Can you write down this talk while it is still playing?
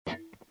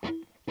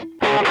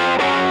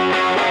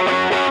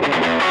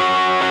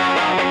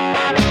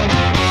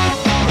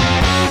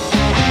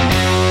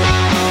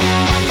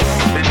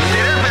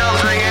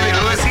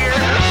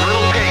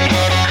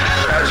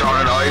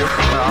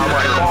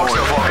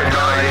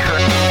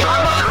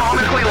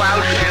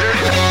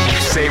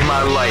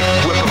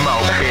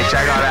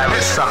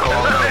suck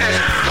all those.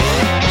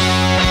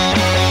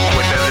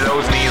 With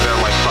those knees are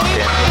like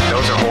fucking,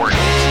 those are horny.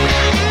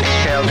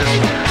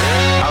 Okay,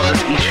 I'll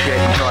just eat shit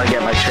until I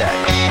get my check.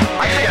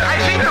 I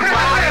think the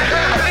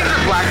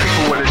black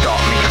people would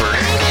adopt me first.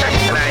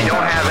 And I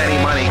don't have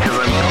any money because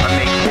I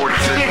make 40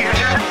 cents.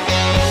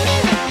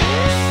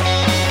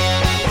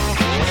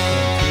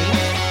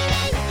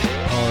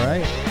 All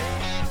right.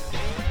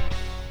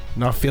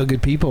 Not feel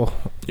good people.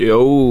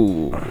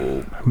 Yo.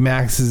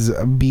 Max's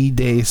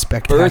B-Day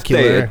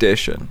spectacular.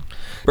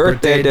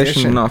 Birthday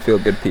edition. Not feel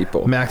good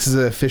people. Max is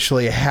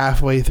officially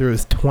halfway through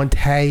his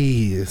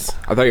 20s.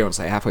 I thought you were going to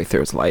say halfway through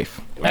his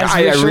life.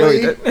 I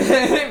really did.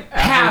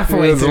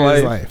 Halfway through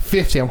his life.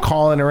 50. I'm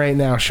calling it right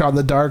now. Shot in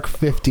the dark,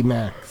 50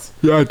 Max.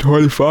 Yeah,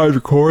 25 a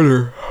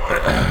quarter.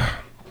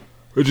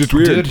 Which is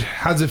weird. Dude,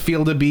 how's it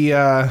feel to be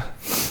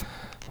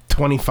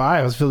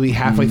 25? How's it feel to be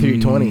halfway through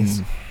your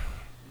 20s?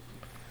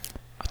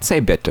 I'd say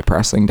a bit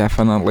depressing,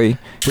 definitely.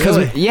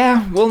 Really?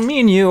 Yeah, well, me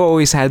and you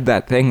always had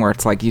that thing where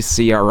it's like you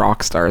see our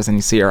rock stars and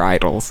you see our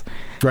idols.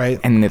 Right.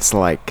 And it's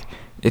like,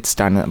 it's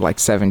done at like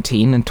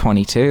 17 and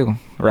 22,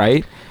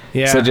 right?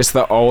 Yeah. So just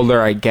the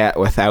older I get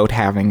without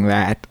having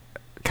that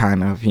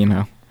kind of, you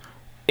know,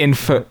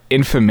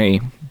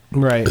 infamy.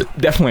 Right.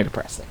 Definitely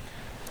depressing.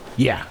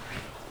 Yeah.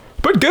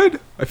 But good.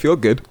 I feel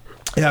good.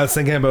 Yeah, I was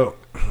thinking about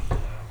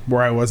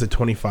where I was at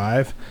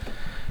 25.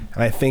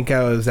 And I think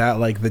I was at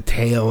like the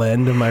tail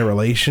end of my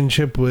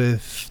relationship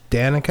with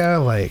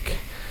Danica. Like,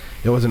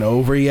 it wasn't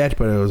over yet,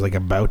 but it was like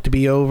about to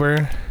be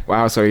over.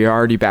 Wow, so you're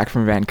already back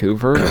from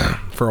Vancouver?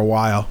 For a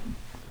while.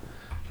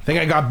 I think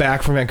I got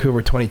back from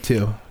Vancouver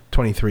 22,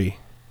 23.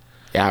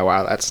 Yeah,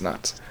 wow, that's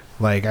nuts.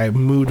 Like, I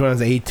moved when I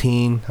was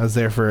 18. I was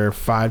there for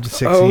 5 to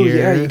 6 years. Oh,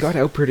 yeah, you got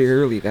out pretty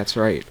early. That's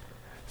right.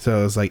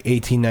 So it was like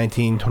 18,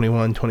 19,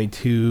 21,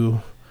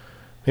 22,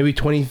 maybe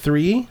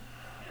 23.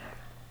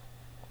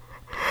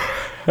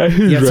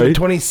 Yeah, so right.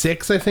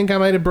 26, I think I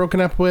might have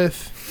broken up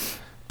with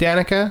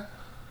Danica.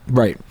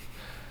 Right.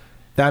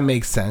 That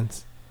makes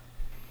sense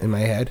in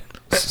my head.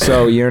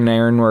 So you and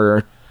Aaron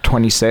were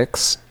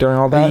 26 during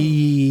all that?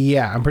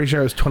 Yeah, I'm pretty sure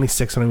I was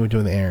 26 when I moved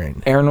in with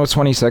Aaron. Aaron was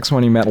 26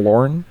 when he met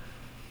Lauren?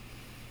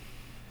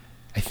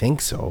 I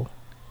think so.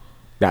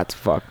 That's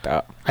fucked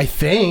up. I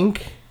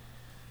think.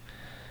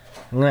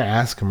 I'm going to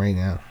ask him right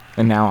now.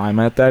 And now I'm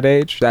at that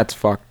age? That's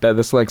fucked up.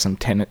 This is like some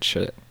Tenet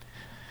shit.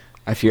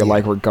 I feel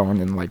like we're going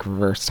in like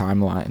reverse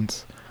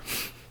timelines.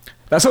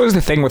 That's always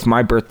the thing with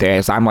my birthday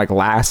is I'm like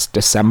last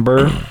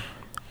December.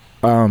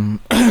 But I'm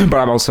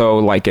also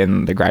like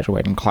in the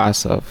graduating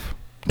class of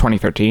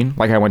 2013.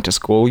 Like I went to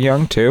school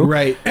young too.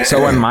 Right.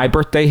 So when my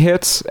birthday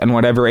hits and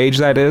whatever age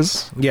that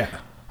is, Yeah.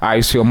 I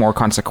just feel more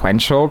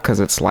consequential because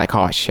it's like,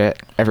 oh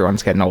shit,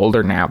 everyone's getting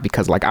older now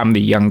because like I'm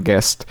the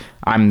youngest.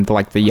 I'm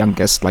like the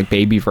youngest like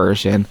baby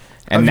version.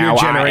 And of now your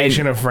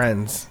generation of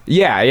friends.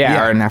 Yeah,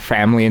 and our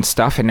family and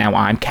stuff. And now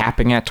I'm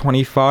capping at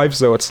 25.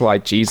 So it's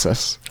like,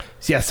 Jesus.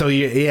 Yeah, so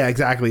yeah,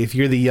 exactly. If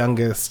you're the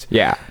youngest.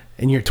 Yeah.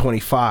 And you're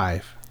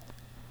 25.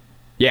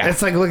 Yeah.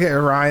 It's like, look at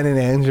Ryan and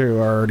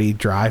Andrew are already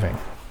driving.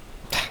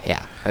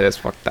 Yeah, that is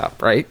fucked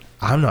up, right?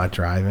 I'm not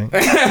driving.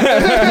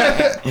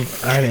 Ryan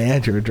and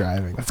Andrew are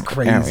driving. That's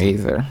crazy. I don't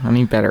either. I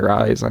need better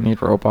eyes. I need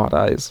robot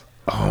eyes.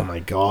 Oh my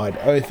God.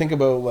 I think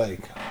about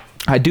like...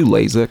 I do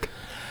LASIK.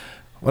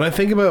 When I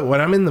think about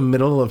when I'm in the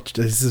middle of...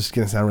 This is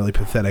going to sound really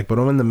pathetic, but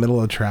I'm in the middle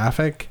of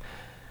traffic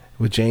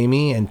with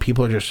Jamie and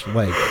people are just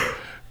like...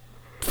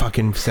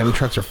 Fucking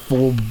semi-trucks are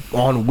full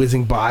on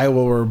whizzing by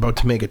while we're about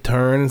to make a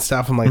turn and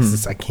stuff. I'm like,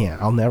 this, I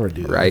can't. I'll never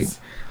do this. Right.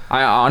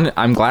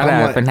 I'm glad I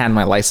haven't had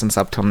my license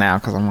up till now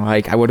because I'm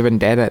like, I would have been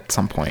dead at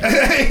some point.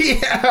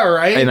 Yeah,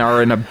 right?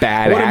 Or in a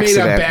bad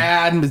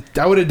accident.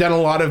 I would have done a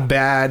lot of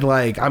bad,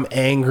 like, I'm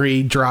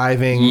angry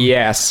driving.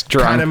 Yes,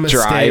 drunk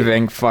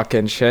driving,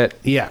 fucking shit.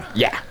 Yeah.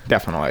 Yeah,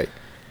 definitely.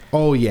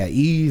 Oh, yeah,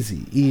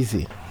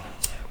 easy.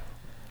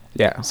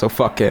 Yeah, so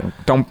fucking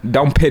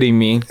don't pity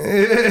me.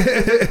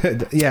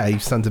 Yeah, you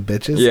sons of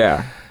bitches.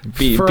 Yeah,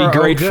 be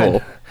grateful.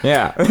 Good.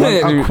 Yeah,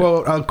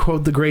 I'll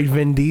quote the great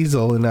Vin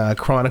Diesel in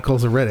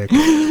Chronicles of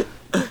Riddick.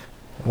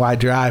 Why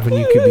drive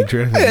when you could be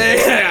driven?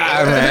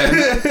 Yeah,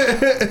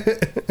 man.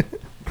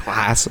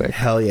 Classic.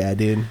 Hell yeah,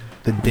 dude.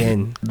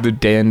 Vin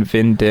Din.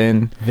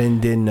 Vin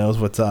Din knows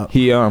what's up.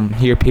 He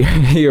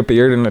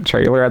appeared in a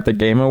trailer at the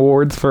Game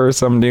Awards for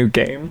some new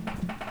game.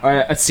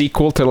 A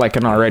sequel to like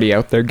an already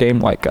out there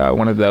game, like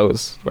one of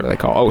those, what do they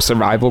call? Oh,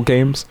 survival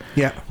games.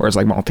 Yeah. Where it's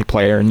like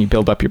multiplayer and you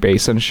build up your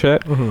base and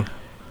shit. Mm-hmm.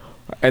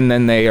 And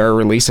then they are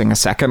releasing a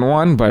second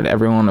one, but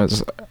everyone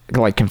was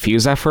like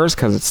confused at first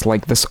because it's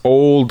like this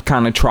old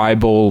kind of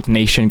tribal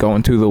nation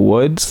going through the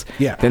woods.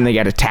 Yeah. Then they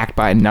get attacked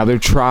by another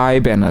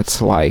tribe and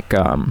it's like,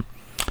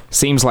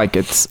 seems like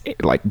it's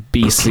like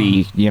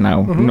BC, you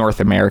know, North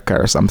America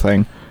or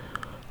something.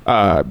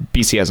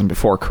 BC as in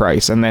before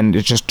Christ, and then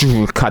it just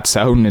cuts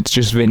out and it's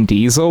just Vin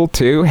Diesel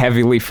too,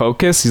 heavily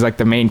focused. He's like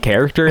the main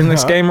character in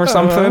this game or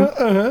something.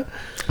 And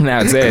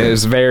that's it.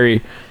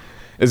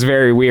 It It's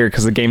very weird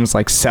because the game's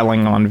like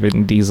selling on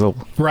Vin Diesel.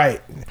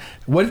 Right.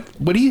 What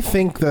do you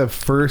think the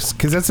first?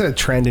 Because that's a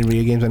trend in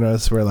video games. I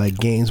noticed where like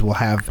games will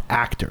have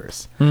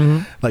actors.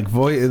 Mm-hmm. Like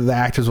the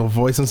actors will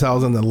voice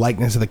themselves, and the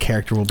likeness of the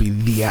character will be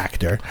the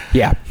actor.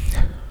 Yeah.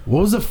 What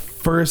was the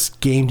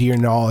first game, to your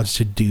knowledge,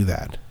 to do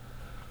that?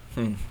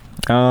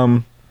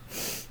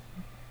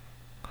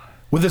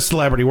 With a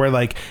celebrity, where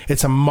like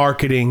it's a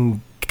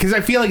marketing. Because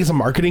I feel like it's a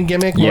marketing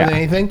gimmick more than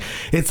anything.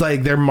 It's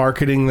like they're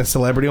marketing the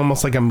celebrity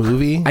almost like a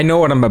movie. I know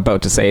what I'm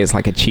about to say is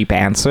like a cheap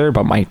answer,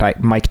 but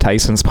Mike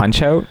Tyson's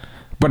Punch-Out.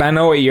 But I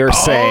know what you're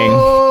saying.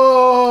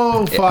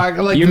 Oh, fuck.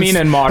 Like you mean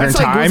in modern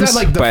times? Was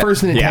that like the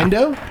first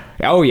Nintendo?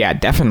 Yeah. Oh, yeah,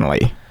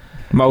 definitely.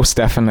 Most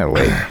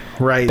definitely.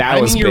 Right.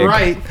 That was you're big.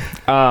 Right.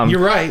 You're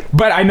right.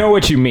 But I know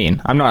what you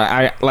mean.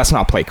 Let's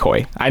not play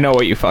coy. I know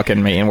what you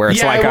fucking mean. Where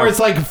it's it's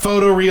like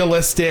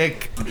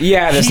photorealistic.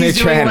 Yeah, this new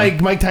trend. Like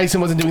Mike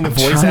Tyson wasn't doing the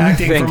voice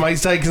acting for Mike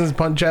Tyson's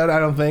Punch-Out, I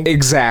don't think.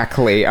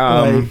 Exactly.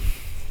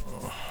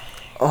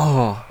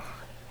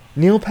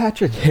 Neil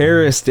Patrick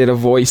Harris did a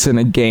voice in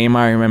a game,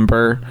 I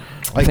remember.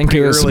 Like I think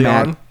it was early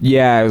on?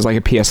 Yeah, it was like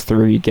a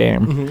PS3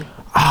 game. Mm-hmm.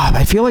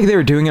 I feel like they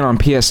were doing it on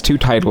PS2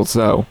 titles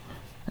though.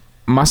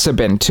 Must have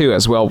been too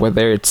as well, where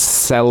they'd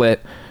sell it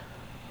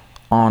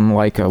on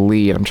like a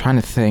lead. I'm trying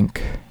to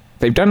think.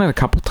 They've done it a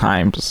couple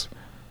times.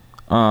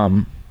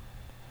 With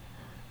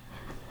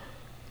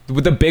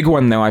the big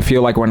one though, I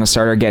feel like when it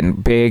started getting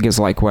big is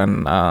like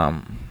when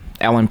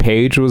Ellen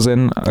Page was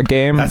in a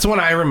game. That's what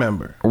I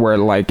remember. Where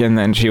like, and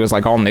then she was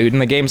like all nude in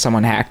the game.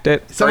 Someone hacked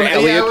it.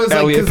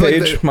 Elliot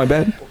Page. My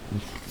bad.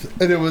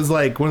 And it was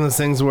like one of those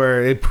things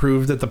where it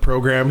proved that the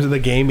programs of the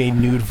game made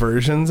nude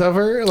versions of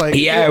her. Like,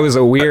 yeah, it was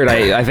a weird.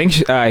 I think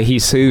he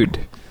sued.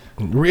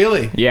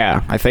 Really?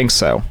 Yeah, I think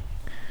so.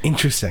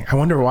 Interesting. I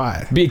wonder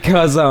why.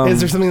 Because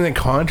is there something in the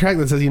contract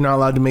that says you're not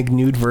allowed to make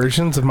nude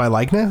versions of my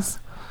likeness?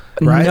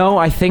 Right? No,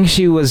 I think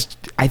she was.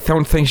 I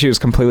don't think she was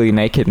completely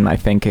naked, and I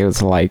think it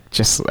was like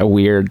just a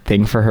weird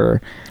thing for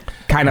her.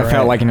 Kind of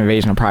felt like an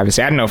invasion of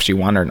privacy. I don't know if she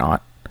won or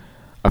not.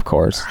 Of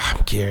course.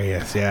 I'm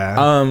curious.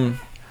 Yeah.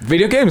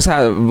 Video games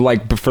have,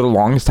 like, for the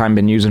longest time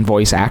been using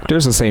voice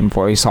actors, the same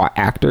voice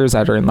actors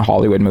that are in the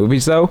Hollywood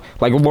movies, though.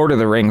 Like Lord of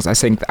the Rings, I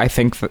think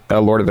the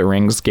Lord of the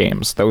Rings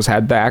games, those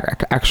had the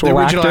actual the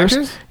original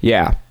actors.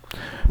 Yeah.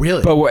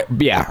 Really? But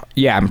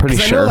yeah, I'm pretty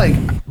sure.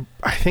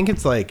 I think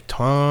it's like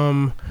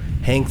Tom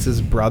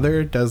Hanks's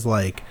brother does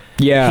like.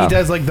 Yeah. He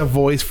does like the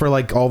voice for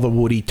like all the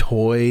Woody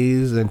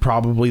toys and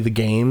probably the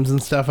games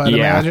and stuff. I'd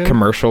imagine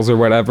commercials or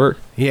whatever.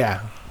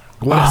 Yeah.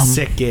 What a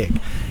sick gig.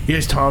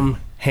 Here's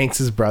Tom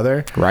Hanks's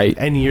brother, right?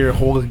 And your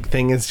whole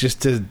thing is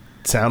just to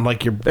sound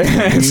like your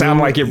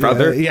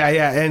brother.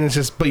 Yeah, and it's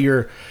just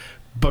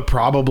but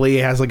probably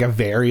has like a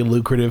very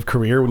lucrative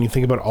career when you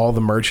think about all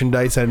the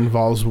merchandise that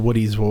involves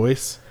Woody's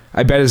voice.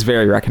 I bet it's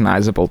very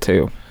recognizable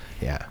too.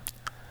 Yeah.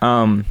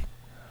 But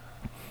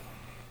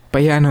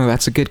yeah, no,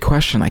 that's a good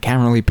question. I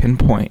can't really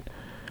pinpoint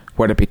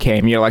what it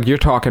became. You're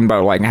talking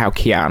about like how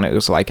Keanu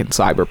was like in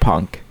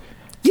Cyberpunk.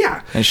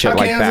 Yeah, and shit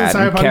like that.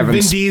 And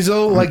Vin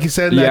Diesel, like you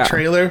said in that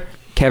trailer.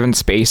 Kevin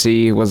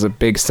Spacey was a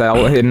big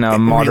sell in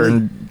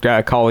modern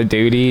Call of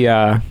Duty.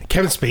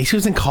 Kevin Spacey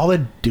was in Call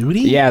of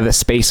Duty? Yeah, the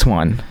space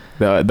one.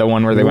 The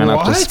one where they went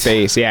up to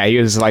space. Yeah, he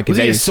was like... Was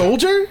he a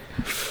soldier?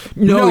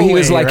 No, he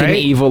was like an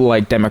evil,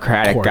 like,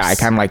 democratic guy.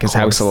 Kind of like his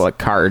House of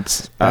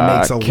Cards that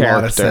makes a character.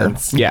 lot of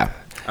sense. Yeah.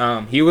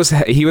 He was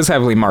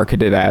heavily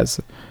marketed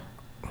as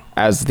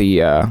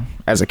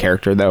a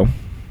character, though.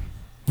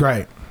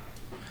 Right.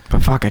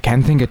 But fuck, I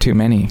can't think of too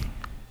many.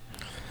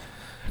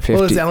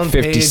 50 Ellen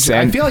 50 Page.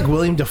 Cent. I feel like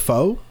William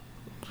Dafoe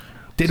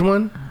did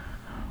one.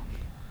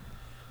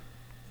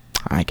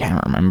 I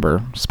can't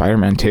remember.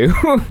 Spider-Man 2?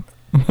 No,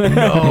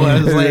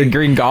 it was like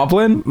Green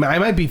Goblin? I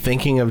might be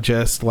thinking of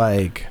just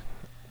like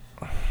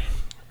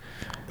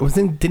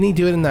didn't he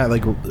do it in that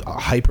like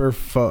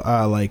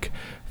like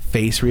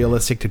face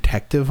realistic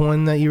detective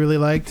one that you really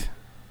liked?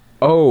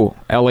 Oh,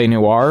 L.A.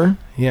 Noire?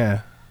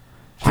 Yeah.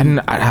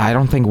 I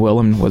don't think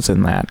Willem was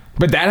in that.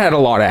 But that had a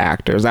lot of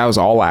actors. That was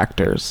all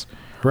actors.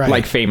 Right.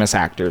 Like famous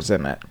actors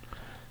in it.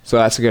 So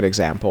that's a good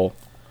example.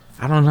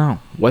 I don't know.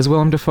 Was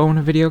Willem Dafoe in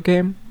a video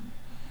game?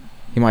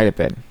 He might have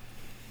been.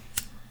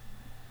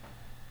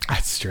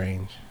 That's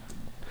strange.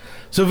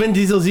 So Vin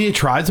Diesel, is he a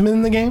tribesman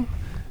in the game?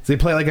 Does he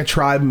play like a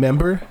tribe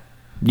member?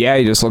 Yeah,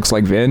 he just looks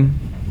like Vin.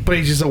 But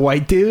he's just a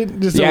white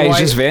dude? He's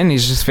just Vin.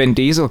 He's just Vin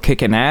Diesel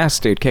kicking ass,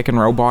 dude. Kicking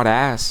robot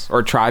ass.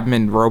 Or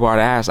tribeman robot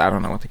ass. I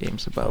don't know what the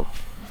game's about.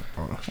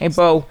 Hey,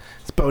 Bo.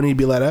 Does Bo need to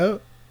be let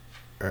out?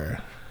 Or...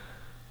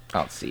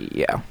 I'll see,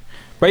 yeah.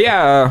 But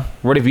yeah,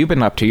 what have you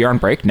been up to? You're on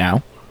break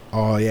now.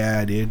 Oh,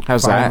 yeah, dude.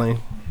 How's that?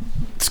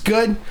 It's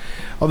good.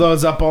 Although I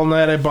was up all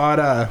night, I bought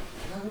a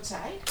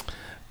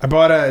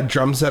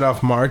drum set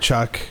off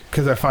Marchuk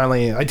because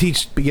I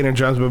teach beginner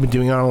drums, but I've been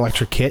doing it on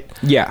electric kit.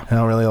 Yeah. I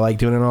don't really like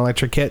doing it on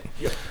electric kit.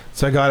 Yep.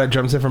 So I got a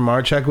drum set from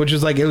Marchuk, which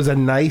is like, it was a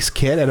nice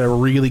kit at a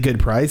really good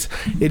price.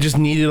 It just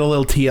needed a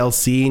little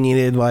TLC,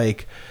 needed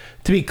like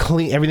to be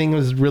clean. Everything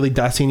was really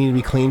dusty, needed to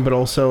be clean, but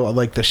also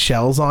like the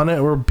shells on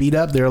it were beat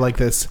up. They were like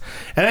this,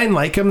 and I didn't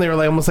like them. They were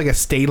like almost like a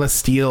stainless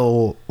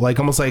steel, like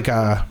almost like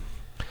a.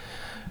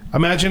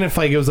 Imagine if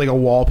like it was like a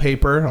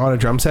wallpaper on a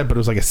drum set, but it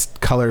was like a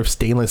color of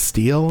stainless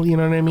steel. You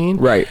know what I mean?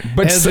 Right,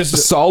 but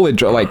solid,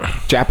 like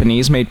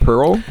Japanese made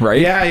pearl, right?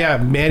 Yeah,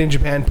 made in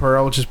Japan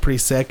pearl, which is pretty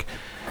sick.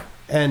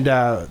 And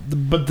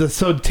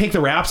so to take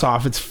the wraps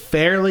off, it's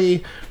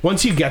fairly,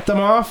 once you get them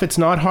off, it's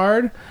not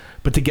hard.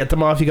 But to get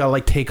them off, you gotta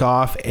like take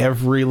off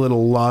every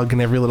little lug and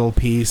every little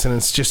piece, and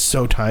it's just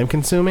so time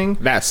consuming.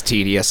 That's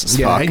tedious as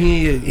yeah, fuck. and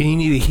you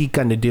need a heat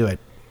gun to do it.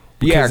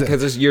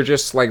 Because you're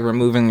just like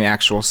removing the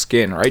actual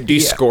skin, right? Do you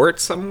score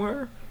it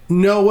somewhere?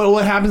 No,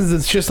 what happens is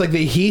it's just like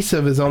the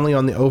adhesive is only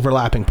on the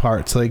overlapping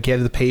parts. So like you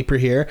have the paper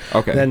here,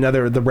 okay. Then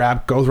the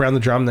wrap goes around the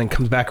drum, then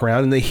comes back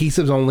around, and the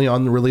adhesive's only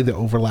on really the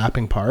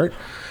overlapping part.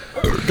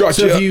 Gotcha.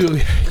 So if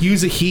you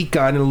use a heat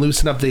gun and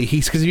loosen up the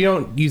adhesive, because if you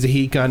don't use a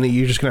heat gun,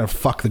 you're just gonna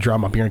fuck the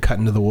drum up. You're gonna cut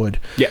into the wood.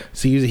 Yeah.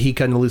 So you use a heat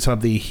gun to loosen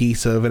up the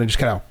adhesive, and it just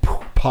kind of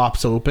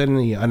pops open,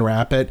 and you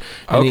unwrap it,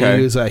 and then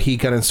you use a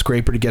heat gun and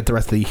scraper to get the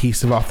rest of the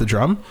adhesive off the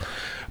drum.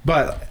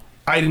 But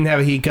I didn't have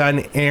a heat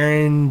gun.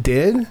 Aaron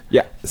did.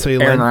 Yeah. So he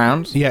Aaron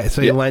Rounds. Yeah.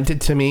 So he lent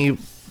it to me,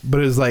 but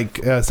it was like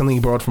something he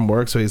borrowed from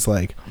work. So he's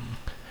like,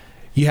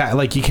 "Yeah,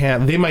 like you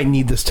can't. They might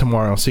need this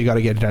tomorrow, so you got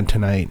to get it done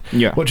tonight."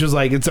 Yeah. Which was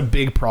like, it's a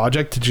big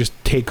project to just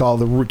take all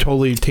the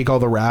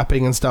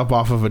wrapping and stuff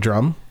off of a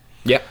drum.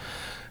 Yeah.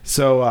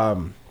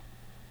 So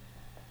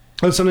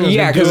it was something.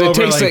 Yeah, because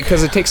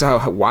it takes a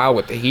while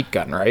with the heat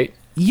gun, right?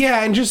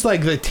 Yeah, and just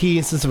like the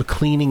tediousness of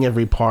cleaning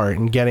every part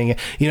and getting it,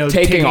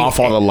 taking off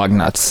all the lug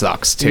nuts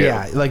sucks too.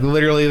 Yeah, like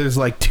literally there's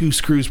like 2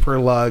 screws per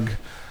lug,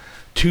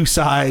 2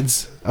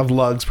 sides of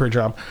lugs per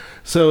drum.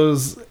 So it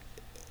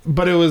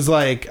was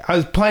like, I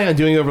was planning on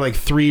doing it over like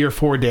 3 or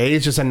 4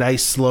 days, just a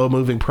nice slow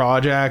moving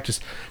project.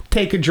 Just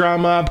take a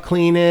drum up,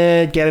 clean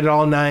it, get it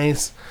all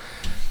nice.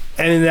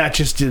 And that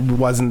just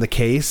wasn't the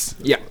case.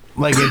 Yeah.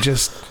 Like it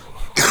just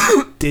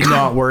did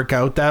not work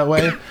out that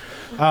way.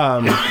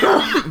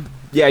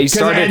 Yeah, you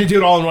started. I had to do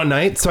it all in one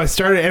night, so I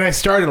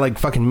started like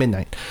fucking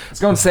midnight. I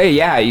was going to say,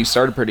 yeah, you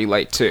started pretty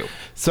late too.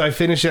 So I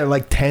finished at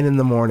like 10 in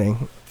the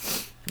morning.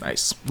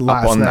 Nice.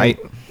 Last up all night.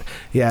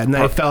 Yeah, and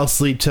then I fell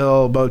asleep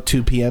till about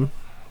 2 p.m.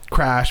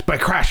 Crashed, but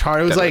I crashed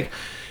hard. It was like,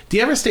 do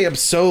you ever stay up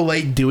so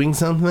late doing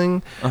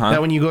something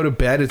that when you go to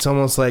bed, it's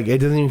almost like it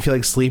doesn't even feel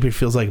like sleep; it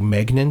feels like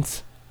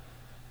maintenance.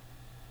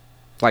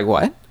 Like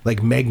what?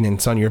 Like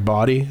maintenance on your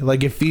body.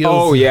 Like it feels.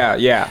 Oh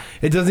yeah.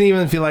 It doesn't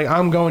even feel like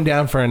I'm going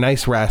down for a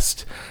nice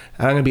rest.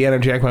 I'm gonna be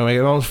energetic my way.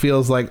 It almost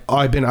feels like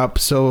I've been up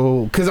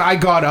because I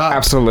got up.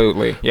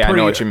 Absolutely. Yeah, I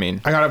know what you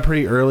mean. I got up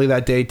pretty early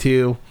that day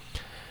too,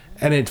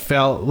 and it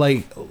felt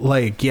like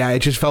it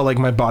just felt like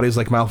my body's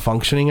like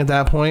malfunctioning at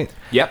that point.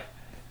 Yep.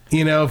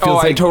 It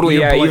feels like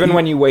even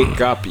when you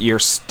wake up, you're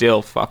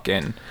still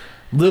fucking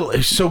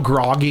it's so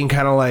groggy and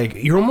kind of like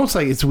you're almost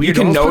like it's weird.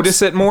 You can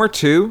notice it more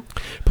too.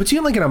 Puts you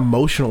in like an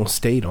emotional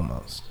state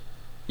almost.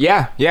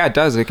 Yeah, it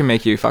does. It can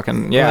make you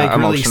fucking like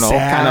emotional, really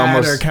sad, kind of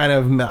almost. Or kind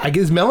of. I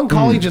guess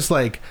melancholy, just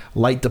like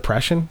light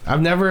depression.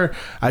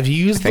 I've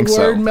used the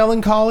word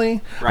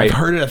melancholy. Right. I've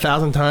heard it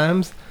 1,000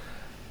 times,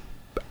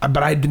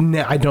 but I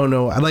don't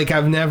know. Like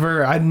I'd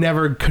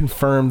never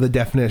confirmed the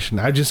definition.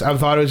 I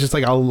thought it was just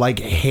like a like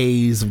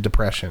haze of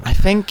depression. I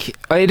think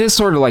it is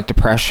sort of like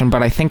depression,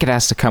 but I think it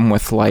has to come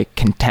with like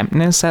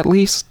contentness at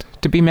least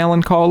to be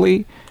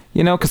melancholy.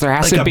 Because there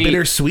has to be like a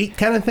bittersweet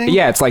kind of thing.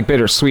 Yeah, it's like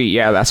bittersweet.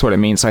 Yeah, that's what it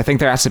means. So I think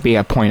there has to be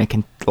a point of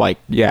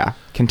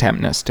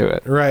contentness to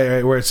it.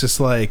 Right, where it's just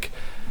like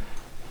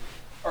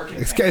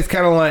it's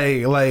kind of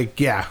like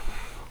yeah,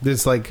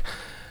 there's like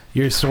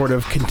you're sort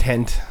of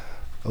content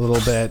a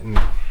little bit, and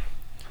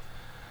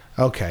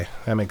okay,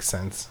 that makes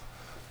sense,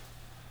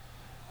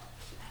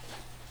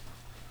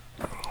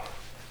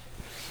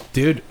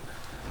 dude.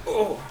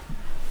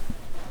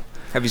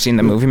 Have you seen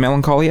the movie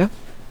Melancholia?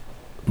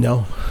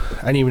 No,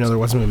 I didn't even know there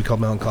was a movie called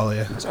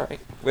Melancholia. It's alright.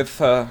 With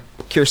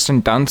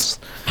Kirsten Dunst.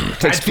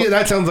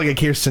 That sounds like a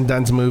Kirsten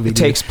Dunst movie. It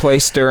takes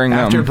place during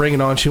after Bring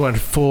It On. She went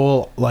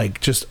full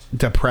like just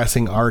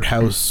depressing art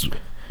house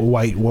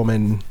white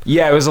woman.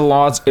 Yeah, it was a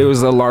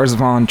Lars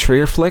von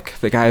Trier flick.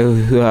 The guy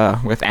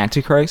who with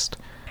Antichrist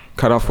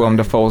cut off Willem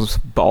Dafoe's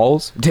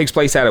balls. It takes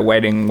place at a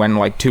wedding when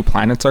like 2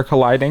 planets are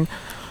colliding.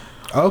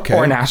 Okay.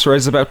 Or an asteroid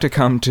is about to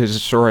come to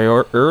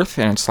destroy Earth,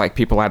 and it's like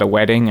people at a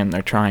wedding and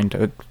they're trying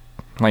to,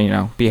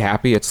 be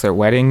happy. It's their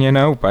wedding,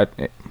 but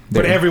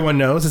everyone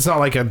knows. It's not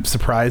like a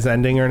surprise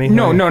ending or anything.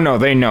 No.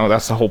 They know.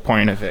 That's the whole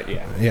point of it.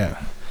 Yeah.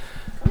 Yeah.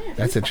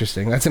 That's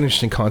interesting. That's an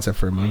interesting concept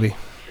for a movie.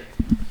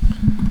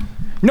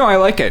 No, I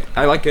like it.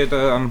 I like it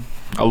a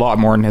lot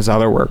more than his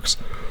other works.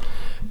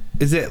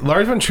 Is it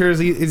Lars von Trier?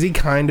 Is he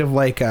kind of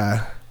like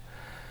a?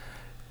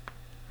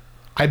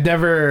 I've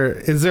never.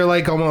 Is there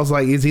like almost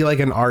like? Is he like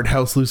an art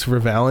house Lucifer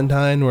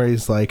Valentine, where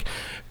he's like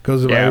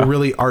goes about a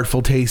really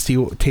artful,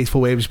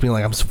 tasteful way of just being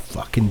like, I'm so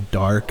fucking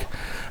dark.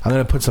 I'm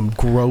gonna put some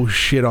gross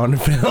shit on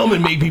film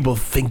and make people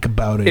think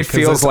about it. It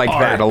feels like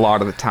that a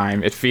lot of the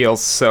time. It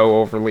feels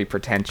so overly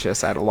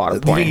pretentious at a lot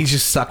of Do you think points. he's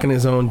just sucking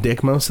his own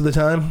dick most of the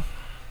time?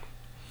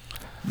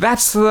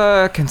 That's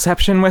the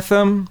conception with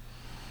him.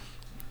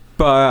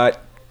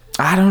 But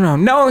I don't know.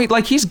 No,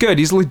 like he's good.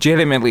 He's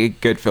legitimately a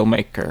good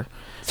filmmaker.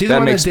 Is he the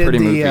one that did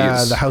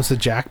the house that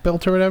Jack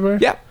built or whatever?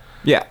 Yeah.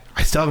 Yeah.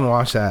 I still haven't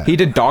watched that. He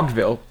did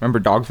Dogville. Remember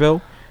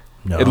Dogville?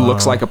 No. It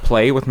looks like a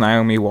play with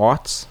Naomi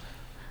Watts.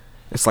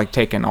 It's like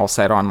taken all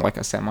set on like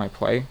a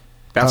semi-play.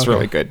 That's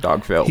really good,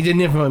 Dogville. He did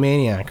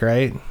Nymphomaniac,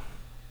 right?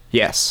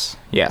 Yes.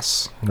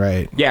 Yes.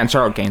 Right. Yeah, and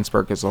Charlotte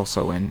Gainsbourg is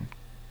also in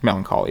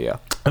Melancholia.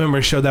 I remember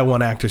it showed that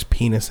one actor's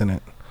penis in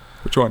it.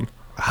 Which one?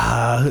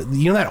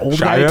 You know that old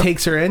guy who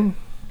takes her in?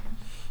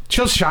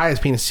 Shows Shia's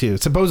penis too.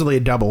 It's supposedly a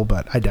double,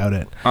 but I doubt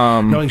it.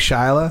 Knowing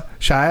Shia?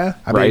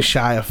 I mean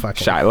Shia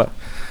fucking. Shyla.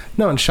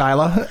 Knowing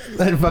Shyla,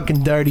 that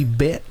fucking dirty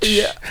bitch.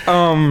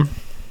 Yeah.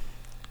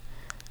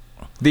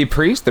 The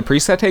priest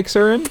that takes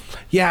her in?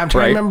 Yeah, I'm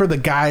trying to remember the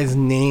guy's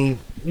name.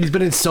 He's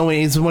been in so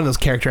many. He's one of those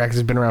character actors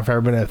who's been around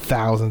forever, been in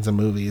thousands of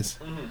movies.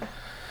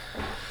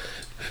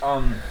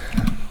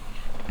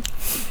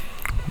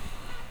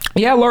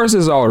 Yeah, Lars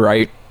is all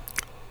right.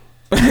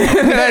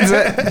 That's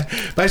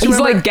it. He's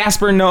like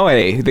Gaspar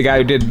Noé, the guy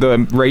who did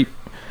the Rape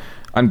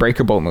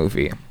Unbreakable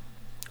movie.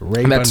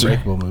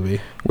 Unbreakable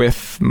movie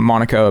with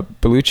Monica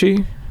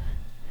Bellucci.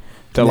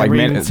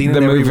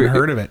 Never even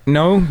heard of it.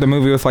 No, the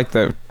movie with like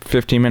the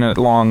 15-minute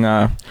long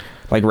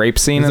like rape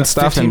scene and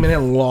stuff.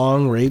 15-minute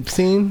long rape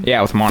scene?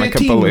 Yeah, with Monica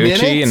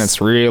Bellucci, and it's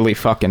really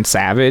fucking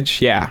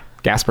savage. Yeah,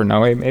 Gaspar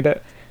Noé made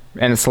it.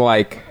 And it's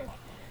like,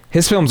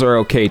 his films are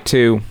okay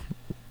too,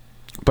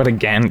 but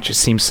again, it just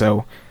seems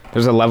so,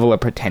 there's a level of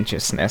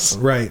pretentiousness.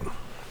 Right.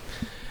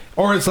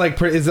 Or it's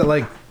like, is it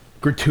like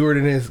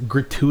gratuitous?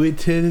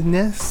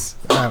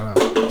 I don't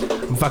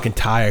know. I'm fucking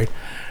tired.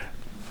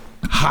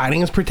 Hiding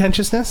his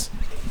pretentiousness?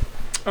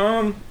 You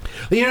know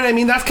what I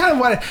mean? That's kind of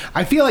what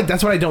I feel like.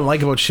 That's what I don't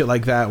like about shit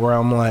like that, where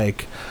I'm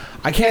like,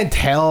 I can't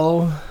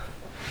tell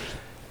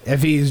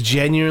if he's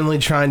genuinely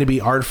trying to be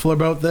artful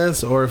about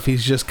this, or if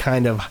he's just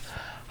kind of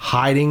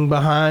hiding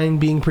behind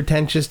being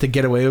pretentious to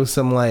get away with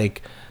some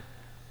like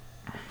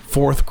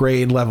 4th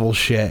grade level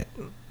shit.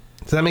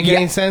 Does that make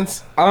any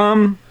sense?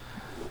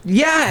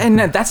 Yeah, and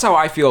that's how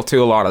I feel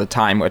too a lot of the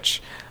time,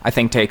 which I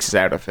think takes us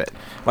out of it.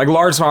 Like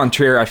Lars von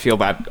Trier, I feel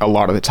that a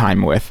lot of the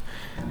time with.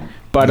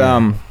 But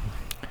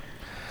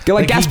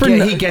like Gaspar,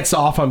 he gets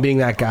off on being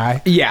that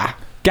guy. Yeah,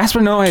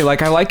 Gaspar Noé,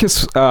 like I like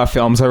his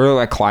films. I really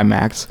like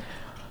Climax.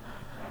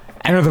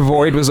 Enter the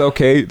Void was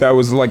okay. That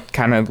was like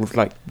kind of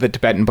like the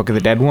Tibetan Book of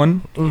the Dead one,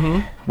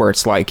 where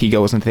it's like he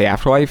goes into the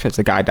afterlife as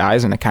the guy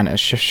dies, and it kind of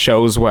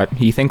shows what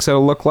he thinks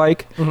it'll look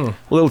like. A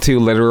little too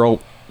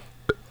literal.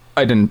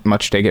 I didn't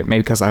much dig it,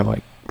 maybe because I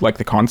like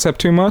the concept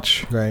too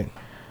much. Right.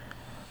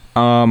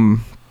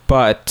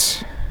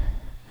 But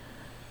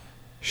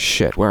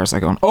shit, where was I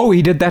going? Oh,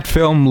 he did that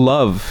film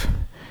Love.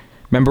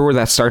 Remember where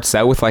that starts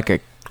out with like a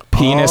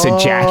penis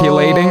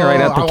ejaculating right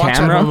at the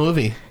camera? That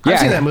movie. Yeah, I've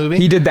seen that movie.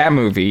 He did that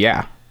movie,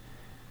 yeah.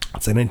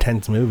 It's an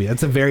intense movie.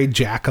 That's a very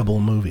jackable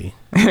movie.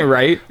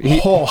 Right?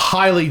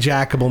 Highly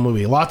jackable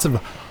movie. Lots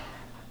of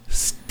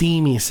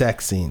steamy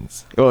sex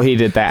scenes. Well, he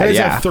did that, There's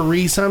a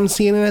threesome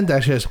scene in it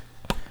that's just...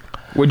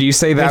 Would you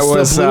say that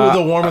was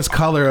the warmest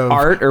color of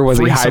art, or was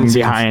he hiding scenes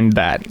behind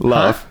that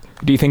love? Huh?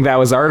 Do you think that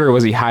was art, or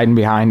was he hiding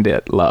behind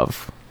it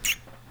love?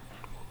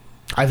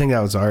 I think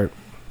that was art.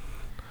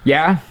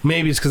 Yeah?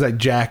 Maybe it's because I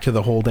jacked to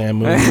the whole damn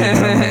movie.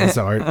 It's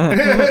art.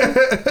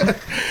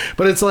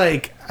 But it's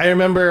like, I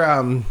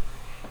remember...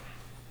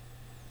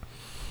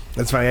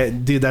 That's funny,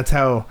 dude. That's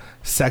how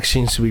sex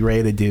scenes should be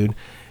rated, dude.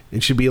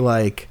 It should be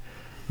like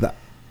the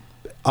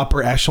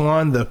upper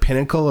echelon, the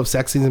pinnacle of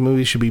sex scenes in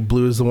movies should be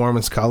blue is the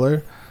warmest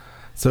color.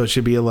 So it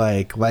should be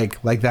like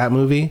that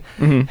movie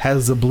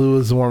has the blue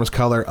is the warmest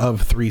color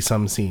of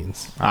threesome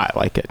scenes. I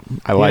like it.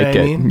 I like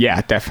it. I mean?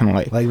 Yeah,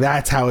 definitely. Like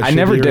that's how it should I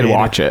never be did rated.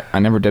 watch it. I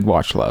never did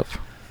watch Love.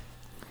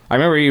 I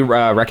remember you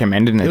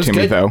recommended it to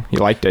me though. You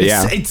liked it,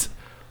 yeah. It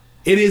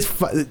is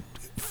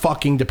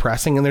fucking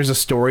depressing, and there's a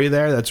story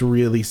there that's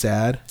really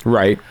sad.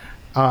 Right.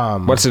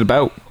 What's it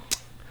about?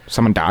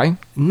 Someone die?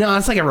 No,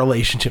 it's like a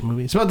relationship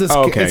movie. It's about this.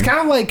 Oh, okay. It's kind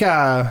of like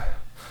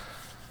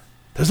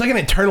there's like an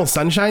Eternal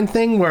Sunshine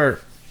thing where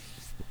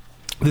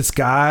this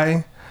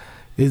guy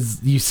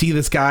you see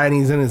this guy and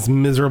he's in his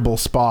miserable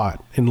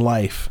spot in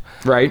life.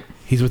 Right.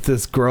 He's with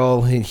this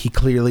girl. He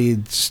clearly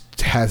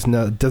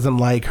doesn't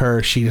like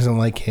her. She doesn't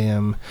like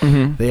him.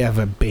 They have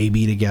a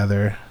baby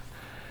together.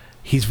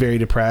 He's very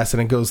depressed,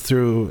 and it goes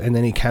through, and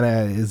then he kind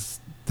of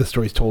the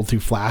story's told through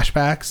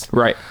flashbacks.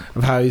 Right.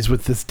 Of how he's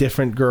with this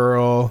different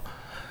girl,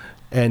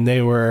 and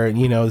they were,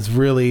 you know, this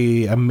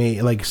really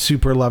like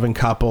super loving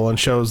couple, and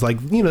shows like,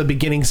 you know, the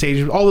beginning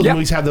stages. All those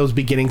movies have those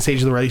beginning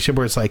stages of the relationship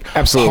where it's like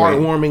absolutely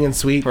heartwarming and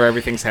sweet, where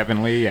everything's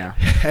heavenly. Yeah,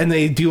 and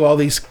they do all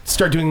these,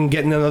 getting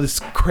into this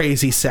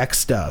crazy sex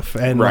stuff,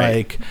 and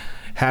like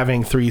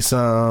having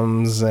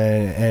threesomes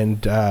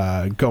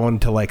and going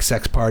to like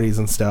sex parties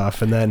and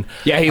stuff, and then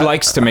he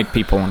likes to make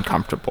people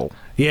uncomfortable.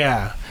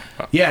 Yeah,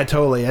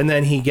 totally. And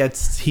then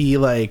he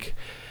like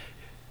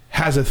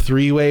has a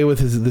three-way with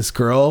this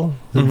girl,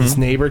 this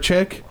neighbor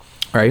chick,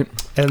 right?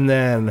 And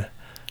the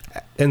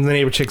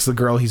neighbor chick's the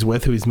girl he's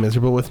with, who he's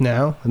miserable with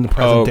now in the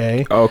present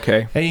day.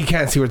 Okay. And you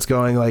can't see where it's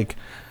going. Like,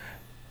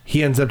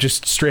 he ends up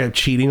just straight up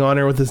cheating on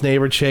her with this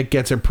neighbor chick,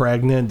 gets her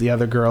pregnant, the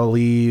other girl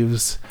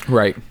leaves.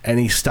 Right. And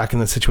he's stuck in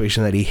the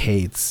situation that he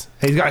hates.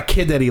 And he's got a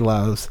kid that he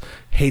loves,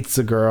 hates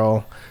the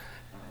girl.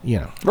 You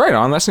know. Right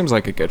on. That seems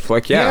like a good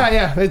flick.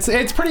 Yeah.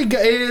 It's pretty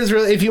good. It is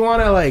really, if you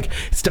want to, like,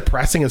 it's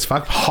depressing as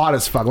fuck, hot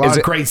as fuck. A lot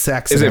of great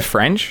sex. Is it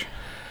French?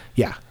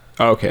 Yeah.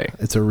 Okay.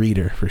 It's a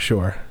reader for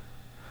sure.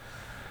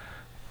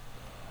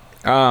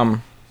 Good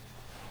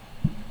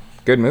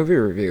movie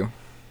review.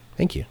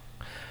 Thank you.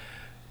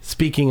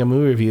 Speaking of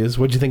movie reviews,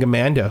 what'd you think of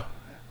Mando?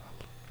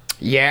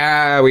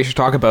 Yeah, we should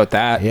talk about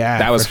that. Yeah,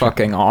 that was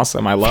fucking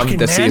awesome. I loved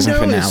the season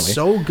finale. Is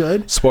so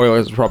good.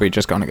 Spoilers, we're probably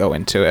just going to go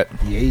into it.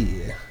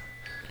 Yeah.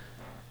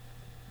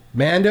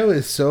 Mando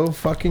is so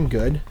fucking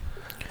good.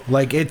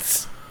 Like,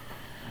 it's...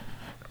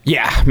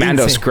 Yeah,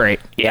 Mando's insane. great.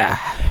 Yeah.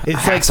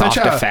 It's like such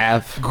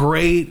a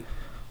great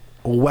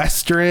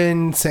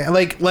Western...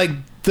 Like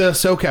the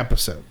Ahsoka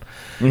episode.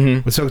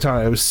 With Ahsoka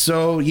Tano. It was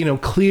so, you know,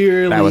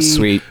 clearly... That was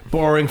sweet.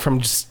 Boring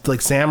from just,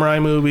 like, samurai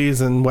movies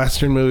and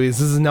Western movies.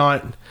 This is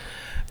not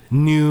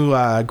new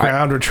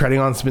ground we're treading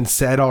on. It's been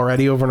said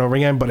already over and over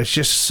again, but it's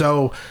just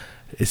so...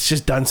 It's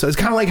just done so. It's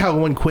kind of like how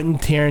when Quentin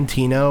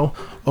Tarantino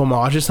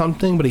homages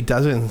something, but he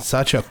does it in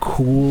such a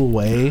cool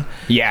way.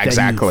 Yeah,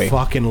 exactly. You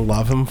fucking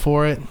love him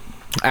for it.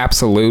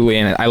 Absolutely,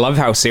 and I love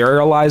how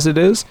serialized it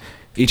is.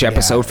 Each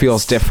episode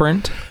feels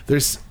different.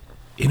 There's,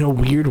 in a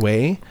weird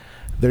way,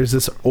 there's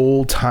this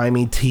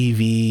old-timey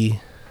TV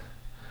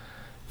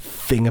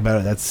thing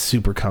about it that's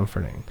super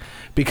comforting,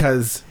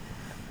 because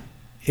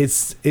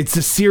it's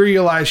a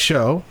serialized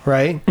show,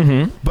 right?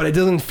 But it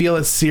doesn't feel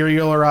as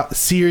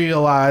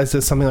serialized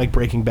as something like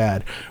Breaking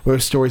Bad, where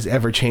the story's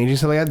ever changing,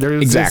 something like that.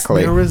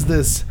 There was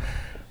this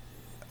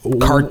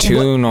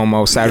cartoon,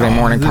 almost Saturday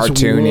morning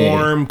cartoon,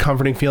 warm,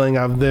 comforting feeling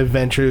of the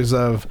adventures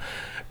of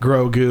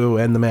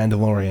Grogu and the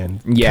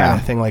Mandalorian, kind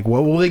of thing. Like,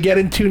 what will they get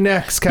into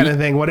next, kind of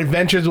thing. What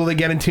adventures will they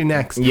get into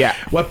next? Yeah.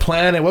 What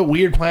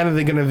weird planet are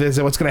they going to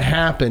visit? What's going to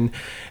happen?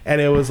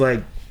 And it was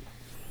like,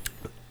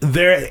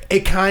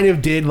 it kind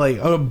of did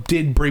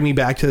bring me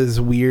back to this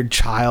weird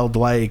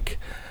childlike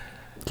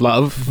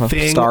love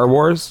thing. Of Star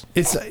Wars.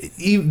 It's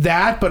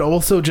that, but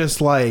also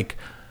just like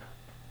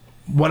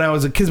when I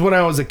was a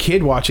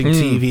kid watching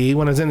TV,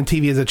 when I was in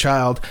TV as a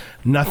child,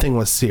 nothing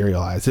was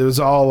serialized. It was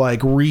all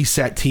like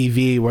reset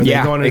TV, where they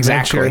go on an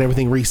adventure and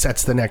everything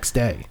resets the next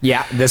day.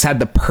 Yeah, this had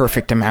the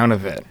perfect amount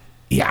of it.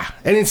 Yeah,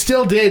 and it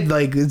still did.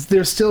 Like,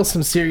 there's still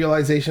some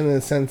serialization in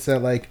the sense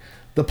that, like,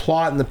 the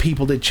plot and the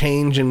people did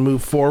change and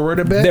move forward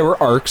a bit. There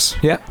were arcs.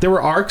 Yeah. There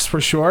were arcs for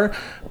sure,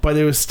 but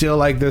it was still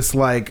like this,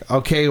 like,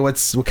 okay, what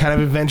kind of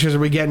adventures are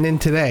we getting in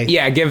today?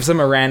 Yeah, it gives them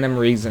a random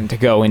reason to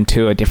go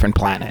into a different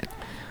planet.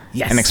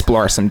 Yes. And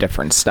explore some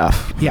different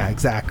stuff. Yeah,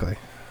 exactly.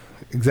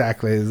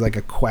 Exactly. It's like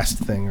a quest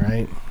thing,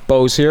 right?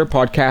 Bo's here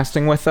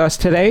podcasting with us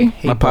today.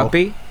 Hey, my Bo.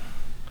 puppy.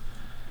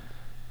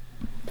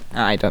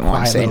 I don't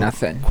want to say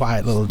nothing.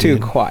 Quiet little dude.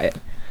 Too quiet.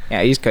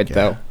 Yeah, he's good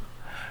though.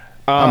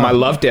 I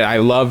loved it. I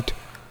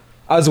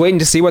was waiting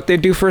to see what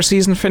they'd do for a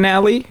season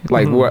finale,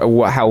 like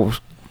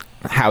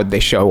how they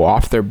show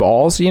off their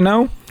balls, you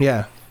know?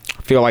 Yeah.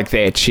 I feel like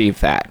they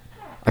achieved that.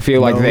 I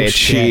feel like they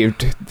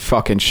achieved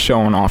fucking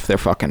showing off their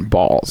fucking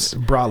balls.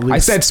 I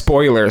said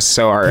spoilers,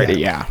 so already,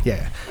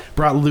 yeah.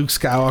 Brought Luke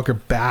Skywalker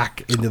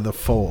back into the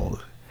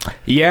fold.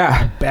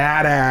 Yeah.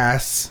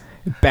 Badass.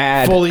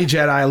 Fully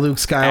Jedi Luke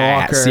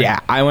Skywalker. Yeah,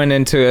 I went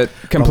into it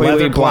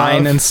completely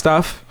blind and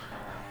stuff.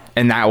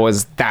 And that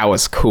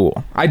was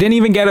cool. I didn't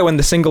even get it when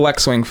the single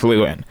X-Wing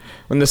flew in.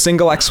 When the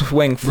single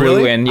X-Wing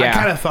flew in, yeah. I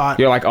kind of thought...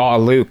 You're like, oh,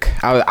 Luke.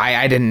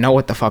 I didn't know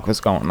what the fuck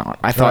was going on.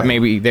 I thought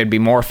maybe there'd be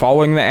more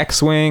following the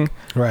X-Wing.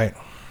 Right.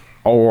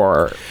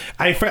 Or...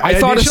 I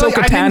thought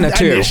Ahsoka Tano,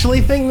 too. I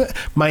initially think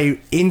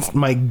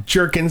my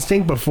jerk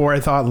instinct before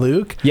I thought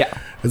Luke... Yeah.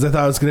 Because I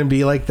thought it was going to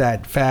be like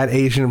that fat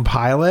Asian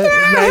pilot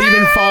that you've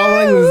been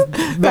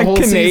following the whole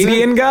Canadian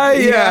season. Guy?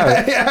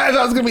 Yeah. I thought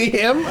it was going to be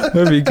him.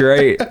 That'd be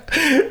great.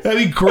 That'd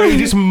be great. He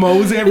just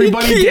mows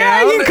everybody down.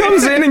 Yeah, he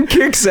comes in and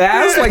kicks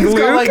ass like He's Luke.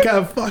 got like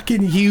a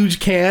fucking huge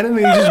cannon and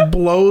he just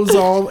blows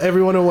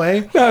everyone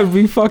away. That'd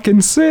be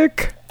fucking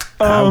sick.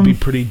 That would be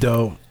pretty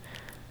dope.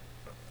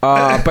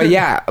 But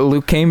yeah,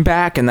 Luke came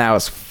back and that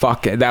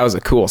was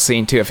a cool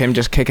scene too, of him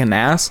just kicking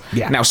ass.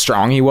 Yeah. And how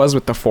strong he was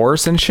with the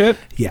Force and shit.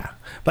 Yeah.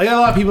 Like, a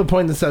lot of people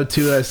point this out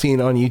too that I've seen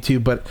on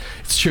YouTube, but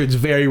it's true. It's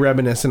very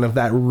reminiscent of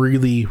that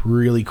really,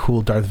 really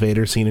cool Darth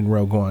Vader scene in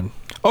Rogue One.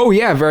 Oh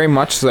yeah, very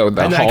much so.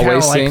 The and I hallway kind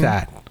of scene. like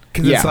that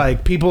because Yeah. it's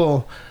like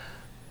people.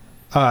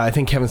 I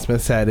think Kevin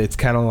Smith said it's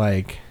kind of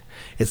like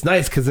it's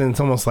nice because then it's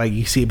almost like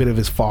you see a bit of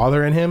his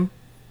father in him.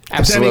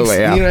 Absolutely,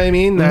 yeah. You know what I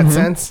mean? In that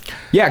sense.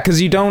 Yeah, because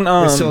you don't.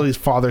 It's still his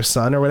father's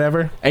son or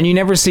whatever. And you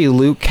never see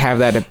Luke have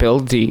that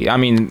ability. I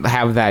mean,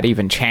 have that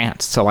even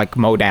chance to like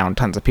mow down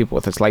tons of people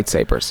with his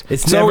lightsabers.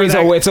 It's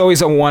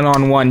always a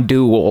one-on-one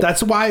duel.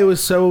 That's why it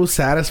was so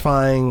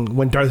satisfying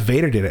when Darth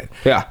Vader did it.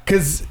 Yeah.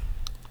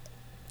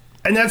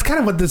 And that's kind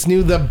of what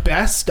the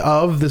best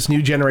of this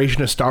new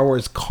generation of Star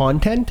Wars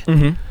content,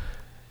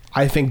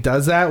 I think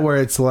does that, where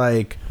it's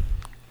like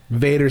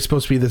Vader's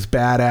supposed to be this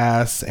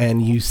badass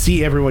and you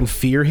see everyone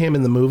fear him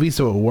in the movie,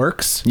 so it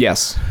works.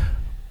 Yes.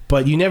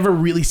 But you never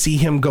really see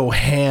him go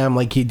ham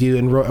like you do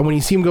in and when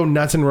you see him go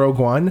nuts in Rogue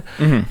One,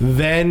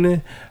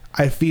 then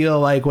I feel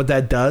like what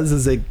that does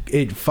is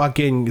it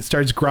fucking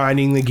starts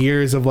grinding the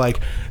gears of like,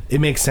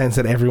 it makes sense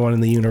that everyone in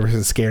the universe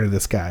is scared of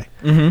this guy.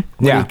 When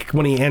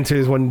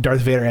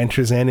Darth Vader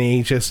enters in and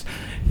he just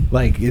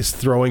like is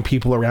throwing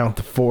people around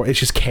the floor, it's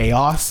just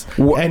chaos.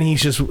 And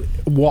he's just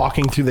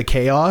walking through the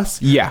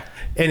chaos. Yeah.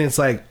 And it's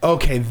like,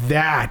 okay,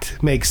 that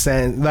makes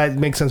sense. That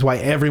makes sense why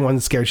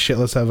everyone's scared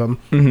shitless of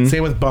him.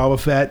 Same with Boba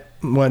Fett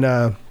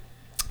when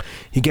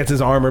he gets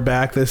his armor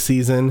back this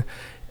season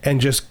and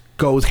just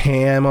goes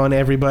ham on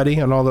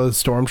everybody, on all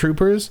those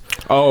stormtroopers.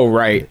 Oh,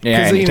 right.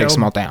 Yeah, and he takes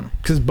them all down.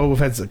 Because Boba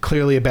Fett's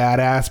clearly a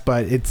badass,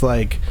 but it's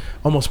like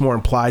almost more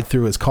implied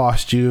through his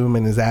costume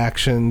and his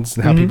actions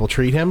and how people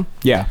treat him.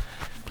 Yeah.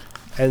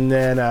 And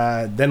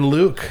then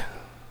Luke.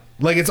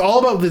 Like, it's all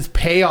about this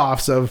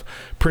payoffs of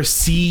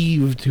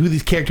perceived, who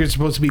these characters are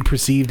supposed to be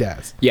perceived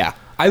as. Yeah.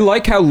 I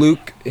like how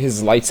Luke,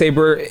 his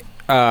lightsaber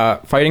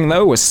fighting,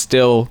 though, was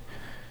still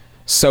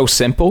so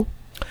simple.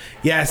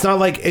 Yeah, it's not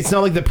like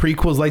the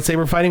prequels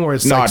lightsaber fighting where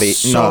it's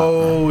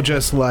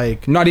just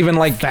like not even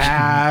like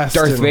fast.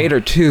 Darth Vader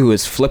too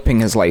is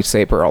flipping his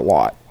lightsaber a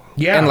lot.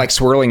 Yeah, and like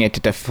swirling it to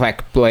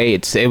deflect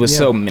blades. It was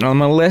so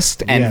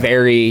minimalist and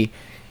very,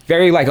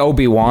 very like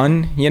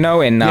Obi-Wan,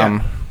 in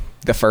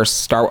the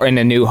first in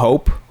A New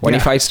Hope when he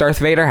fights Darth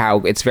Vader.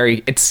 How it's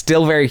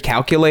still very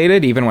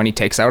calculated even when he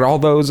takes out all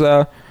those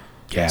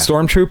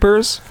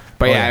stormtroopers.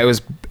 But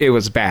it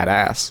was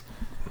badass.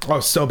 Oh,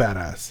 so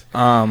badass.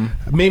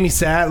 Made me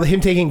sad.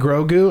 Him taking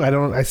Grogu,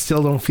 I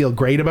still don't feel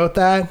great about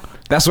that.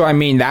 That's what I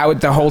mean.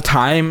 The whole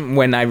time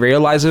when I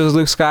realized it was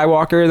Luke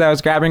Skywalker that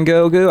was grabbing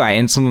Grogu, I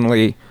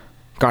instantly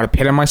got a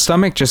pit in my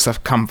stomach just to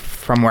come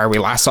from where we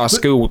last saw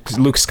Luke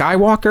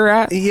Skywalker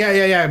at.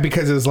 Yeah,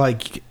 because it's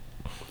like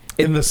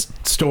in the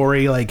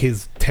story, like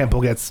his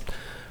temple gets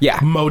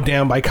mowed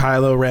down by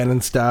Kylo Ren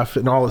and stuff,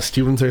 and all his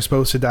students are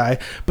supposed to die.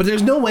 But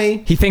there's no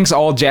way he thinks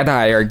all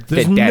Jedi are dead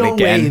again. There's no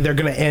way they're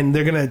gonna end.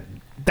 They're gonna.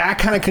 That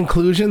kind of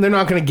conclusion, they're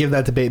not going to give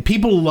that to Baby.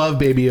 People love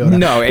Baby Yoda.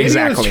 No,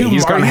 exactly.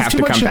 He's going to have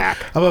to come back.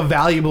 Of a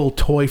valuable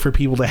toy for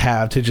people to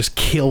have to just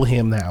kill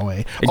him that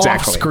way.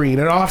 Exactly.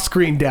 An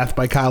off-screen death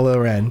by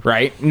Kylo Ren.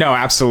 Right? No,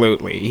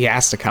 absolutely. He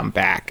has to come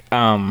back.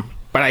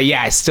 But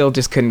I still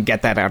just couldn't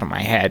get that out of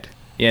my head.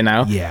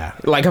 Yeah.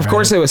 Like, of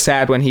course, it was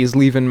sad when he's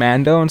leaving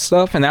Mando and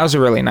stuff, and that was a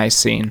really nice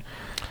scene.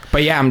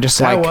 But yeah, I'm just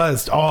like...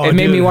 it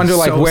made me wonder,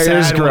 like, so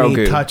where's Grogu?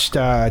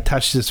 When he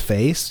touched his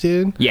face,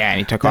 dude. Yeah, and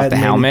he took off the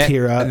helmet.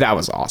 Tear up. That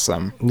was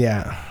awesome.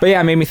 Yeah. But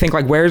yeah, it made me think,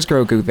 like, where's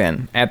Grogu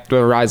then? At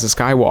the Rise of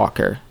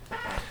Skywalker.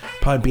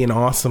 Probably being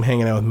awesome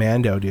hanging out with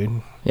Mando,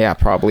 dude. Yeah,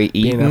 probably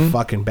eating. Being a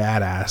fucking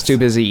badass. Too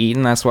busy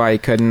eating. That's why he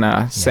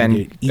couldn't send...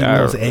 Dude, eating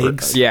those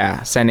eggs.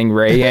 Yeah, sending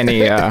Rey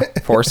any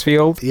force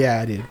field.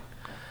 Yeah, dude.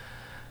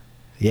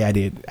 Yeah,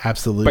 dude.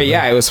 Absolutely. But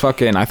yeah, it was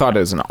fucking... I thought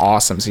it was an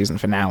awesome season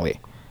finale.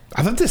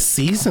 I thought this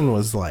season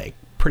was, like,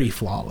 pretty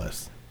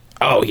flawless.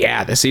 Oh,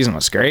 yeah. This season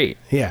was great.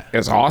 Yeah. It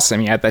was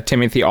awesome. You had that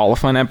Timothy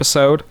Oliphant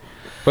episode.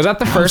 Was that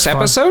the first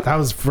episode? That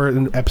was for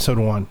episode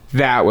 1.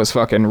 That was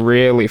fucking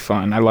really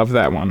fun. I love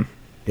that one.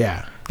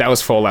 Yeah. That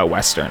was full out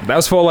Western. That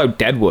was full out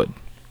Deadwood.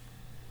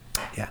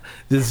 Yeah.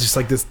 This is just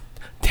like this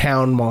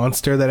town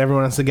monster that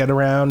everyone has to get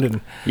around.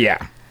 And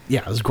yeah.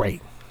 Yeah, it was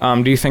great.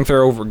 Do you think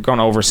they're going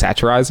to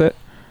oversaturize it?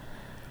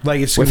 Like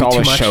it's with all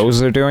the much? shows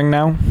they're doing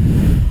now?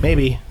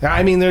 Maybe.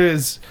 I mean, there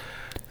is...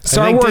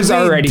 Star Wars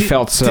already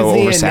felt so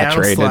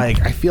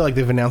oversaturated. I feel like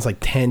they've announced like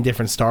 10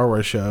 different Star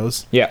Wars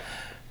shows. Yeah.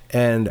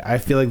 And I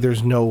feel like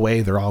there's no way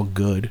they're all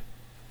good.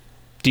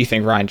 Do you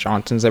think Rian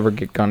Johnson's ever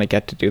going to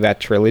get to do that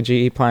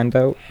trilogy he planned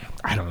out?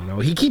 I don't know.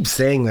 He keeps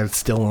saying that it's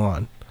still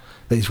on.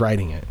 That he's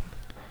writing it.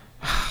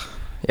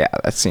 Yeah,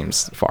 that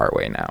seems far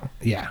away now.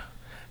 Yeah.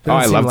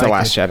 I love The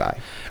Last Jedi.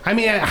 I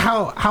mean,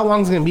 how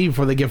long is it going to be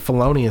before they give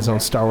Filoni his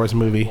own Star Wars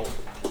movie?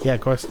 Yeah,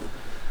 of course.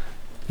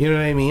 You know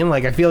what I mean?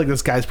 Like, I feel like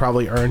this guy's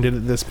probably earned it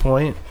at this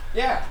point.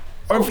 Yeah.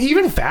 Or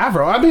even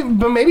Favreau. I mean,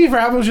 but maybe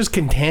Favreau's just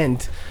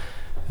content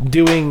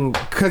doing...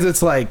 Because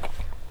it's like...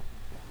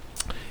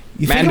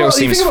 Mando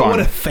seems fun. What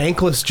a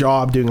thankless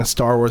job doing a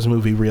Star Wars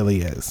movie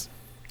really is.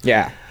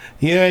 Yeah.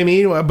 You know what I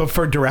mean? But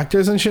for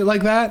directors and shit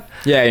like that,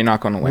 Yeah, you're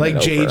not going to win. like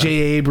it J.J.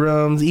 over.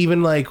 Abrams,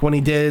 even like when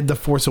he did The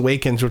Force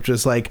Awakens, which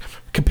was like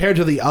compared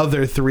to the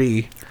other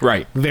three,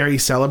 Right. very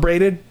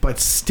celebrated, but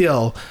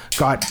still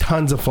got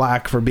tons of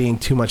flack for being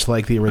too much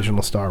like the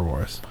original Star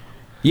Wars.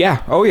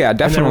 Yeah. Oh yeah, And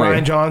then definitely.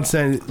 Rian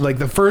Johnson, like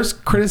the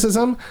first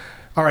criticism,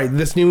 all right,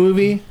 this new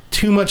movie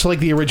too much like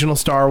the original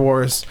Star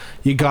Wars.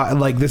 You got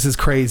like this is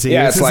crazy.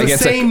 Yeah, this it's is like the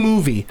it's same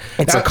movie.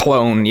 It's a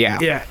clone. Yeah.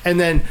 Yeah, and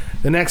then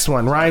the next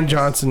one, Rian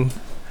Johnson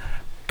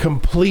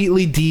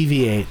completely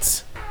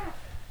deviates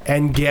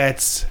and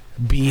gets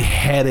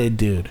beheaded,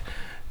 dude.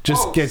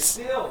 Just gets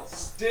still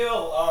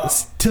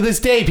to this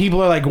day.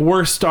 People are like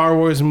worst Star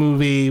Wars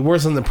movie,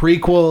 worse than the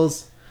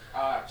prequels.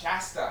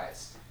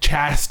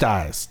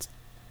 Chastised.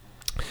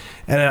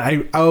 And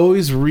I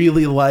always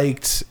really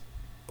liked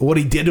what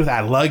he did with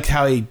that. I liked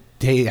how he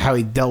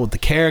dealt with the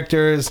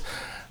characters.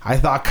 I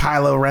thought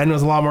Kylo Ren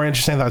was a lot more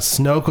interesting. I thought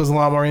Snoke was a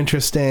lot more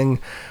interesting.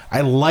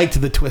 I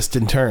liked the twists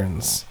and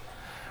turns.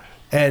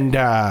 And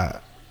I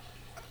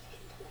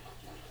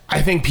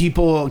think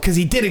people, because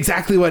he did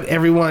exactly what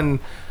everyone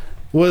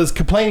was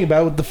complaining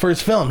about with the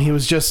first film. He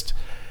was doing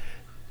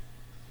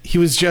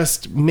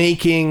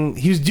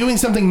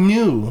something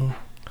new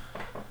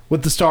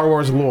with the Star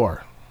Wars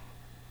lore,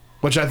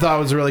 which I thought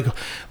was really cool.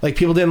 Like,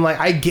 people didn't like,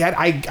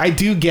 I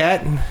do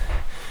get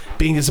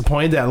being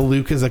disappointed that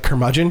Luke is a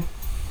curmudgeon.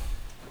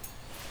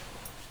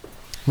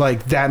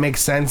 Like, that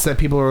makes sense that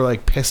people were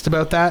like pissed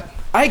about that.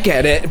 I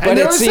get it, but And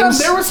it seems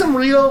there were some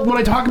real, when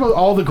I talk about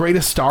all the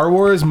greatest Star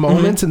Wars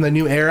moments in the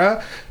new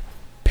era,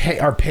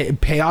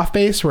 payoff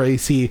base, where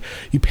you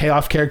pay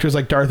off characters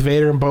like Darth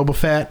Vader and Boba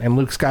Fett and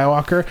Luke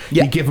Skywalker.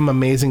 Yeah. You give them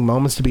amazing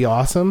moments to be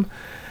awesome.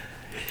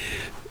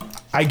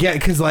 I get,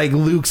 because like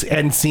Luke's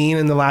end scene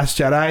in The Last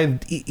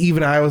Jedi,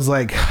 even I was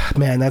like,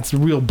 man, that's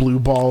real blue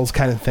balls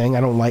kind of thing.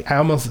 I don't like. I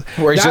almost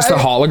where he's just a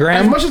hologram.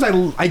 As much as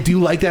I do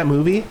like that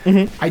movie,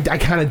 I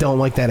kind of don't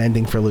like that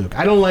ending for Luke.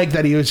 I don't like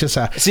that he was just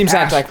a. It seems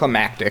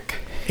anticlimactic.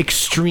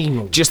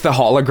 Extremely. Just the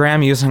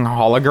hologram using a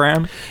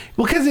hologram.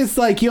 Well, because it's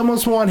like you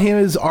almost want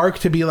his arc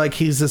to be like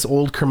he's this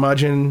old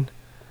curmudgeon,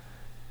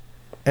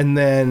 and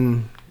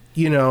then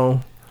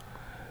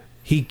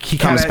he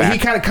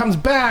kind of comes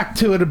back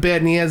to it a bit,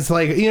 and he has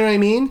like, you know what I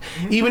mean.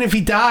 Even if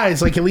he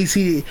dies, like at least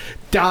he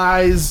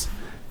dies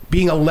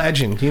being a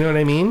legend. You know what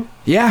I mean?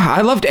 Yeah,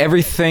 I loved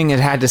everything it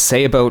had to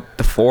say about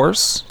the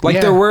Force. Like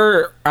Yeah. there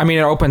were, I mean,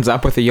 it opens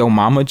up with a "Yo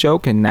Mama"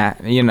 joke, and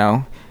that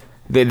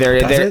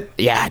Does it?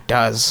 Yeah, it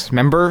does.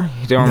 Remember?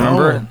 You don't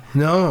remember?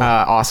 No.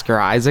 Oscar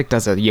Isaac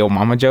does a "Yo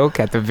Mama"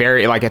 joke at the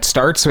very, like, it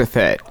starts with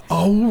it.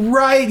 Oh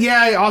right,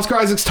 yeah. Oscar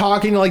Isaac's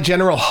talking to like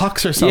General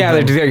Hux or something. Yeah,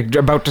 they're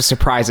about to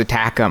surprise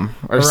attack him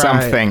or Right.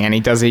 something, and he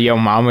does a "Yo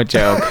Mama"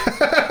 joke.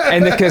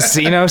 And the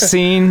casino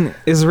scene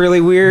is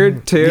really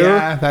weird too.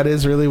 Yeah, that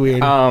is really weird.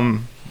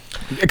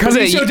 Because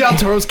Benicio del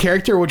Toro's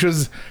character, which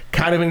was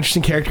kind of an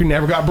interesting character,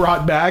 never got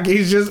brought back.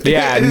 He's just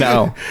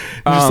no.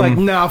 just like,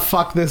 nah,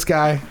 fuck this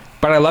guy.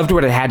 But I loved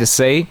what it had to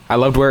say. I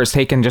loved where it's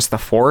taken just the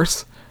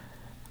Force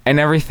and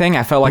everything.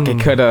 I felt like it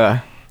could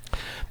have.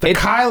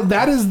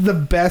 That is the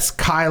best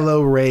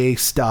Kylo Ray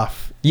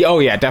stuff. Oh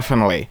yeah,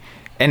 definitely.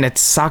 And it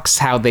sucks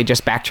how they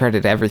just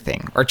backtracked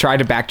everything, or tried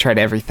to backtrack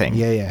everything.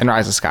 Yeah. In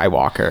Rise of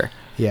Skywalker.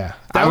 Yeah,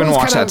 I haven't was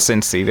watched kinda- that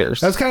since theaters.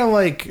 That was kind of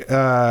like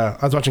I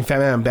was watching Fat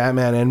Man and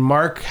Batman, and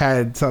Mark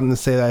had something to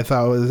say that I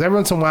thought was, every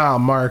once in a while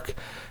Mark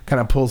kind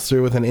of pulls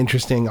through with an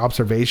interesting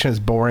observation, as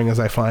boring as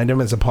I find him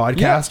as a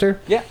podcaster.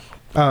 Yeah.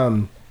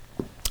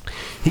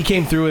 He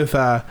came through with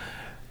what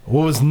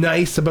was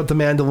nice about The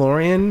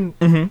Mandalorian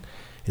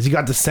is you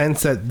got the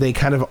sense that they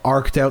kind of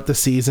arced out the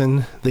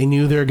season. They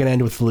knew they were going to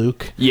end with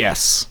Luke.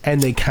 Yes.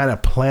 And they kind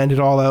of planned it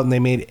all out, and they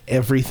made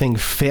everything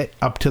fit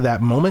up to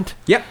that moment.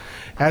 Yep.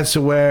 As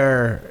to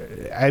where,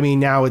 I mean,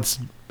 now it's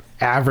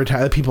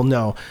advertised. People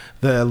know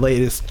the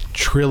latest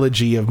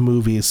trilogy of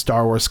movies,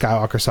 Star Wars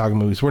Skywalker Saga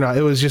movies.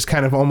 It was just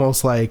kind of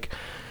almost like,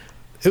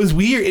 it was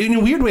weird. In a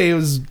weird way, it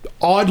was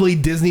oddly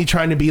Disney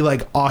trying to be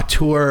like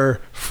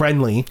auteur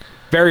friendly.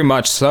 Very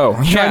much so.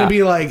 Trying to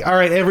be like, all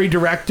right, every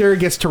director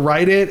gets to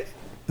write it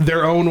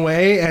their own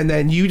way, and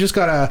then you just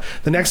gotta,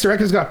 the next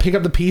director's gotta pick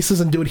up the pieces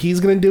and do what he's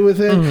gonna do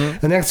with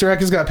it. The next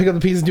director's gotta pick up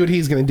the pieces and do what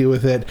he's gonna do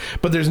with it.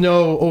 But there's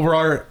no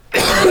overall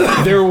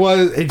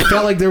it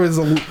felt like there was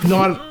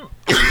not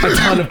a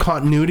ton of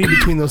continuity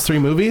between those three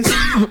movies.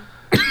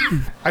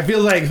 I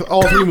feel like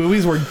all three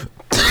movies were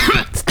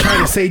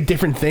trying to say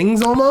different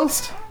things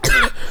almost.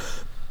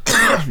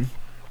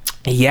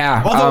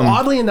 Yeah. Although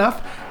oddly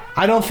enough,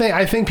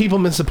 I think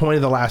people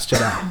disappointed The Last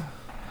Jedi.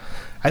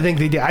 I think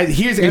they did.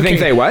 You think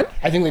they what?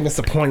 I think they missed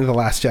the point of The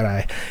Last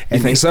Jedi. You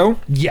think so?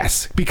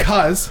 Yes,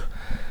 because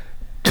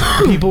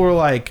people were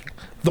like,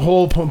 the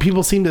whole point,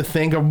 people seem to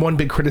think of one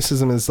big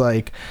criticism is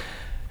like,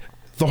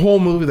 the whole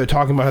movie they're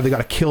talking about how they got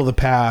to kill the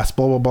past,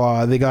 blah blah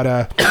blah. They got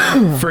to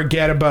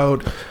forget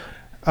about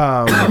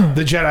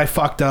the Jedi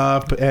fucked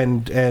up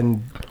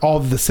and all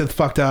of the Sith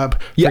fucked up.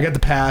 Yeah. Forget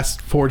the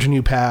past, forge a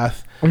new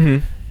path.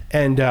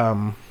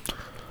 And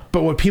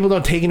But what people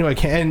don't take into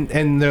account,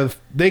 and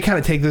they kind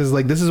of take this as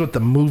like, this is what the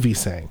movie's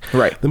saying.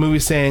 Right. The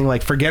movie's saying,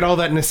 like, forget all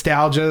that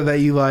nostalgia that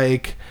you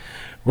like.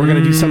 We're going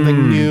to do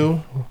something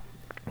new.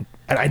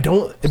 And I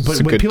don't... But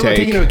what people don't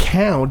take into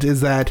account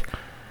is that...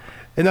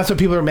 And that's what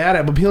people are mad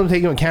at. But people don't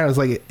take into account is,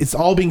 like, it's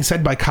all being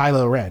said by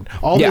Kylo Ren.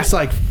 All this,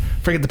 like,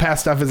 forget the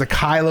past stuff is a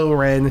Kylo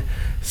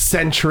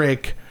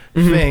Ren-centric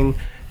thing.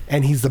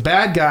 And he's the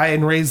bad guy,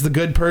 and Rey's the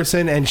good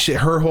person, and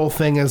her whole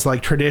thing is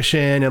like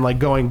tradition and like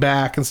going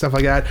back and stuff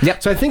like that.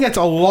 Yep. So I think that's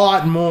a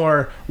lot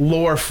more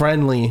lore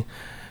friendly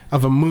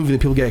of a movie that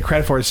people get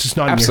credit for. It's just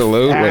not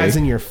as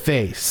in your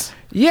face.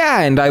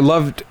 Yeah, and I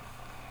loved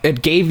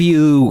it. Gave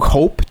you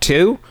hope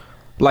too.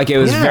 Like, it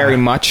was very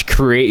much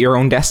create your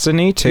own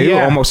destiny too,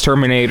 almost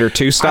Terminator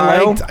 2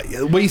 style. I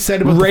liked what you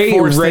said about Rey. the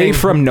Force Rey thing.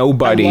 from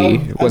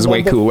nobody was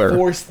way cooler. The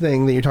Force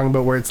thing that you're talking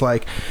about, where it's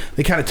like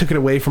they kind of took it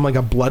away from like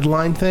a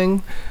bloodline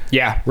thing.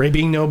 Yeah, Rey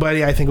being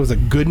nobody, I think was a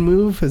good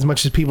move. As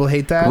much as people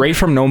hate that, Rey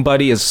from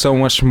nobody is so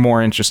much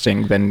more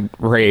interesting than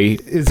Rey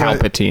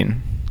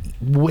Palpatine.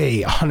 Way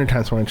 100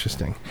 times more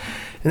interesting.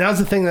 And that was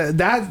the thing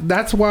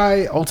that's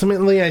why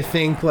ultimately I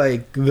think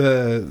like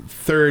the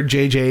third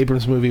J.J.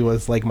 Abrams movie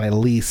was like the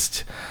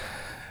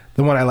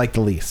one I liked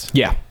the least.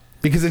 Yeah.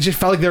 Because it just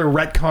felt like they were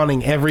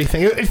retconning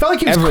everything. It felt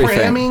like he was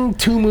cramming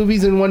 2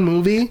 movies in one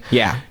movie.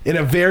 Yeah. In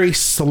a very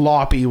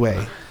sloppy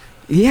way.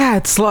 Yeah,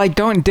 it's like,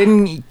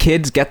 didn't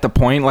kids get the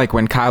point, like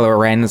when Kylo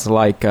Ren is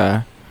like,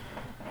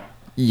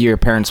 your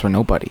parents were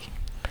nobody?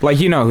 Like,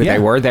 you know who they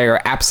were. They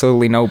are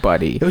absolutely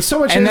nobody. It was so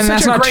much... And then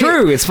that's not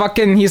true. It's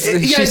fucking... she's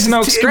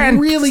Snoke's strength. It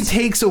really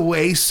takes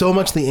away so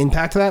much the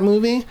impact of that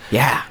movie.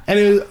 Yeah. And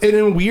in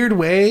a weird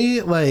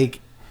way, like...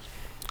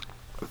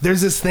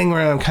 There's this thing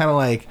where I'm kind of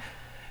like...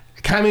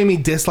 It kind of made me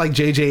dislike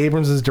J.J.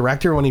 Abrams as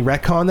director when he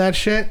retconned that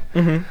shit.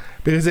 Mm-hmm.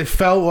 Because it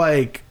felt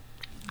like...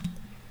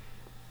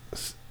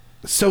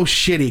 So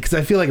shitty. Because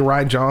I feel like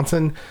Rian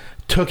Johnson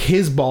took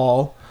his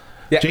ball.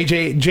 Yeah.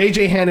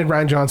 JJ handed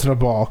Rian Johnson a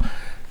ball.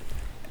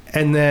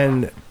 And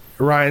then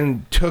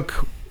Ryan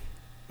took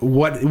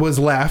what was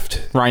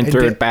left. Ryan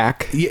threw it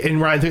back.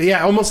 And Ryan threw,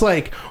 almost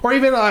like, or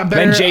even better.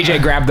 Then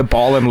JJ grabbed the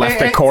ball and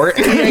left the court.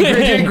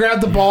 JJ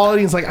grabbed the ball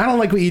and he's like, I don't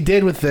like what you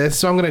did with this,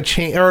 so I'm going to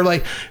change. Or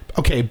like,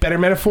 okay, better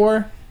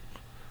metaphor.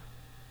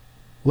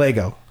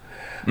 Lego.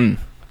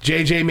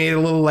 JJ made a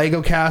little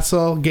Lego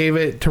castle, gave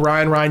it to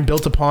Ryan. Ryan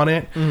built upon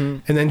it.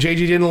 And then JJ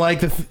didn't like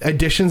the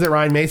additions that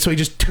Ryan made, so he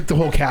just took the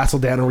whole castle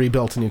down and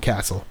rebuilt a new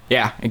castle.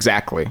 Yeah,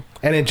 exactly.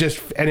 And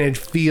it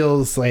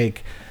feels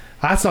like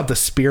that's not the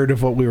spirit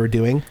of what we were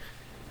doing.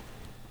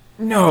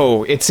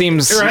 No, it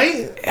seems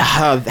right.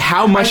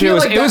 How much it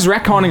was. Like it was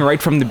retconning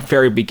right from the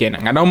very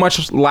beginning. I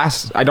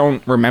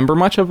don't remember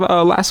much of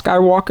Last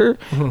Skywalker,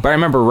 but I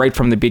remember right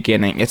from the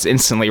beginning. It's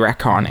instantly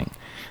retconning.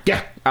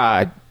 Yeah.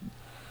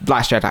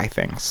 Last Jedi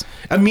things.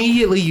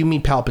 Immediately you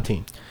meet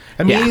Palpatine.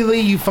 Immediately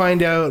you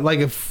find out,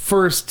 like,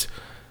 first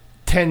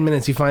 10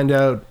 minutes you find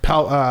out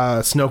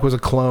Snoke was a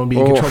clone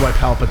being controlled by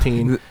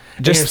Palpatine.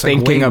 Just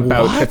thinking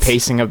about the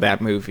pacing of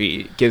that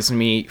movie gives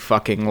me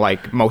fucking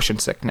like motion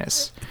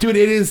sickness. Dude,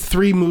 it is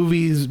 3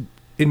 movies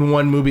in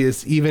one movie.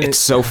 It's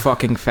so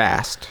fucking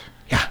fast.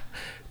 Yeah.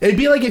 It'd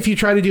be like if you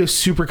try to do a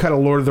supercut of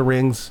Lord of the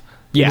Rings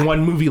in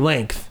one movie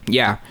length.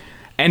 Yeah.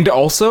 And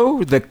also,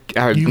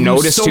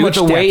 notice too,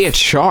 the way it's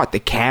shot, the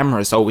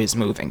camera's always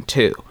moving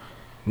too.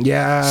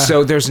 Yeah.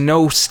 So there's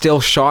no still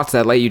shots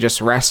that let you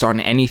just rest on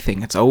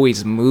anything. It's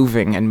always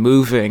moving and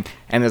moving,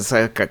 and it's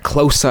like a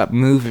close-up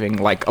moving.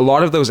 Like, a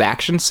lot of those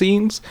action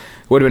scenes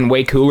would have been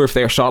way cooler if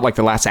they were shot like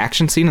the last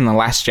action scene in The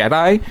Last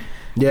Jedi,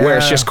 where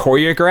it's just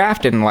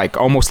choreographed and like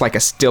almost like a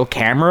still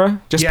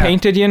camera just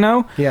painted, you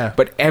know? Yeah.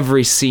 But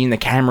every scene, the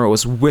camera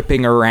was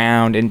whipping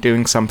around and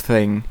doing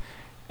something,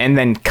 and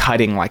then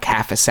cutting like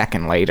half a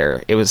second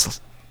later. It was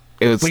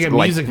like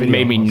music video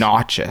made me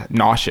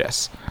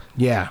nauseous.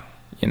 Yeah.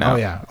 You know? Oh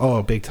yeah.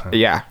 Oh, big time.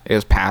 Yeah,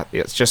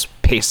 it's just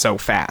paced so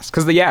fast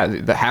because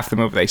the half the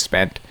movie they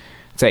spent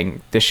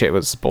saying this shit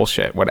was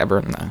bullshit. Whatever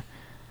in the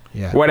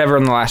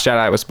Last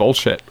Jedi was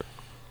bullshit.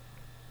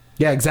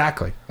 Yeah,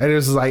 exactly. And it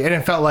was like, and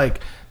it felt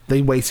like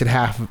they wasted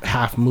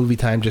half movie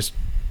time just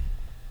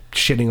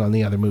shitting on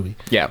the other movie.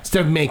 Yeah,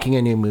 instead of making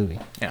a new movie.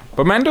 Yeah,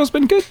 but Mando's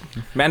been good.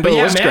 Mando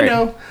was great.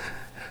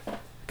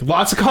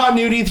 Lots of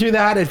continuity through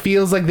that. It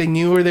feels like they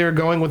knew where they were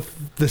going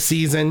with the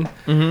season,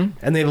 and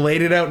they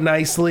laid it out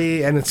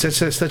nicely. And it's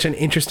such an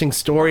interesting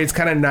story. It's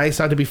kind of nice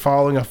not to be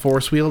following a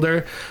Force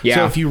wielder. Yeah.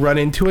 So if you run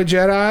into a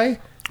Jedi,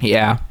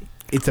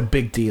 it's a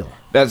big deal.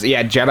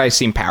 Jedi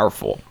seem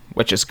powerful,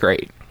 which is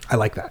great. I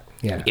like that.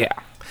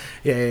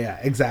 Yeah,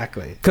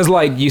 exactly. Because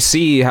like you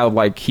see how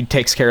like he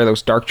takes care of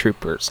those dark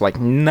troopers like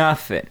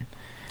nothing,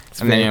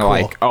 and then you're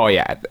like, oh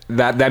yeah,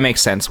 that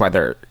makes sense why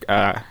they're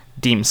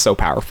deemed so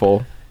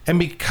powerful. And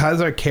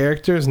because our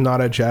character is not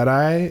a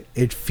Jedi,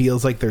 it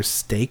feels like there's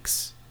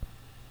stakes.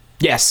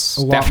 Yes,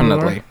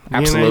 definitely.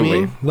 Absolutely. You know what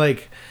I mean?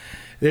 Like,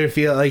 they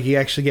feel like you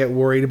actually get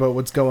worried about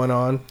what's going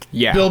on.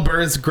 Yeah. Bill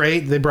Burr's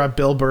great. They brought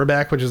Bill Burr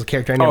back, which is a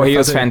character I never he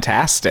was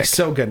fantastic. He's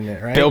so good in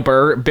it, right?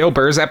 Bill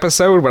Burr's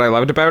episode, what I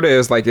loved about it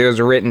is like it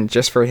was written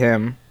just for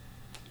him.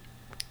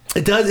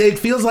 It does. It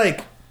feels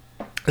like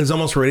it's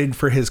almost rated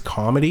for his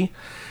comedy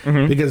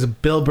because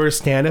Bill Burr's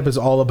stand-up is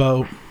all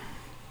about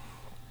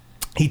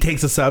he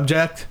takes a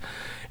subject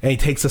and he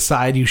takes a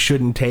side you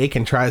shouldn't take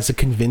and tries to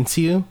convince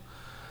you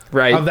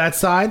of that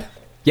side.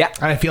 Yeah.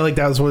 And I feel like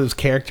that was what his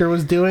character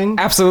was doing.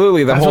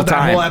 Absolutely, the That's whole what that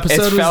time. whole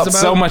episode It felt was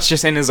so about. much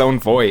just in his own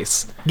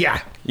voice.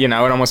 Yeah. You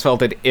know, it almost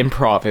felt it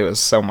improv. It was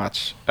so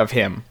much of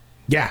him.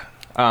 Yeah.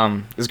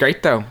 It was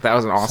great, though. That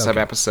was an awesome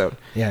good. episode.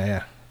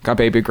 Yeah. Got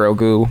Baby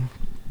Grogu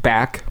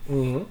back.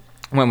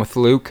 Went with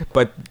Luke,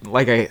 but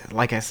like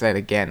I said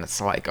again, it's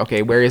like,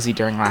 okay, where is he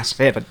during Last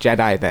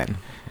Jedi then?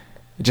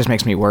 It just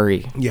makes me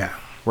worry. Yeah.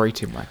 Worry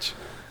too much.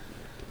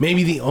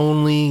 Maybe the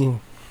only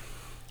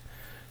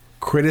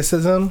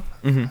criticism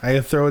I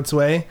could throw its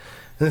way,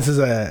 and this is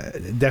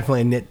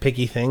definitely a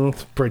nitpicky thing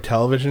for a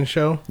television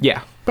show,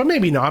 Yeah. but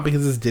maybe not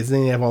because it's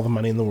Disney, they have all the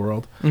money in the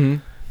world.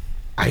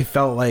 I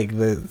felt like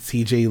the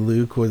CJ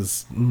Luke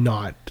was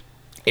not.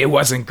 It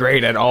wasn't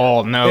great at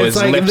all. No, It's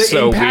his like lips the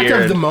so impact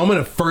weird. of the moment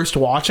of first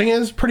watching it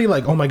is pretty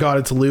like, oh my god,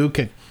 it's Luke,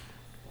 and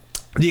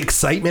the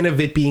excitement of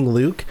it being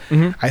Luke,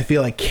 I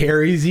feel like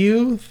carries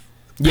you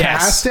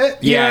past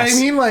it. You know what I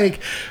mean? Like,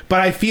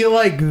 but I feel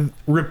like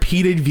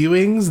repeated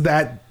viewings,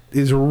 that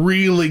is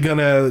really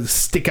gonna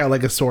stick out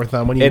like a sore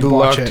thumb when you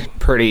watch it.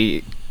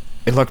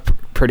 It looked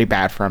pretty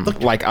bad from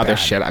like other bad.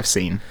 shit I've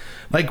seen.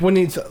 Like when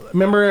you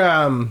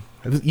remember,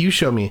 you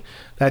showed me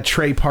that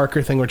Trey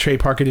Parker thing where Trey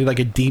Parker did like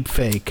a deep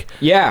fake.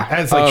 Yeah,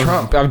 as like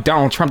Trump. Of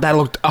Donald Trump. That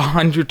looked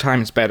 100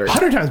 times better.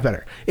 100 times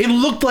better. It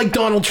looked like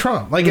Donald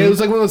Trump. Like it was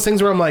like one of those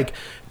things where I'm like,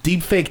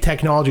 deep fake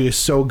technology is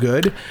so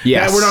good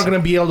that we're not going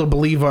to be able to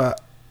believe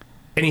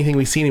anything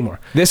we see anymore.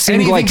 This seemed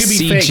Anything like could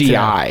be fake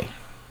CGI.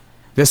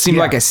 This seemed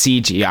Yeah. like a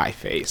CGI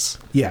face.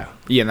 Yeah.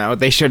 You know,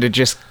 they should have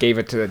just gave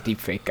it to the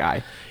deepfake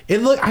guy.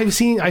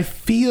 I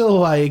feel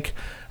like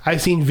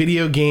I've seen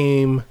video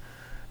game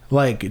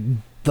like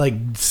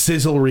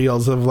sizzle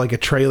reels of like a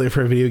trailer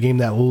for a video game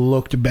that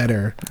looked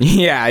better.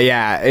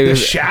 Yeah. The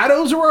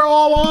shadows were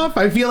all off.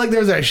 I feel like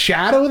there was a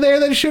shadow there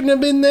that shouldn't have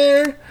been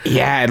there.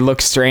 Yeah, it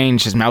looked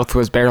strange. His mouth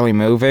was barely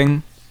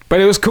moving. But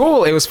it was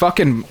cool. It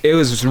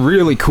was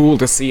really cool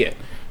to see it.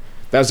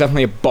 That was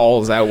definitely a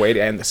balls out way to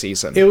end the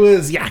season. It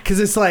was, yeah, because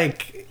it's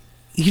like,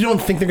 you don't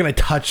think they're going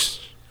to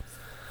touch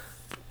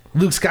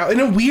Luke Skywalker in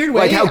a weird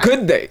way. Like, how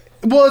could they?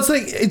 Well,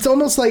 it's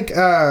almost like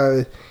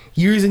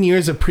years and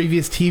years of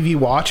previous TV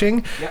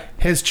watching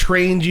has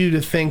trained you to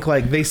think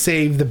like they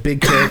save the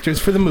big characters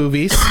for the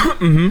movies.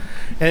 And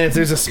if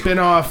there's a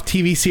spin-off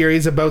TV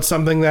series about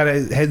something that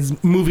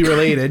has movie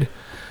related,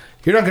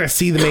 you're not going to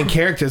see the main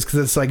characters because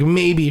it's like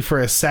maybe for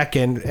a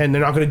second and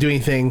they're not going to do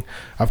anything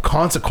of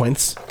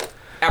consequence.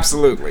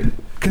 Absolutely.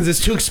 Because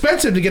it's too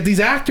expensive to get these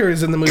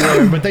actors in the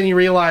movie. But then you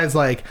realize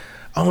like,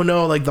 oh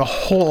no, like the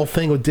whole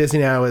thing with Disney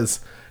now is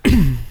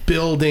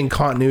building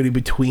continuity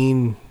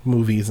between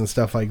movies and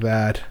stuff like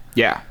that.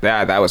 Yeah,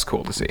 that was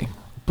cool to see.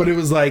 But it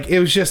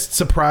was just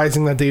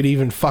surprising that they'd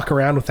even fuck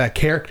around with that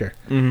character.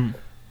 You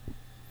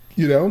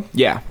know?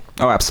 Yeah.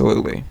 Oh,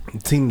 absolutely.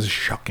 It seems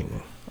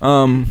shocking.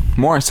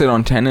 More I said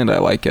on Tenet, I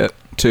like it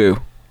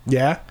too.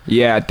 Yeah?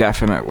 Yeah,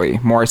 definitely.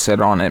 More I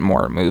said on it,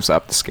 more it moves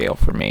up the scale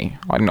for me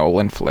on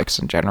Nolan flicks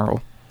in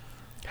general.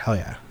 Hell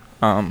yeah.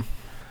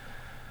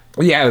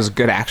 Yeah, it was a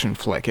good action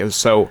flick. I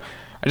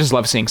just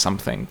love seeing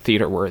something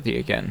theater worthy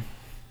again.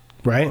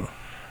 Right?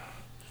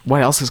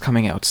 What else is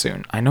coming out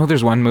soon? I know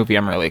there's one movie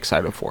I'm really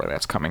excited for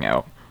that's coming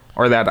out,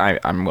 or that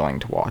I'm willing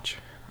to watch.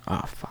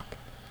 Oh fuck.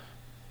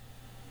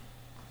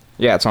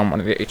 Yeah, it's on one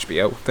of the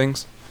HBO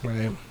things.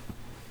 Right.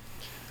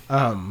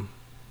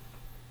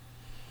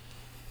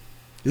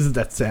 Isn't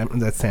that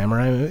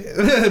samurai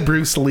movie?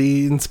 Bruce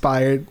Lee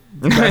inspired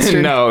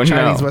Western? No.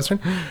 Chinese Western?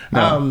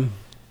 No.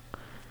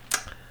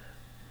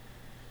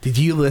 Did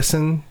you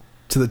listen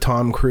to the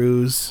Tom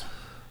Cruise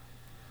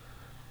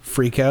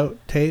Freak Out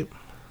tape?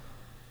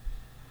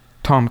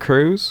 Tom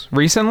Cruise?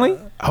 Recently?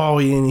 Oh,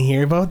 you didn't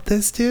hear about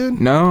this,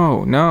 dude?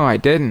 No, I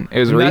didn't. It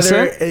was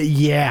recent?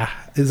 Yeah.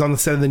 It was on the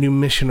set of the new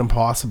Mission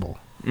Impossible.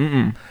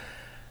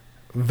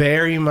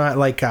 Very much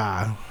like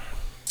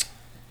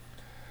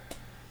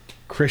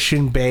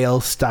Christian Bale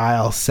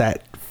style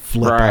set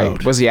flip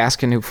out. Was he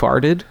asking who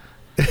farted?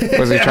 Was he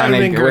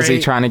That'd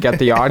been trying to get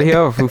the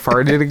audio of who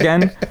farted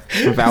again?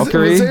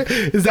 Valkyrie?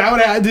 Is that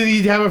what did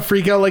he have a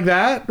freak out like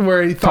that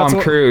where he thought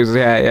Tom Cruise,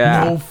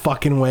 yeah. No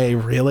fucking way,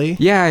 really?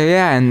 Yeah,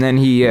 and then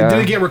he did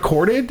it get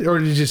recorded or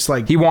did he just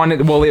like he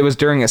wanted, well, it was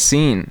during a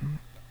scene,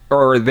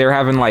 or they're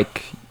having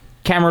like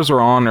cameras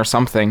were on or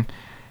something,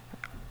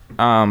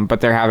 but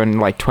they're having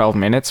like 12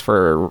 minutes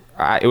for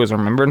it was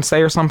Remembrance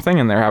Day or something,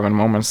 and they're having a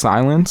moment of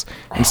silence,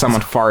 and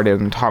someone farted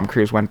and Tom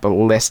Cruise went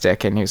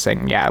ballistic, and he was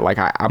saying, yeah, like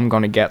I'm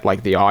gonna get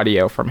like the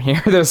audio from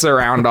here, the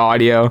surround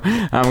audio,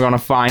 I'm gonna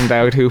find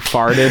out who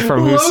farted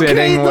from who's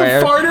sitting the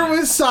where. Farter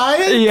with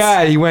science?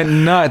 Yeah, he went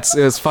nuts.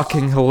 It was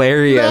fucking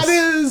hilarious. That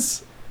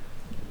is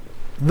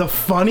the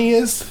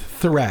funniest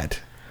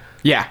threat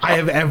Yeah, I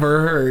have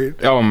ever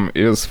heard.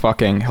 it was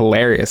fucking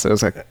hilarious. It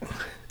was like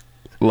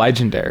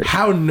legendary.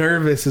 How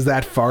nervous is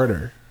that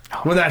farter?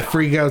 when that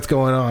freak out's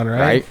going on, right?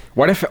 Right?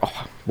 What if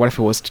it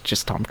was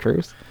just Tom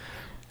Cruise?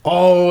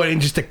 Oh,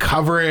 and just to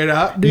cover it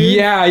up, dude.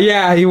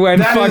 Yeah, he went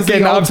That is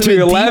fucking the up to ultimate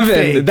 11.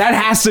 deepfake. That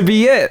has to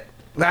be it.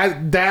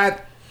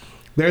 That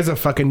there's a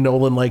fucking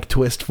Nolan-like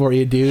twist for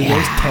you, dude.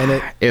 There's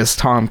Tenet. It's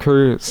Tom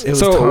Cruise. It was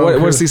So Tom what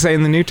does Cruise. he say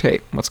in the new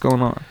tape? What's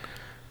going on?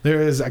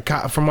 There is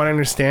from what I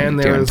understand,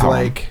 there Damn, was Tom.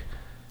 like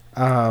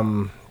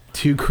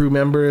 2 crew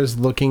members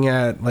looking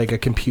at like a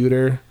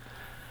computer,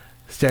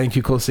 standing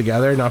too close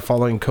together, not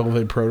following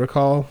COVID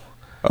protocol,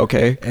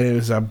 Okay. and it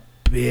was a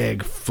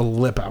big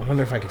flip. I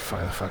wonder if I could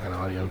find the fucking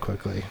audio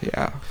quickly,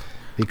 Yeah.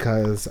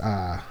 because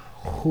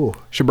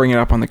Should bring it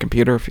up on the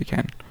computer if you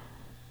can.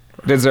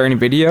 Is there any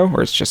video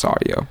or it's just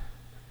audio?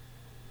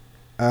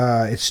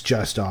 it's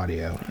just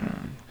audio.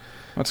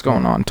 What's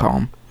going on,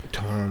 Tom?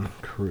 Tom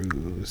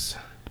Cruise.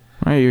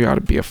 Why you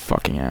gotta be a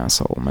fucking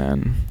asshole,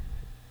 man?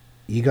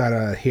 You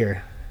gotta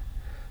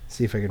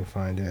see if I can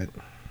find it.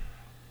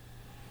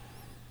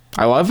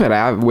 I love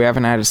it. We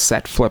haven't had a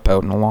set flip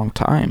out in a long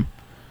time.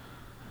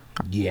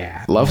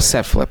 Yeah, Love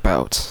set flip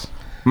outs.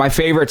 My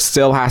favorite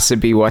still has to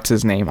be what's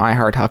his name? I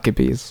Heart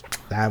Huckabees.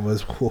 that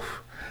was. Whew.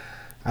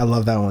 I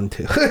love that one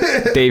too.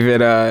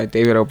 David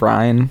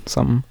O'Brien,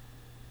 something.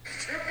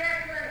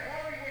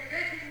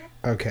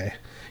 Okay.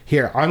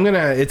 Here,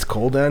 it's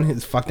cold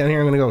it's fuck down here.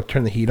 I'm gonna go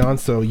turn the heat on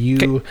so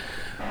you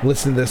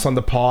listen to this on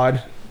the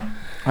pod.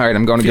 All right,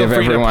 I'm going to Feel give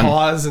free everyone. to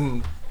pause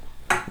and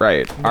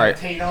Right. All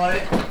right. meditate on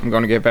it. I'm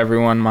going to give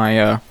everyone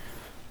my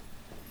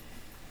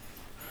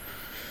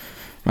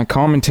my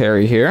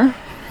commentary here.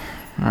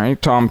 All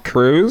right, Tom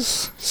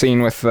Cruise,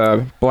 seen with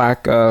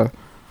black. Oh,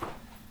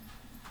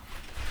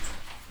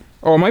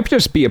 it might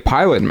just be a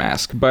pilot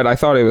mask, but I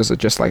thought it was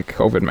just like a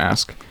COVID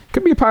mask.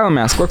 Could be a pilot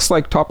mask. Looks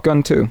like Top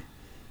Gun 2.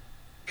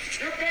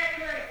 You're back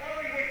there in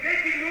Hollywood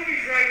making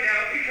movies right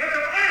now because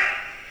of us.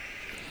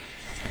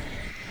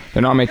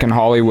 They're not making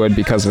Hollywood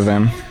because of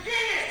him.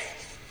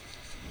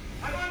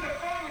 I'm on the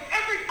phone with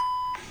every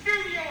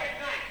studio at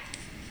night.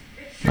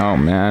 It's Oh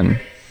man.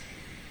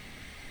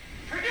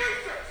 producers.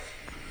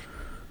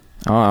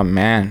 Oh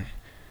man.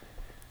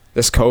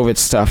 This COVID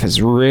stuff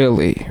is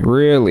really,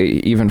 really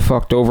even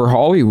fucked over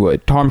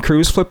Hollywood. Tom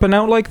Cruise flipping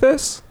out like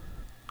this?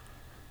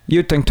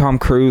 You'd think Tom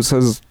Cruise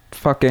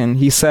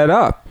he's set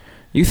up.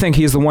 You think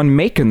he's the one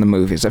making the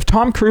movies. If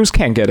Tom Cruise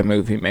can't get a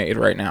movie made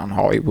right now in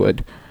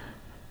Hollywood,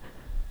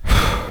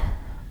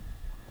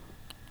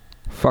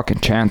 fucking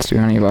chance do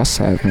any of us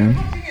have, man.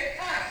 Looking at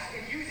us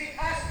and using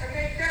us to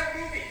make their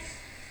movies.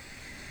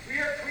 We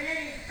are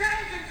creating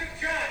thousands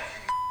of jobs.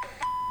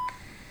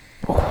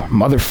 Oh,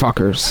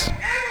 motherfuckers. Ever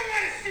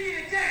want to see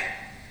it again?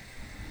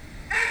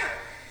 Ever?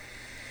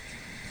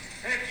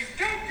 And if you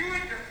don't do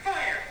it, you're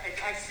fired. And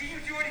I see you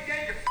do it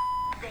again,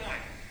 you're gone.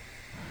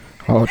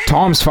 Oh,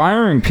 Tom's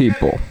firing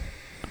people.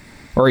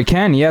 Or he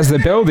can. He has the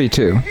ability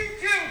to. You too,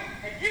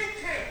 and you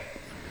too,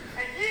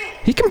 and you.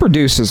 He can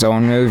produce his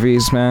own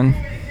movies, man.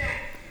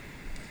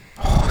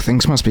 Oh,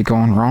 things must be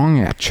going wrong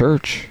at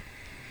church.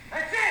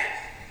 That's it.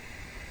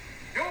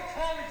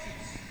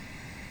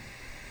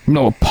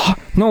 No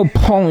apologies. No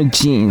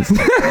apologies.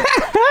 Our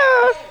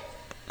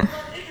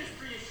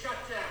industry is shut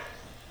down.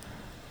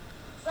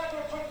 It's not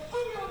going to put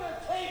food on their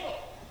table.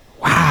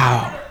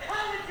 Wow. Their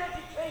college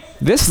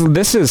education.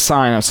 This is a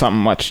sign of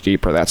something much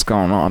deeper that's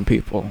going on,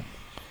 people.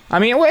 I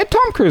mean,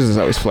 Tom Cruise is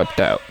always flipped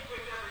out.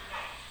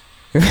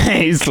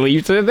 He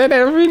sleeps with it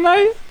every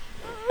night?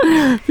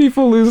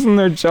 People losing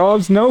their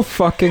jobs? No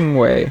fucking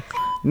way.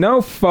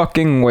 No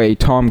fucking way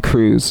Tom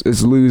Cruise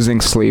is losing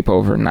sleep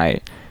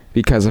overnight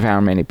because of how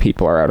many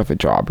people are out of a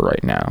job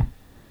right now.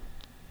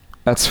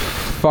 That's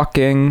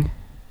fucking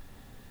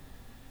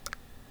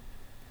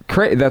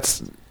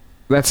that's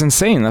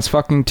insane. That's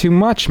fucking too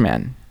much,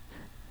 man.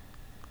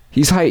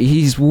 He's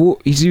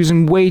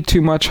using way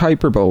too much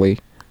hyperbole.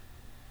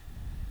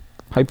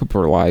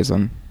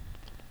 Hyperbolizing.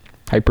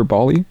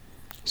 Hyperbole?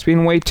 He's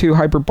being way too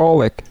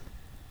hyperbolic.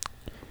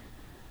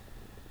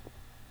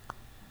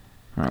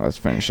 Alright, let's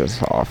finish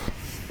this off.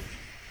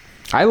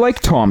 I like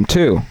Tom,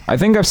 too. I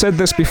think I've said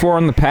this before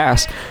in the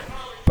past,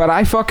 but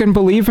I fucking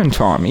believe in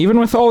Tom, even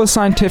with all the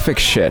scientific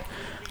shit.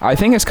 I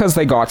think it's because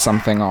they got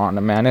something on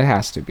him, man. It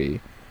has to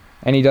be.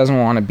 And he doesn't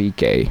want to be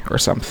gay or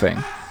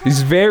something.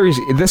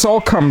 This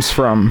all comes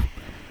from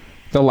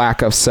the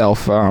lack of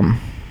self, Is it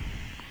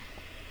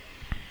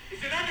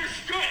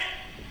understood?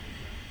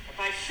 If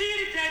I see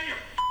it again, you're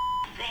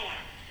gone.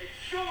 It's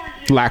showing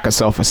you. lack of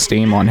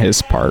self-esteem on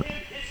his part.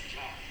 His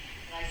job.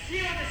 And I see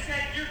it on the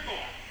set, you're gone.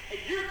 And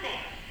you're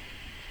gone.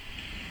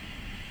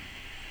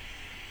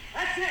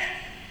 That's it.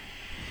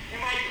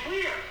 Am I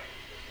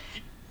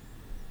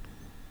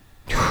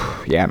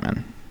clear? Yeah,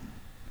 man.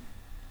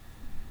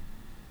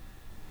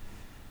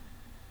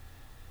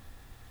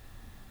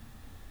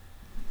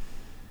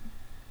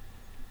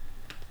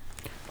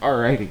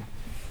 Alrighty.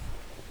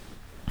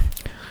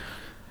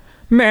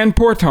 Man,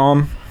 poor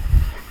Tom.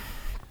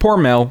 Poor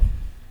Mel.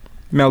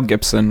 Mel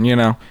Gibson, you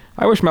know.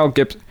 I wish Mel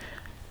Gibson...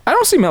 I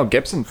don't see Mel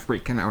Gibson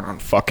freaking out on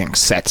fucking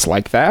sets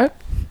like that.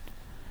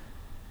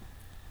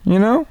 You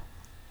know?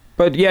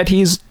 but yet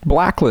he's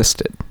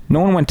blacklisted. No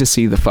one went to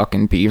see the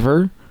fucking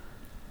Beaver.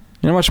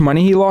 You know how much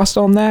money he lost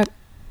on that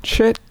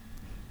shit?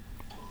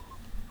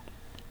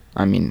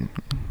 I mean,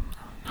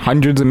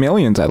 hundreds of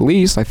millions at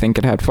least. I think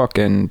it had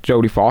fucking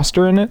Jodie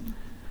Foster in it.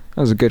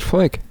 That was a good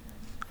flick.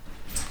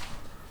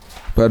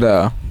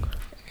 But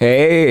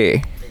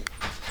hey,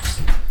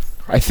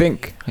 I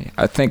think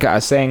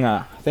that's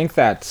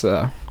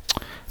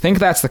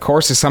the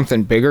course of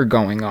something bigger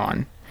going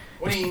on.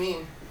 What do you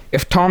mean?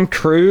 If Tom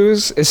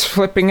Cruise is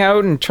flipping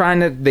out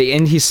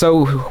and he's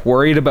so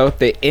worried about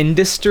the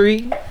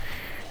industry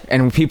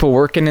and people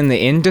working in the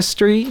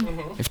industry.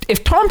 Mm-hmm.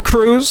 If Tom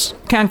Cruise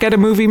can't get a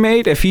movie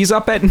made, if he's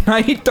up at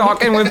night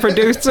talking with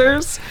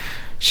producers,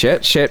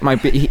 shit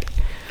might be.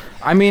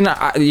 I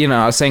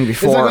was saying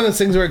before. It's like one of those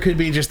things where it could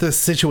be just this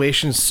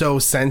situation so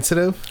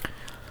sensitive.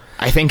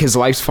 I think his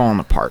life's falling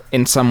apart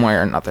in some way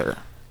or another.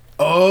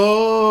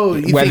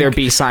 Oh, whether it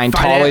be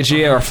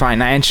Scientology or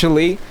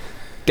financially.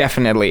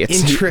 Definitely.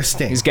 It's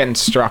interesting. He's getting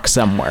struck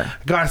somewhere.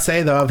 I gotta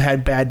say, though, I've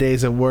had bad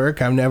days at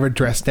work. I've never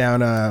dressed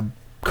down a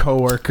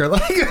coworker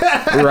like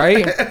that.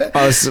 Right?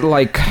 I was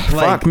like,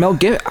 fuck, Mel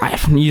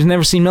Gibson. You've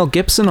never seen Mel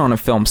Gibson on a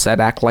film set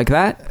act like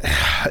that?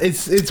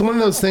 It's one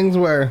of those things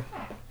where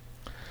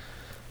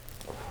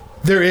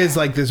there is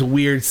like this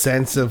weird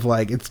sense of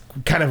like, it's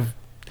kind of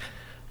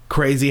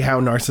crazy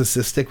how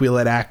narcissistic we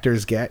let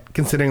actors get,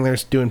 considering they're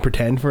doing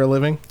pretend for a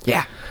living.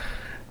 Yeah.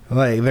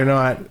 Like, they're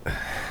not...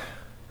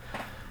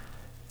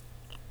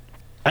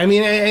 I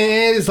mean,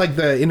 it is like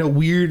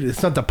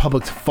it's not the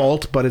public's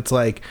fault, but it's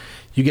like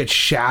you get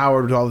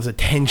showered with all this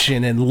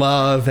attention and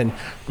love, and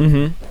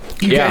you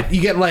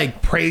get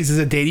like praise as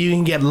a date. You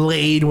can get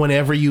laid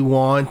whenever you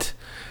want,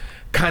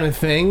 kind of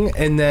thing.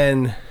 And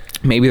then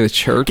maybe the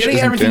church getting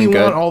everything you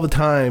want all the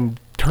time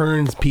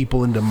turns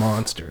people into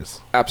monsters.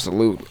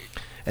 Absolutely.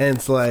 And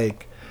it's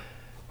like,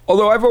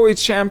 although I've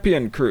always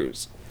championed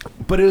Cruise,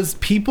 but it was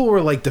people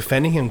were like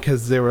defending him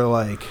because they were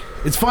like,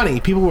 it's funny.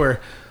 People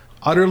were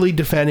utterly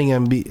defending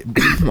him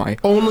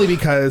only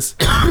because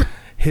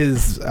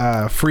his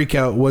freak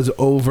out was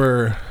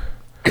over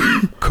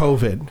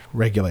COVID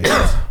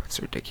regulations. It's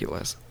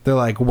ridiculous. They're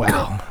like,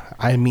 well,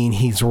 I mean,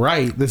 he's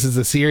right. This is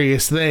a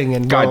serious thing.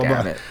 And God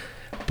damn it.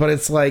 But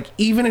it's like,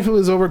 even if it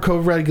was over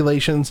COVID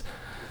regulations,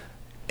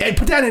 I'd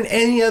put that in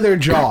any other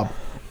job.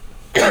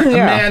 A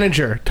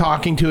manager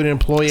talking to an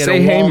employee at a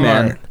Walmart. Hey,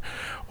 man.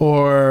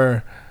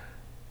 Or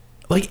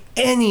like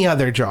any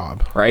other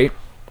job. Right?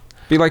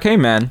 Be like, hey,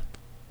 man.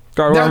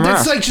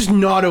 That's like just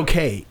not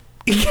okay.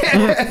 You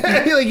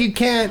can't, you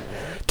can't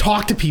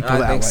talk to people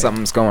that way. I think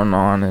something's going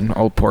on in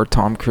old poor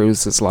Tom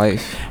Cruise's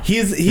life. He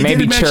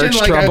did mention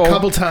like trouble. A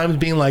couple times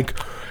being like,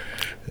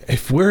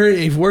 if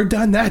we're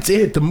done, that's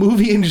it. The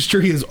movie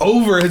industry is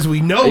over as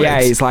we know it.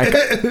 Yeah, he's like,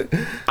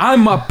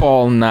 I'm up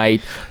all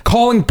night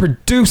calling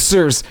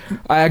producers,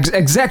 do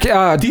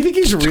you think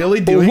he's really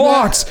doing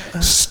lots,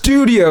 that?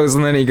 studios,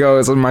 and then he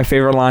goes, and my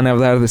favorite line of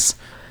that is,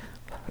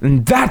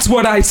 and that's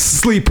what I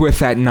sleep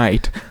with at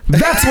night.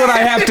 That's what I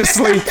have to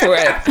sleep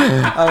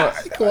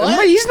with.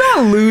 What? He's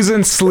not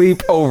losing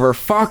sleep over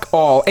fuck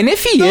all. And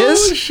if he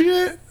is,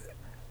 shit.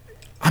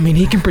 I mean,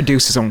 he can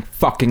produce his own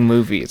fucking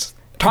movies.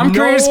 Tom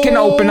Cruise can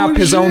open up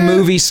his own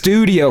movie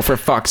studio, for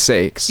fuck's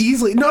sakes.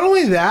 Easily. Not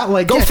only that,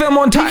 like, go film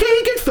on time.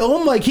 He could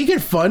film, like, he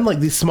could fund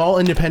like these small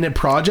independent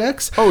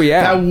projects. Oh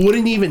yeah, that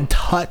wouldn't even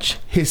touch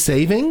his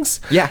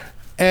savings. Yeah,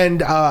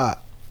 and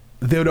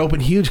they would open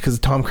huge because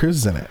Tom Cruise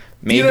is in it.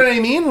 Maybe. You know what I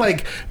mean?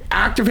 Like,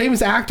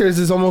 famous actors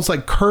is almost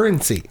like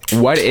currency.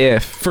 What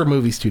if for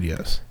movie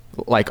studios?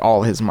 Like,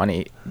 all his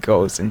money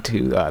goes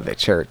into the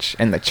church,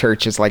 and the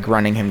church is like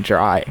running him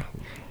dry.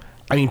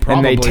 I mean,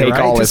 probably, and they take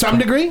all to some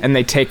degree, and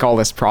they take all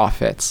his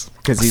profits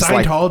because he's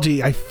Scientology.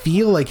 Like, I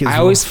feel like I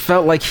always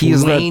felt like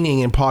he's waning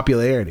in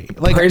popularity,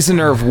 like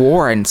prisoner of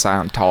war in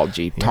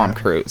Scientology. Tom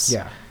Cruise.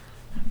 Yeah.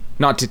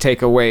 Not to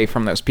take away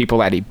from those people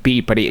that he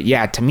beat, but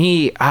to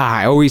me,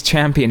 I always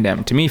championed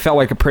him. To me, he felt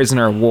like a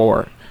prisoner of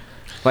war.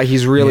 Like,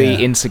 he's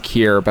really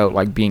insecure about,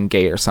 like, being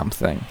gay or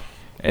something.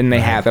 And they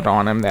have it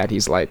on him that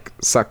he's, like,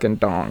 sucking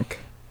donk.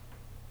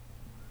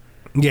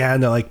 Yeah,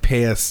 and they'll, like,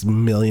 pay us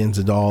millions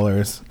of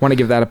dollars. Want to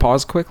give that a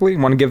pause quickly?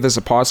 Want to give this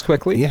a pause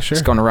quickly? Yeah, sure.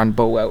 Just going to run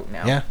Bo out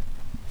now. Yeah.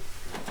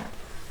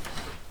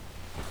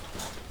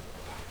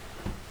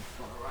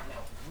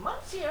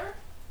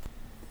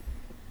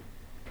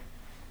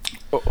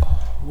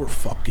 We're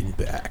fucking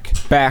back.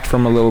 Back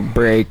from a little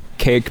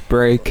cake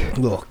break.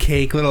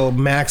 Little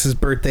Max's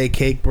birthday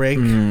cake break.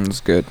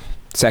 It's good.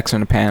 Sex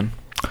in a pan.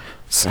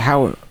 So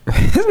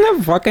isn't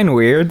it fucking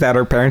weird that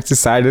our parents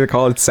decided to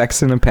call it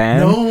Sex in a Pan?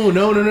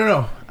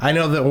 No. I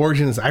know the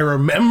origins. I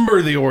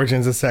remember the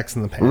origins of Sex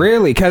in the Pan.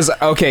 Really? Because,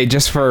 okay,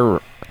 just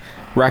for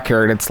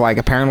record, it's like,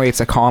 apparently it's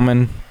a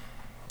common,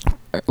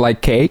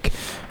 like, cake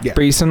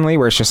recently,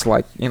 where it's just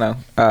like,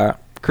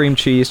 cream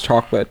cheese,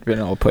 chocolate,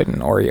 vanilla pudding,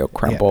 Oreo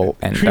crumble,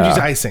 and cream cheese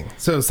icing.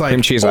 So it's like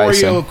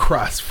Oreo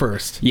crust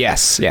first.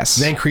 Yes.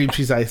 Then cream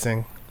cheese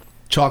icing,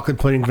 chocolate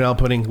pudding, vanilla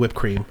pudding, whipped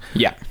cream.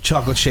 Yeah.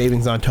 Chocolate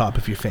shavings on top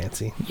if you're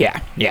fancy. Yeah.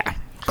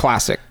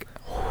 Classic.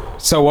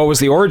 So what was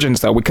the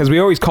origins though? Because we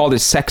always called it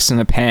sex in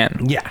a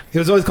pan. Yeah, it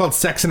was always called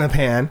sex in a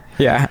pan,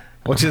 Yeah.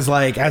 which is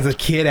like as a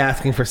kid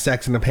asking for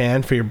sex in a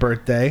pan for your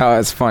birthday. Oh,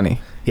 it's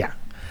funny. Yeah,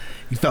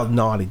 you felt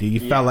naughty, dude.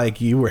 You felt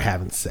like you were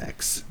having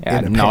sex. Yeah,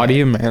 in a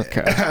naughty pan.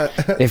 America.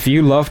 If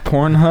you love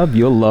Pornhub,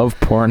 you'll love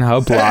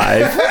Pornhub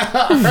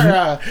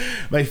Live.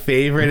 My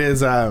favorite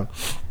is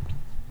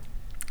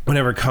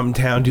whenever Come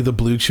Town do the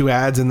Blue Chew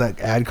ads, and that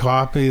ad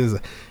copy is,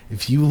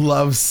 if you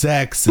love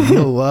sex and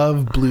you'll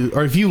love blue,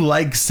 or if you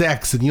like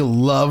sex and you'll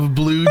love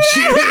Blue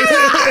Chew.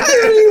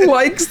 You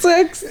like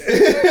sex?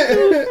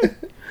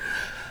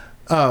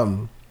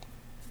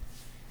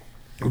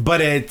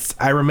 But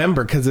I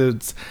remember because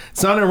it's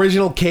not an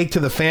original cake to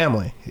the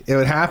family. It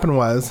would happen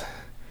was.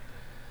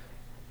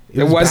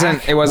 It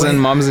wasn't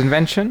Mom's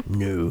invention?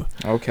 No.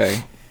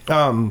 Okay.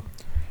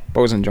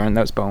 Bo's enjoying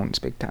those bones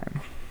big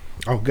time.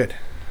 Oh, good.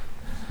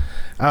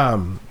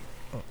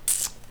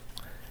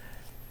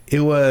 It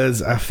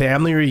was a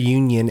family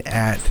reunion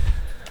at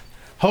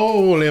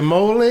Holy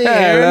Moly,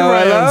 Aaron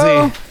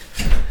Hello. Ramsey.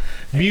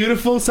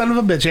 Beautiful son of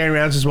a bitch. Aaron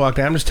Rounds just walked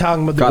in. I'm just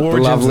talking about the Got the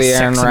origins lovely of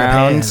Aaron sex in a pan.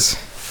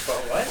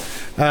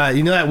 Rounds.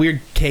 You know that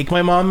weird cake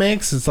my mom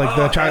makes? It's like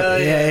the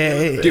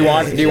chocolate. Do you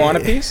want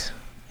a piece?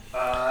 In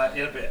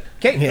a bit.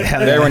 Okay. Yeah, hell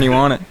There yeah. when you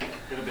want it.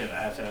 In a bit.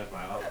 I have to have my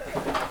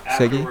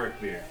Siggy? after work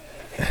beer.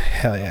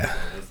 Hell yeah.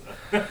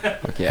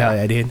 Okay. Hell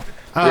yeah, dude.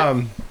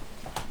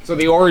 So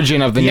the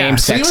origin of the name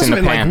so you Sex must in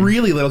have the been Pan. like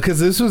really little because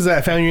this was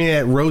at family reunion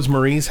at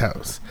Rosemarie's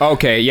house.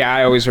 Okay, yeah,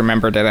 I always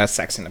remembered it as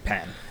Sex in the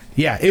Pan.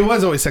 Yeah, it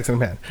was always Sex in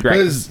the Pan. Right.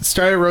 It was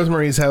started at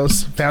Rosemarie's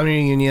house, family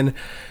reunion.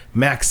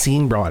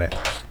 Maxine brought it.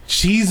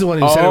 She's the one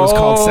who said it was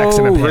called Sex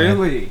in a Pan.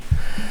 Really?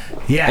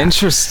 Yeah.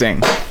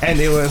 Interesting. And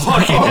it was.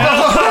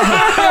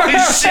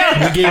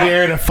 We gave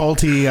Aaron a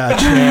faulty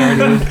chair,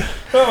 dude.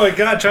 Oh my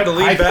god, tried to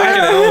lean back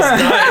and it almost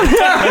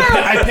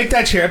died. I picked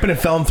that chair up and it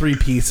fell in 3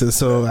 pieces,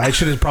 so I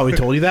should have probably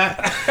told you that.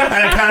 And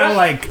I kind of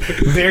like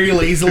very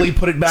lazily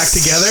put it back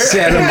together.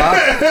 Set him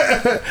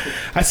up.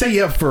 I set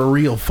you up for a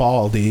real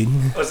fall,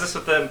 dude. Was this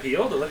with them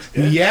peeled? It looks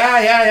good.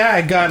 Yeah.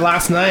 I got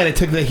last night. I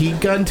took the heat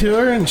gun to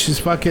her, and she's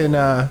fucking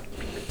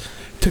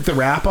took the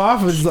wrap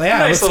off. It was yeah,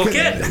 Nice it looks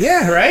little good. kit.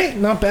 Yeah, right.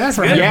 Not bad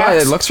for $100 Yeah,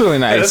 bucks. it looks really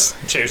nice.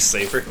 This chair's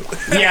safer.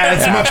 Yeah,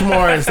 it's much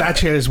more. That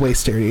chair is way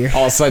sturdier.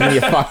 All of a sudden,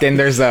 you fucking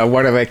there's a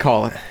what do they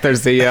call it?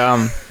 There's the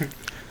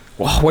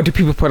what do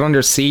people put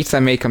under seats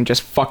that make them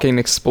just fucking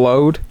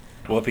explode?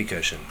 Whoopee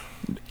cushion.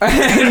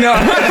 No,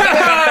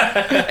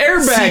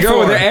 airbag.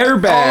 Oh, the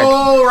airbag.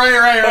 Oh,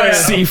 right.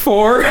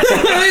 C4.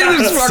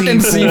 There's fucking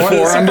C4.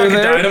 C4 under Fucking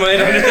there. dynamite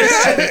under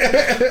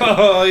this.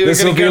 Oh, you were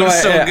This will gonna be get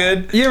like, so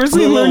good. You ever A seen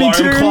little Looney alarm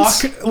Tunes?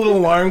 clock. A little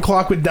alarm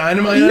clock with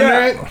dynamite Yeah.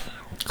 under it.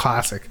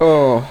 Classic.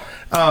 Oh,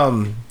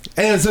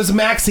 And so it's a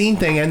Maxine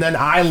thing, and then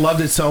I loved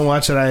it so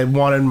much that I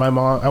wanted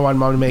mom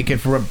to make it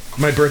for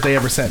my birthday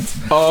ever since.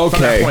 okay.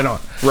 From that point on.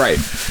 Right.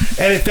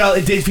 And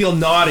it did feel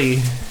naughty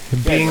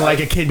being like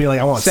a kid being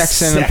like, I want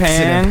Sex in a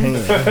pan.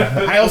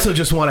 I also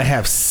just want to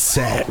have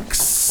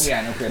sex.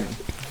 Yeah, no kidding.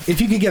 If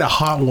you could get a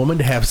hot woman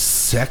to have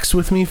sex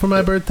with me for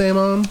my birthday,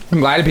 Mom. I'm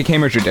glad it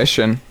became a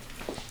tradition.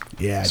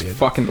 Yeah, It's dude.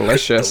 fucking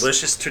delicious.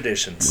 Delicious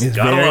traditions. It's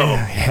Gotta very- love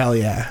 'em. Hell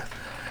yeah.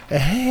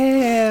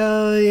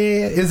 Hell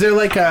yeah. Is there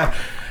like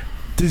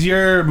does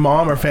your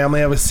mom or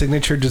family have a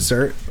signature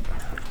dessert?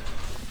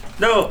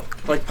 No,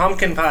 like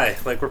pumpkin pie.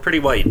 Like we're pretty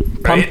white.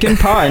 Right? Pumpkin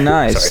pie,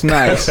 nice,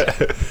 nice.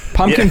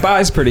 Pumpkin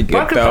pie's pretty good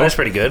Pumpkin though. pie's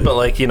pretty good, but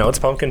like, you know, it's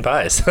pumpkin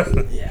pies.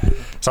 Yeah.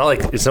 It's not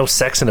like it's no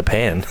sex in a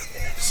pan.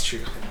 It's true.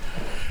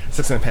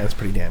 Sex in the Pan is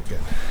pretty damn good.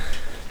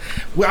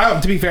 Well,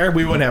 to be fair,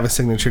 we wouldn't have a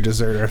signature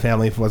dessert in our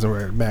family if it wasn't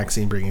for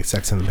Maxine bringing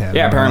Sex in the Pan.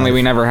 Yeah, apparently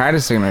we never had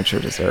a signature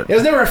dessert. It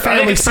was never a I think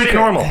family it's pretty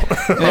secret. normal.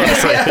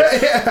 Honestly.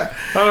 I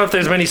don't know if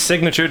there's many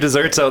signature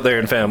desserts out there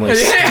in families.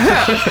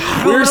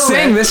 We were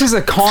saying this is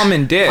a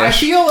common dish. I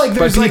feel like but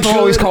there's people like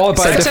always call it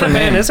by a Sex in a different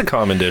pan name. is a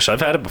common dish. I've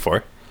had it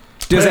before.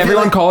 Does I feel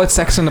everyone like- call it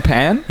sex in the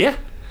pan? Yeah.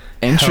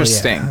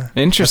 Interesting. Hell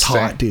yeah. Interesting.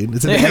 It's hot, dude.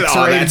 It's an Yeah,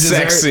 oh, X-rated that's dessert.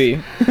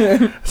 sexy.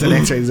 It's an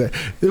X-rated dessert.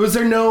 Was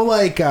there no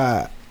like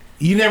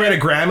you never had a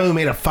grandma who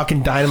made a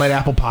fucking dynamite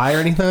apple pie or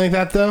anything like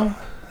that though?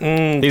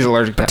 He's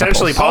allergic to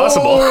Potentially apples.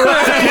 possible.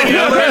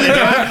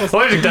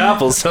 Allergic to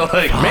apples. So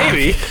like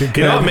maybe.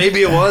 You know,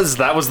 maybe it was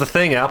that was the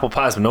thing, apple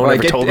pies, but no one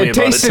Like, ever told me it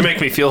about it tasted- to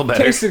make me feel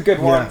better. Tasted good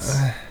once.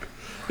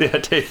 Yeah,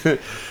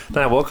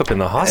 then I woke up in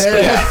the hospital.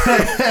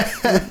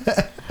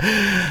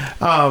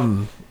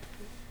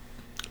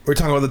 We're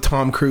talking about the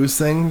Tom Cruise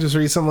thing just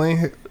recently.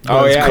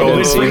 Oh, It's yeah, I COVID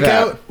did see freak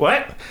that. out.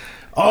 What?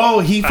 Oh,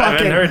 he I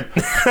fucking. haven't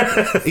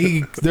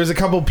heard. There's a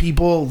couple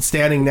people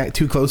standing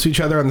too close to each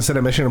other on the set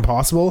of Mission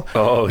Impossible.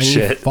 Oh, and he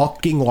shit.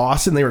 fucking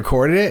lost and they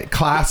recorded it.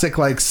 Classic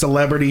like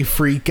celebrity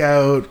freak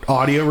out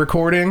audio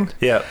recording.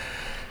 Yeah.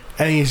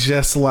 And he's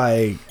just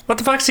like, What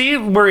the fuck's he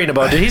worrying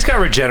about? Dude, he's got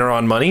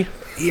Regeneron money.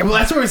 Yeah, well,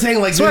 that's what we're saying.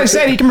 Like, That's what I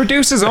said. He can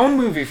produce his own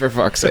movie, for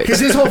fuck's sake. Because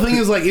his whole thing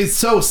is like, it's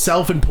so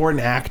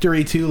self-important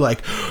actory too.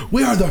 Like,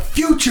 we are the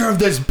future of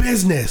this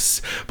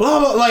business. Blah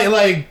blah.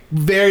 Like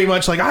very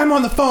much like I'm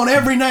on the phone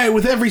every night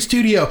with every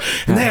studio,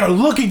 and they are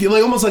looking to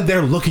like almost like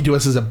they're looking to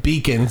us as a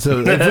beacon. So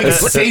if we can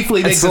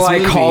safely make It's this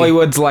like movie,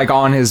 Hollywood's like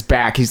on his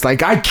back. He's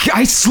like,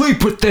 I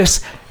sleep with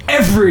this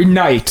every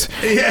night.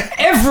 Yeah.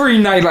 Every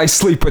night I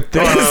sleep with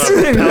this.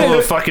 Hell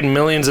of fucking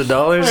millions of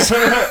dollars.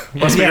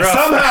 Must be Yeah,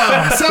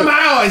 rough.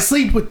 somehow I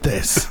sleep with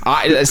this.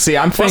 I see.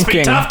 I'm Must be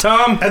thinking. tough,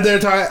 Tom. And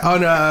they're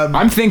on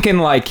I'm thinking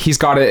like he's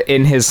got it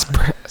in his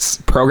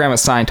program of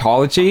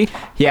Scientology.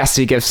 He has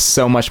to give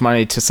so much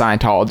money to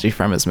Scientology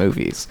from his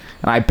movies,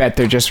 and I bet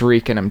they're just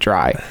reeking him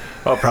dry.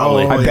 Oh,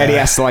 probably. Oh, I bet he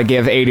yeah. has to like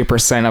give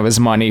 80% of his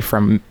money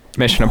from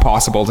Mission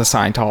Impossible to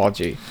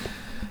Scientology.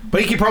 But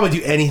he could probably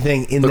do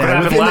anything in Look what that.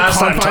 happened Within the last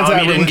time, confines Tom. of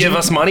that You didn't give religion.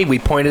 us money. We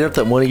pointed out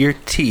that one of your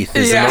teeth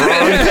is Yeah. in the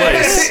wrong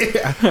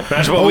place.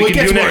 Imagine what we it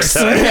can do gets next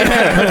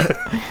worse.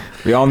 time.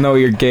 We all know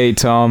you're gay,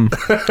 Tom.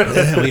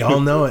 We all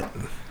know it.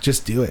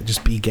 Just do it.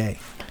 Just be gay.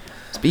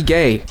 Just be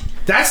gay.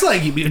 That's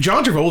like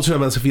John Travolta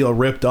must feel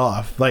ripped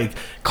off. Like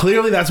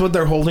clearly, that's what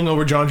they're holding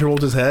over John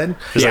Travolta's head.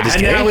 Is that and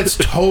just now gay? it's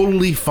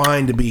totally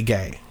fine to be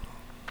gay.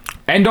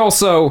 And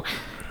also,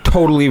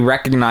 totally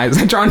recognize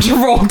that John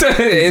Travolta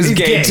is He's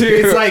gay, too.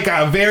 It's like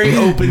a very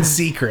open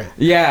secret.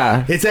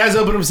 Yeah. It's as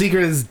open a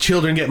secret as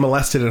children get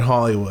molested in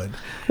Hollywood.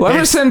 Well, ever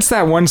It's- since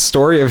that one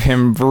story of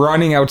him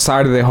running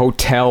outside of the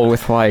hotel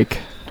with like,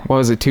 what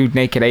was it, 2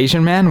 naked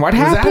Asian men? What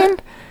that-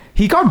 happened?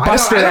 He got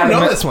busted I out don't of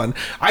know it. this one.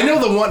 I know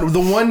the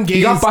one gay.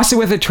 He got busted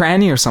with a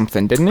tranny or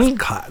something, didn't he?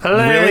 God,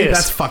 Hilarious. really?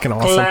 That's fucking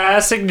awesome.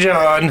 Classic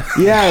John.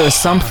 Yeah, it was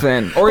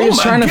something. Or he was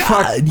trying to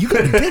fuck. You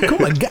got a dick? Oh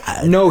my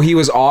god. No, he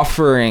was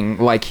offering,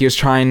 like, he was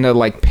trying to,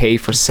 like, pay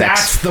for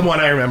sex. That's the one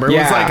I remember. It was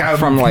Yeah, like a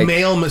from, like-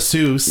 male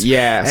masseuse.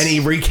 Yes. And he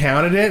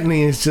recounted it, and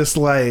he's just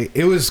like,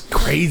 it was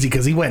crazy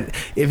because he went,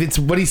 if it's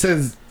what he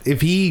says,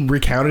 if he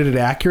recounted it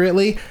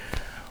accurately,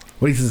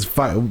 what he says,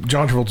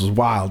 John Travolta's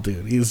wild,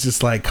 dude. He's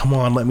just like, come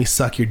on, let me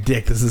suck your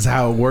dick. This is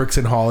how it works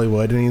in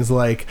Hollywood. And he's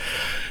like,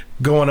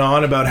 going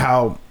on about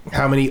how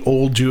many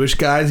old Jewish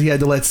guys he had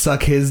to let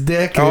suck his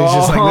dick. And he's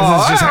just like,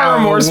 this is just how it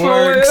remorseful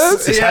works. it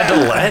is. Just had to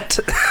let.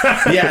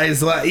 Yeah,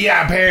 he's like,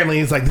 yeah, apparently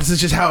he's like, this is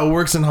just how it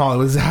works in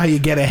Hollywood. This is how you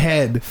get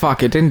ahead.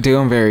 Fuck, it didn't do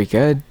him very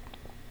good.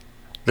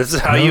 This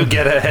is how you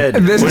get ahead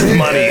This- with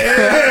money.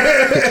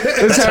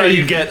 That's how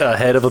you get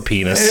ahead of a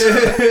penis.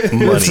 This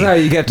is how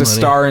Money. you get to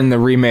star in the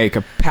remake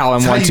of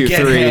Palin This is how 1, 2, you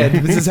get 3. head.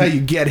 This is how you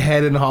get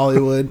head in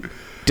Hollywood.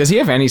 Does he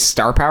have any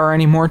star power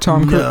anymore,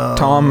 Tom? No.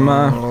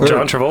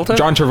 John Travolta?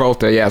 John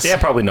Travolta, yes. Yeah,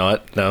 probably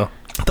not. No.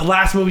 The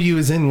last movie he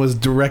was in was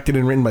directed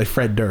and written by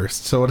Fred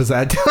Durst. So what does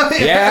that tell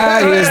you?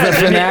 Yeah, he is the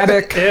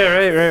fanatic.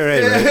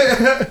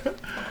 Yeah, right.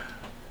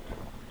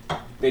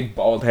 Big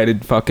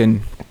bald-headed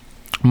fucking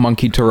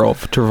monkey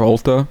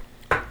Travolta.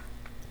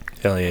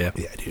 Hell yeah.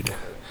 Yeah, dude.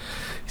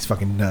 He's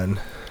fucking done.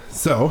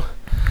 So,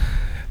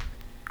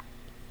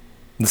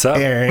 What's up?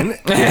 Aaron,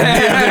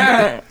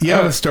 you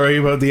have a story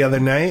about the other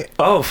night?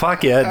 Oh,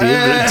 fuck yeah, dude.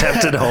 The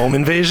attempted home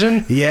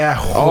invasion? Yeah.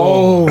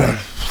 Oh,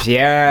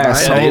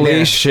 yes. I Holy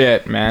did.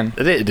 shit, man.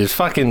 It is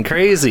fucking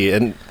crazy.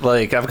 And,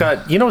 like, I've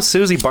got... You know,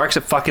 Susie barks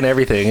at fucking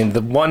everything. And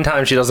the one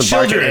time she doesn't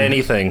bark Children. at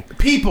anything.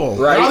 People.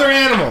 Right. Other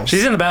animals.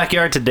 She's in the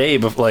backyard today,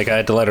 but, like, I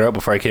had to let her out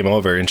before I came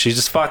over. And she's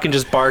just fucking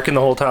just barking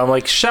the whole time.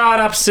 Like, shut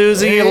up,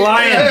 Susie, you're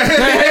lying.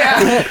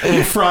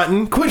 You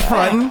fronting. Quit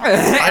fronting.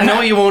 I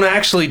know you won't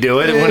actually do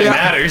it when it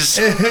matters.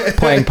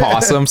 Playing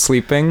possum,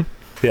 sleeping.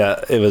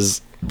 Yeah, it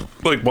was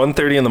like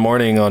 1:30 in the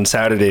morning on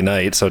Saturday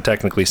night, so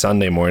technically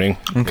Sunday morning.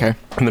 Okay.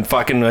 And then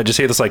fucking I just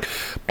hear this like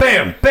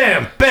bam,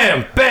 bam,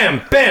 bam,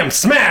 bam, bam,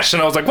 smash,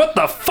 and I was like, what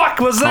the fuck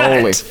was that?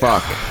 Holy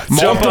fuck.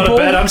 Jump out Multiple? of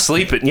bed, I'm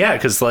sleeping. Yeah,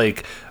 because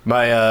like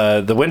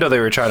my the window they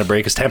were trying to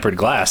break is tempered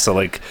glass, so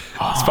like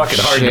it's fucking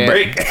hard to shit.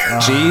 break.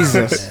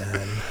 Jesus.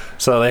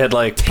 So they had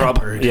like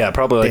probably like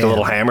Damn. a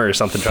little hammer or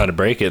something trying to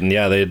break it, and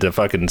yeah, they had to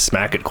fucking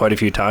smack it quite a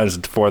few times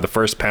before the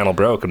first panel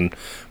broke. And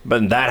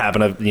but that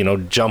happened, I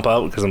jump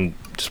out because I'm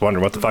just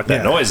wondering what the fuck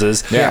that Yeah. noise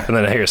is. Yeah. And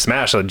then I hear a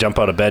smash, so I jump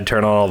out of bed,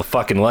 turn on all the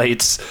fucking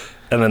lights,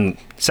 and then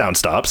sound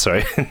stops.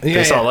 Right?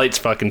 They saw yeah. lights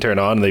fucking turn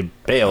on, and they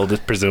bailed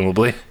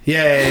presumably.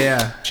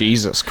 Yeah.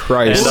 Jesus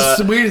Christ. And,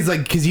 What's weird is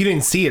like, because you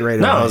didn't see it right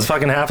away. No, I was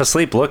fucking half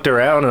asleep. Looked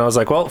around and I was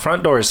like, "Well,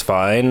 front door's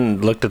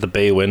fine." Looked at the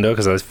bay window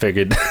because I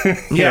figured,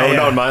 Yeah.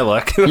 knowing my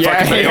luck, the Yeah,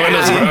 fucking bay yeah.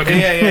 window's broken.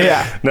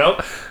 Yeah.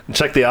 Nope.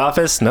 Check the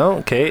office. No.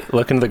 Okay.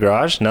 Look into the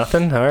garage.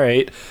 Nothing. All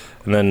right.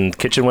 And then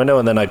kitchen window.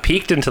 And then I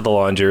peeked into the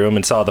laundry room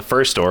and saw the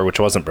first door, which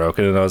wasn't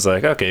broken. And I was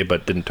like, okay,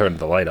 but didn't turn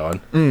the light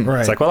on. Right.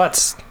 It's like, well,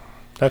 that's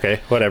okay.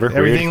 Whatever.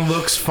 Everything Weird.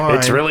 looks fine.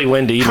 It's really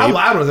windy. How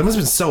loud was it? It must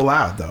have been so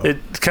loud, though.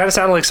 It kind of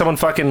sounded like someone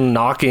fucking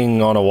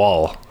knocking on a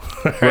wall.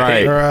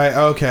 Right. All right.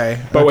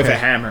 Okay. But with okay. a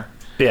hammer.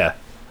 Yeah.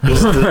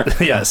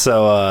 Yeah.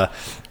 So,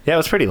 yeah, it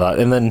was pretty loud.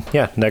 And then,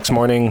 yeah, next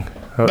morning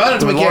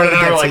But Lauren and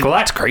I were like, well,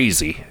 that's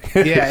crazy.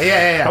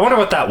 Yeah. I wonder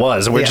what that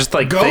was. And we're just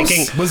like Ghosts?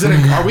 thinking, Was it?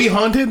 Are we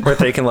haunted? we're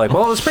thinking like,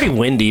 well, it was pretty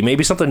windy.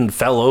 Maybe something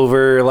fell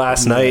over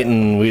last night,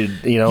 and we,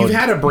 You've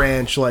had a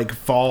branch like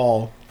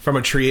fall from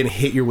a tree and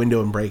hit your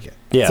window and break it.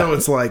 Yeah. So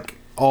it's like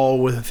all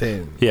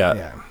within.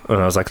 Yeah. And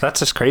I was like, that's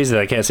just crazy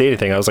that I can't see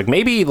anything. I was like,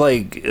 maybe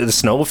like the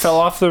snow fell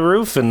off the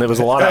roof and there was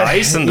a lot of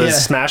ice and the Yeah.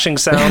 smashing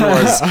sound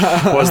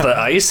was the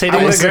ice hitting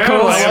the ground. I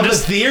love I'm the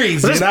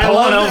theories, just dude. I pulling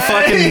love out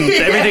fucking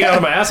everything out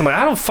of my ass. I'm like,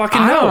 I don't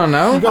fucking know. I don't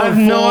know. I have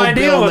no Full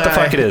idea Bill what the Nye.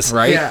 fuck it is.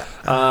 Right?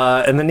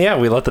 Yeah. And then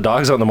we let the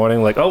dogs out in the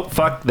morning. Like, oh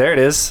fuck, there it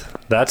is.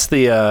 That's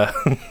the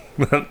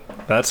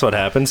that's what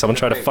happened. Someone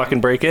tried to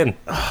fucking break in.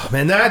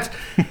 Man, that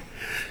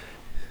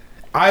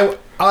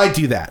I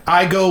do that.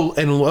 I go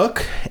and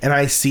look and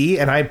I see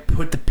and I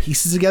put the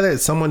pieces together that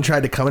someone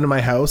tried to come into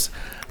my house.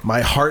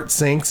 My heart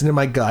sinks into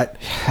my gut.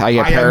 I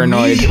get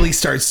paranoid. immediately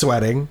start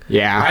sweating.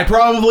 Yeah. I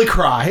probably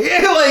cry.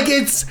 Like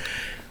it's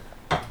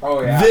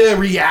Oh yeah. the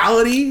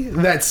reality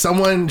that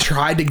someone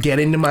tried to get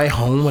into my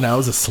home when I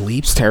was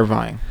asleep. It's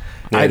terrifying.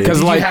 Yeah, dude. Because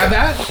Did like you have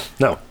that?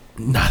 No.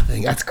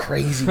 Nothing. That's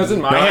crazy. because in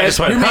dude. my No, I head, just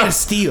went, You're made huh. of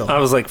steel. I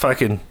was like,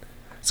 fucking,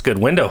 it's a good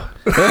window.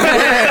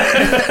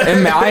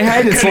 in my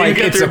head, it's Couldn't like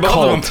get it's a through both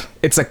of them. cult.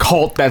 It's a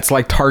cult that's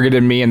like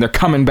targeted me, and they're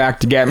coming back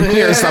to get me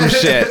or some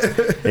shit.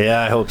 Yeah,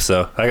 I hope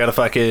so. I got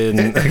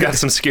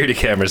some security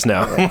cameras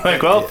now. I'm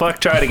like, well, fuck,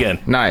 try it again.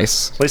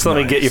 Nice. At least let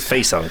me get your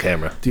face on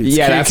camera. Dude,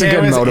 Yeah, security that's a good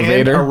cameras and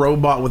motivator. a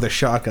robot with a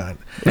shotgun.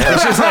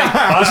 It's just like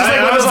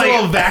one of those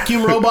little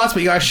vacuum robots,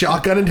 but you got a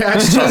shotgun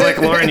attached. I was like,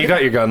 Lauren, you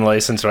got your gun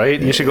license,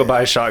 right? You should go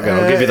buy a shotgun.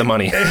 I'll give you the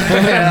money.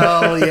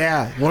 Hell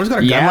yeah! Lauren's got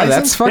a gun Yeah, license.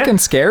 that's fucking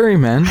scary,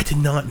 man. I did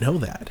not know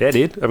that. Yeah,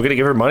 dude. I'm gonna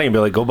give her money and be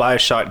like, go buy a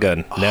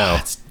shotgun now.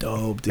 That's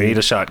dope, We need dude.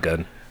 a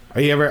shotgun.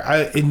 Are you ever?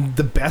 And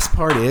the best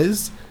part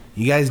is,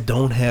 you guys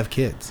don't have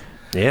kids.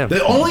 Yeah.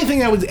 The only thing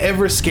that would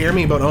ever scare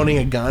me about owning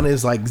a gun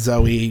is like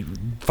Zoe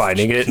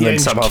Finding it and Yeah, then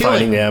and somehow killing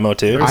finding the ammo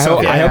too. Or I so-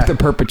 hope, yeah. I hope the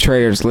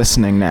perpetrator's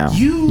listening now.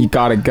 You-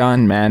 got a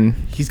gun, man.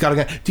 He's got a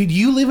gun. Dude,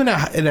 you live in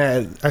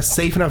a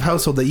safe enough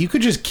household that you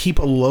could just keep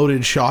a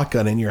loaded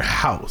shotgun in your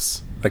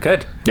house. I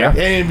could. Yeah. And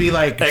it'd be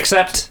like,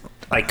 Except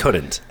I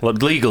couldn't.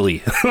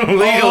 Legally.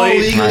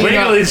 legally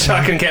not. the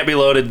shotgun can't be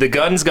loaded. The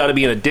gun's got to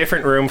be in a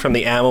different room from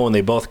the ammo and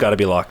they both got to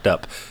be locked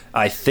up.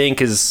 I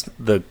think is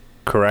the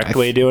correct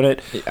way of doing it.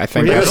 I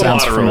think There's that a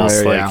lot sounds of rules.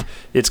 familiar, Like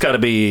it's got to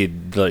be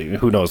like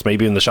who knows?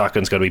 Maybe even the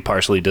shotgun's got to be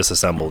partially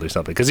disassembled or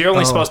something. Because you're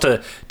only supposed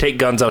to take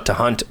guns out to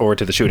hunt or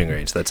to the shooting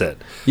range. That's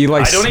it. You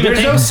like I don't even there's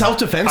think no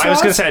self-defense I was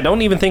laws? gonna say I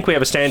don't even think we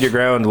have a stand your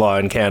ground law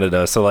in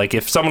Canada. So like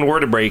if someone were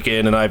to break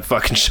in and I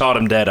fucking shot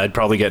him dead, I'd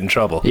probably get in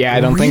trouble. Yeah,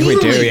 I don't think we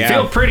do. Really? I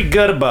feel Yeah. pretty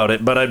good about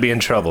it, but I'd be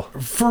in trouble.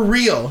 for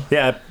real.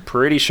 Yeah,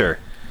 pretty sure.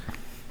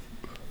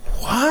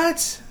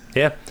 What?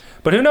 Yeah.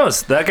 But who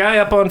knows? That guy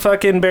up on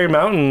fucking Bear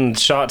Mountain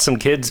shot some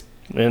kids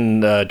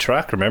in a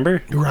truck,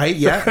 remember? Right?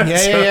 Yeah. Yeah.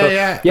 So-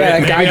 Yeah. Yeah,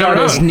 that Maybe guy I'm got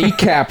his wrong.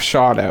 kneecap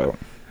shot out.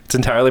 It's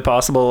entirely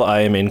possible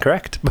I am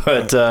incorrect,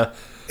 but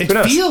It who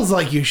knows? feels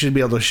like you should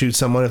be able to shoot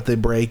someone if they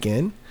break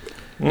in.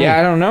 Yeah,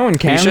 I don't know. In You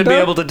Canada, should be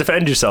able to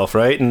defend yourself,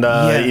 right? And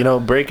Yeah.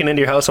 breaking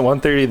into your house at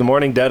 1:30 in the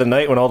morning, dead at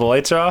night when all the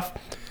lights are off.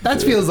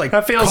 That feels like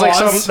That feels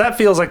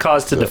like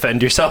cause to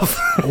defend yourself.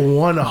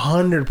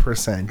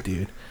 100%,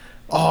 dude.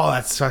 Oh,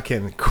 that's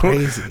fucking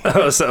crazy.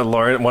 So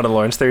one of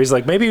Lauren's theories,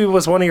 like maybe it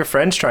was one of your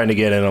friends trying to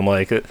get in. I'm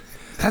like,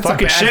 That's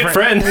fucking a bad shit,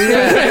 friend.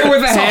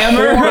 with a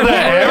hammer. With a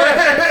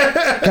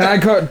hammer. Can I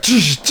go? And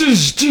then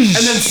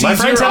sees My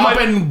friends you have up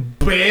my- and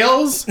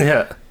bails.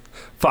 Yeah.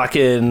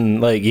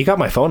 Fucking, like, you got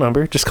my phone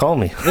number. Just call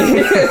me.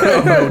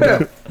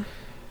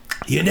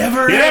 You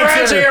never You never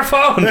answer your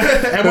phone.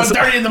 at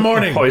 1:30 in the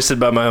morning. Hoisted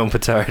by my own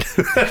petard.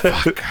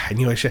 I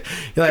knew I should.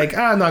 You're like,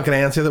 I'm not going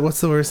to answer that.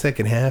 What's the worst that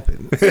can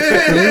happen?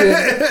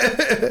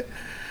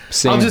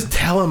 I'll just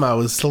tell him I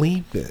was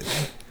sleeping.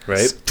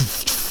 Right?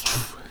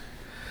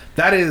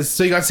 That is,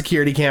 so you got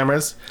security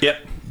cameras.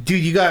 Yep.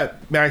 Dude, you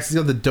got Max, he's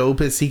got the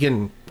dopest. He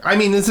can, I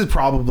mean, this is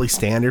probably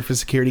standard for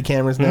security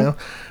cameras now,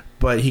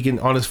 but he can,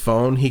 on his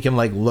phone, he can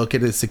like look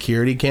at his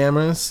security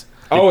cameras.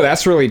 Oh,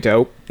 that's really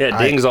dope. Yeah,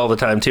 it dings all the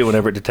time, too,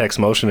 whenever it detects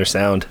motion or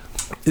sound.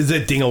 Is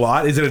it ding a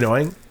lot? Is it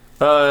annoying?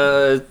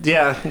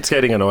 Yeah, it's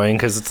getting annoying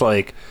because it's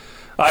like,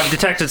 I've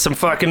detected some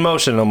fucking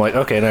motion. I'm like,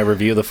 okay, and I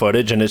review the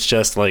footage, and it's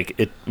just like,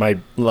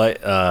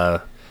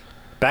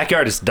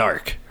 backyard is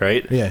dark,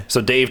 right? Yeah. So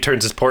Dave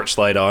turns his porch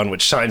light on,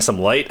 which shines some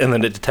light, and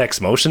then it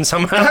detects motion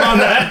somehow on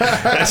that.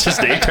 And it's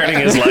just Dave turning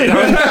his light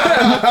on.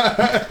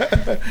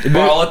 Or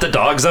I'll let the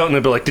dogs out, and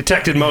they'll be like,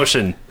 detected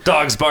motion,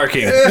 dogs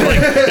barking. Like,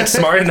 it's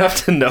smart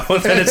enough to know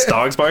that it's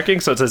dogs barking,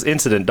 so it says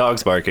incident,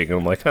 dogs barking. And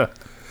I'm like, huh.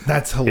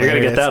 That's You're hilarious.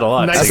 gonna get that a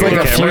lot. Nice That's Security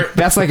like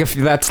camera.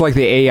 that's like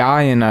the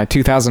AI in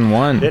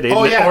 2001. It is.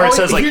 Oh, yeah. Or it Oh,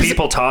 says like here's-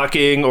 people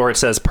talking, or it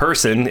says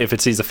person if it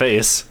sees a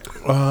face.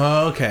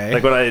 Oh, okay.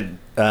 Like when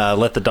I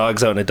let the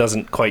dogs out and it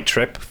doesn't quite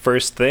trip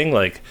first thing,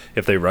 like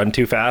if they run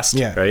too fast,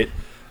 Yeah. right?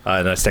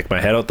 And I stick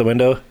my head out the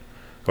window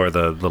or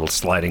the little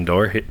sliding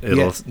door, it'll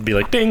Yeah. be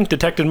like, ding,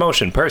 detected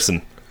motion,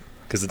 person.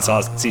 Because it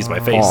sees my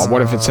face. Oh,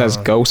 what if it says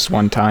ghost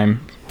one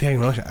time? Dang,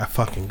 motion. A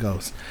fucking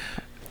ghost.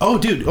 Oh,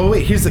 dude. Oh,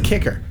 wait. Here's the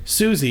kicker.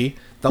 Susie,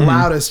 the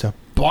loudest,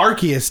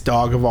 barkiest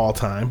dog of all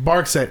time,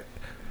 barks at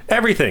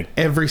Everything.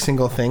 every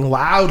single thing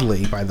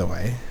loudly, by the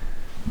way.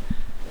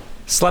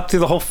 Slept through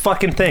the whole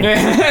fucking thing.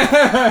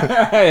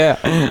 Yeah.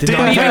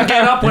 Didn't even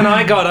get up when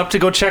I got up to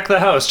go check the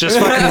house. Just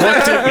fucking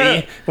looked at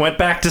me, went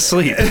back to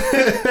sleep.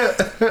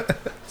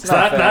 So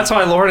that's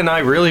why Lauren and I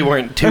really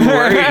weren't too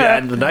worried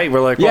at the night.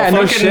 We're like, well, Yeah,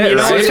 no fucking, shit, you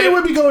know, right? Susie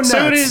would be going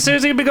nuts.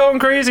 Susie would be going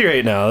crazy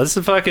right now. This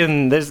is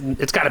fucking.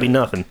 It's got to be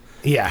nothing.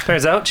 Yeah.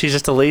 Turns out she's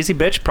just a lazy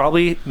bitch,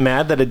 probably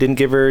mad that I didn't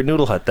give her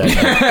Noodle Hut that night.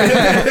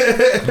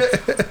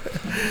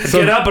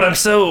 Get up, but I'm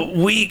so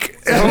weak.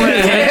 I don't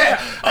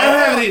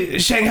have any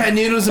Shanghai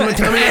noodles in my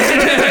tummy.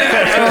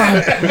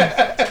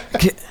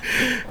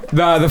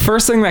 The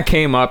first thing that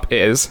came up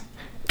is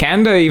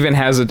Canada even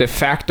has a de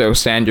facto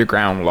stand your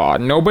ground law.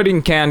 Nobody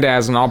in Canada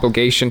has an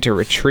obligation to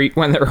retreat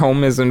when their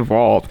home is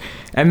involved.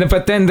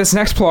 But then this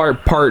next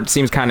part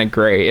seems kind of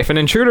gray. If an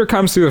intruder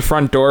comes through the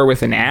front door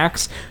with an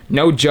axe,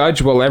 no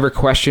judge will ever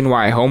question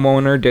why a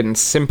homeowner didn't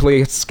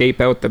simply escape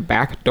out the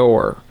back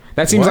door.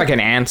 That seems What? like an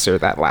answer,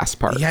 that last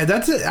part. Yeah,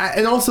 that's it.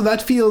 And also,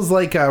 that feels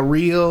like a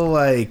real,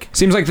 like...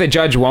 Seems like the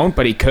judge won't,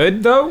 but he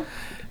could, though.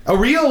 A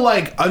real,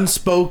 like,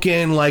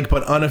 unspoken, like,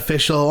 but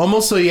unofficial,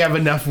 almost so you have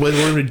enough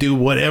wiggle room to do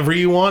whatever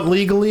you want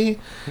legally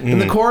in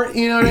the court,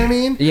 you know what I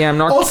mean? Yeah, I'm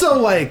not... Also,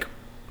 like...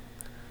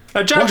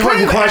 A judge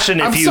wouldn't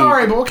question I'm if you.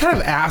 sorry, but what kind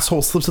of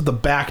asshole slips at the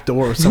back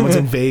door if someone's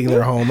invading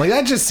their home? Like,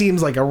 that just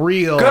seems like a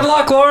real... Good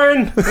luck,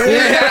 Lauren.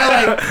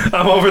 Yeah, like...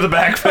 I'm over the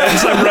back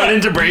fence. I'm running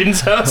to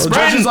Braden's house. The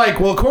judge is like,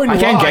 well, according to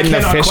I can't law, get an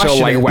cannot official,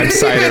 question like, it.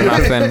 website or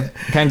nothing.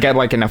 Can't get,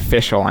 like, an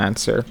official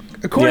answer.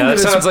 According Yeah, to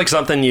that this... sounds like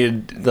something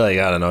you'd, like,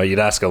 I don't know, you'd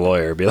ask a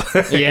lawyer. Be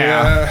like,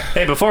 Yeah.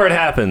 hey, before it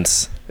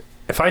happens,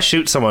 if I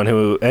shoot someone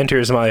who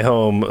enters my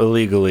home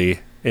illegally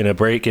in a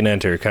break and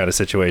enter kind of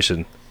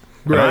situation,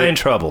 am I Right. in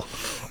trouble?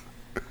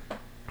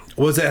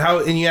 Was it how...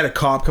 And you had a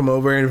cop come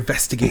over and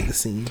investigate the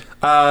scene?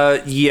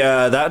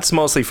 Yeah, that's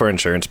mostly for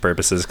insurance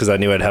purposes because I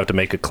knew I'd have to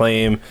make a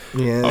claim.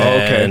 Yeah.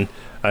 And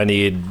I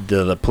need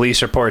the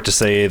police report to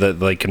say that,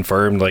 like,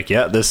 confirmed, like,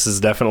 yeah, this is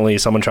definitely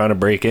someone trying to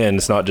break in.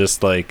 It's not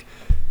just like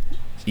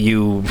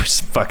you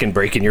fucking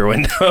breaking your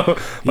window.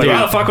 Like, Yeah.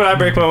 how the fuck would I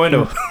break my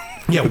window?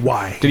 Yeah,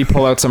 why? Did he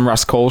pull out some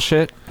Russ Cole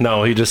shit?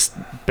 No, he just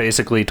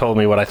basically told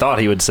me what I thought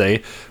he would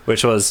say,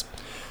 which was,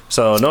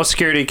 so no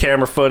security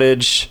camera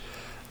footage.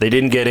 They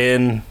didn't get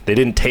in. They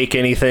didn't take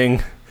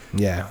anything.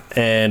 Yeah.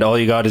 And all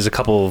you got is a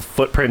couple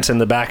footprints in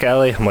the back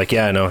alley. I'm like,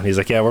 yeah, I know. And he's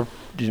like, yeah, we're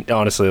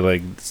honestly,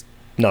 like,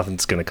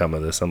 nothing's going to come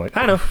of this. I'm like,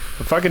 I know. I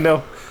fucking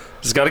know.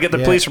 Just got to get the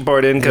Yeah. police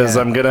report in because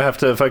Yeah. I'm going to have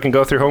to fucking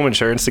go through home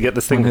insurance to get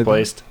this thing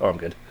replaced. Oh, I'm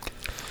good.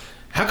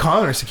 How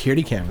common are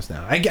security cameras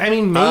now? I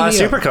mean, maybe...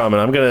 Super common.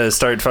 I'm going to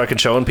start fucking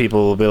showing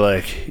people, be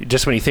like,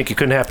 just when you think it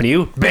couldn't happen to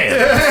you, bam.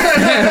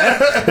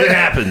 It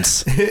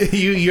happens.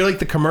 You're like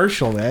the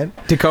commercial, man.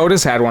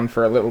 Dakota's had one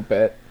for a little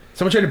bit.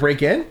 Someone tried to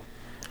break in?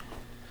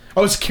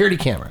 Oh, security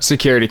camera.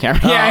 Security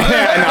camera.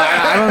 Yeah. No,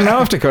 I don't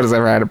know if Dakota's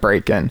ever had a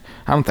break-in.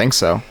 I don't think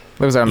so.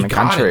 Lives out in You the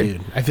got country. it,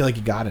 dude. I feel like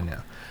you got it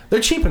now. They're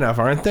cheap enough,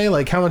 aren't they?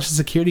 Like, how much is a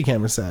security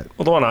camera set?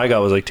 Well, the one I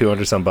got was like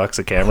 200 some bucks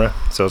a camera,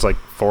 so it's like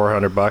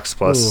 $400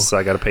 plus Ooh.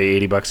 I got to pay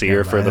 $80 a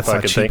year for man, the that's not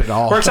fucking cheap thing. at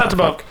all. Works out to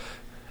about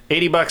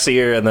 $80 a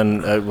year, and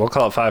then we'll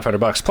call it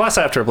 $500 plus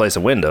I have to replace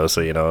a window.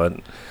 So you know,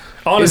 and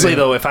honestly Is it-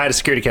 though, if I had a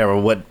security camera,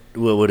 what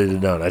would it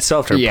have done? I still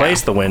have to Yeah.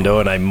 replace the window,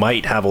 and I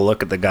might have a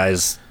look at the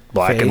guy's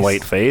black Face. and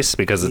white face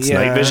because it's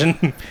Yeah. night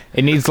vision.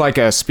 It needs like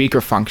a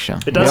speaker function.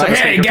 It does You're have a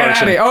hey, speaker get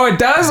function. out of here. Oh, it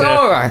does? Yeah.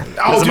 Oh,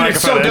 Oh, a dude,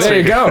 it's so microphone. good. There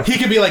you go. He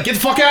could be like, get the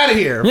fuck out of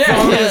here. yeah.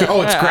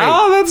 Oh, it's great.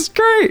 Oh, that's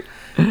great.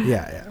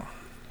 Yeah.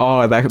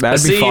 Oh, that'd be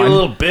See you fun.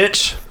 little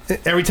bitch.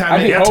 Every time I'd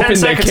be they... You got 10 hoping they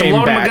seconds. I'm came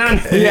loading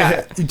back. my gun.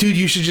 Yeah. Dude,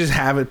 you should just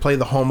have it play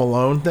the Home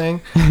Alone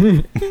thing.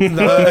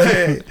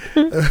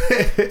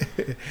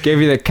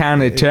 Give you the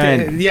count of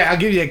 10. Yeah, I'll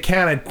give you a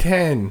count of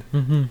 10.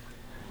 Mm-hmm.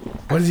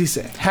 What does he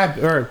say?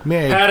 Happy or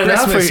Merry Had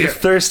enough, or Christmas. you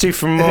thirsty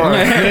for more?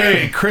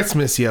 Merry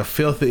Christmas, you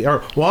filthy. Or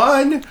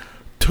 1,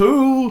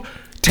 2,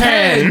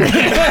 10.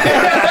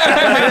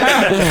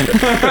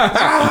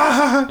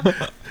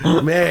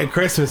 Merry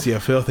Christmas, you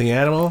filthy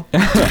animal.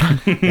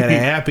 And a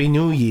Happy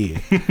New Year.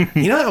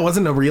 You know that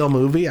wasn't a real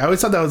movie? I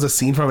always thought that was a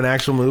scene from an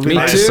actual movie. Me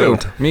I too.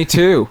 assumed. Me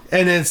too.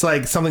 And it's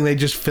like something they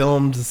just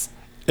filmed.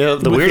 The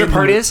Within weirder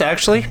part the- is,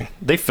 actually,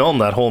 they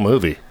filmed that whole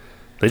movie.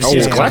 They just Oh,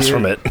 used yeah, clips dude.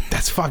 from it.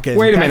 That's fucking...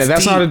 Wait a minute.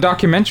 That's deep. not a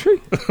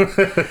documentary?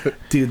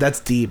 Dude, that's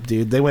deep,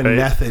 dude. They went Right.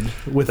 method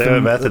with They the have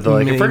a method. They're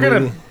like, if we're mini gonna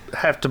movie.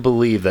 have to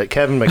believe that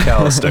Kevin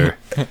McAllister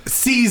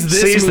sees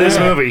sees this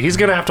movie, he's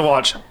gonna have to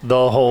watch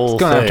the whole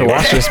Gonna have thing. to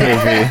watch this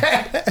movie.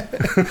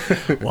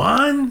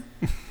 1,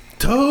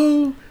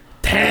 2,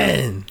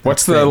 10.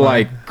 What's the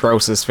like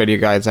grossest video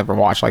you guys ever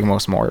watched? Like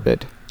most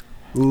morbid?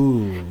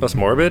 Ooh. That's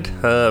morbid.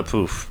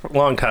 Poof. A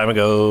long time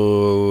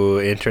ago,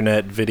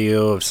 internet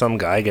video of some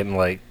guy getting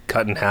like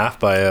cut in half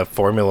by a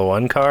Formula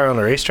One car on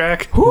a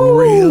racetrack.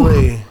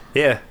 Really?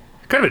 Yeah,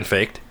 could have been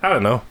faked. I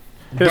don't know.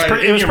 It was, But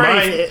pretty, in it was your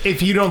pretty. mind,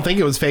 if you don't think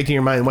it was fake in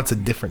your mind, what's the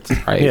difference?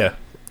 Right. Yeah.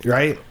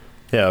 Right?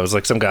 Yeah, it was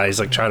like some guy, he's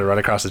like trying to run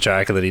across the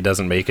track and then he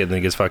doesn't make it and then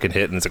he gets fucking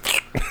hit and it's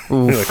like,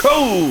 you're like,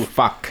 oh!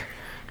 Fuck.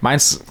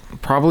 Mine's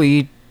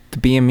probably the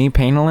BME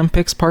Pain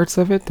Olympics parts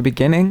of it, the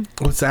beginning.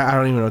 What's that? I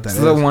don't even know what that This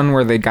is. is the one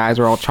where the guys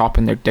are all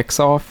chopping their dicks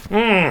off.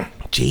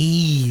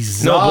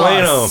 Jesus No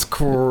bueno.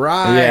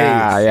 Christ.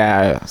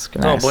 Yeah. It's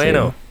No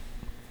bueno.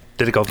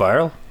 Did it go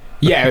viral?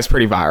 Yeah, it was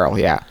pretty viral,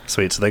 yeah.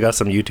 Sweet, so they got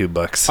some YouTube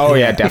bucks. Oh,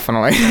 yeah,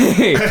 definitely.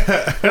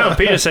 I don't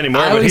pay us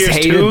anymore, I but always here's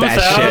hated that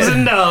shit.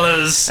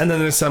 $2,000. And then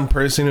there's some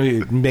person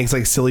who makes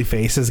like silly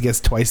faces, gets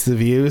twice the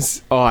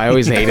views. Oh, I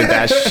always hated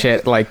that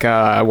shit. Like,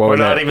 what Or was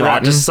not it? even that,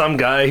 Rotten? just some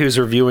guy who's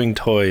reviewing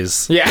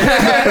toys. Yeah.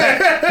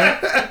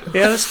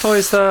 Yeah, this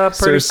toy's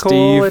pretty Sir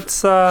cool. Steve.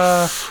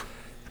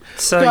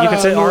 It's you can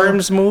say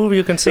arms move.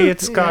 You can see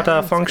it's got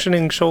a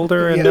functioning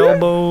shoulder and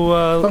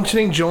elbow.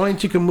 Functioning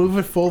joint, you can move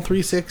it full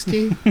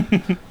 360.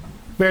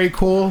 Very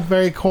cool,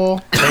 very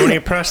cool. And when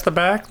you press the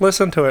back,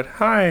 listen to it.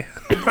 Hi,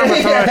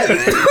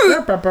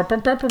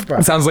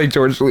 Sounds like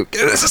George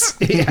Lucas.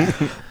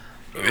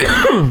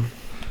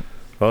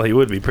 Well, he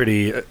would be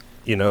pretty,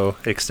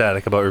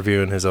 ecstatic about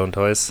reviewing his own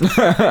toys.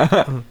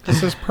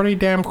 This is pretty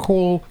damn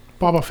cool,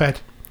 Boba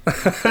Fett.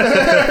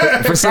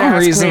 For some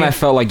Ask reason, me. I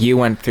felt like you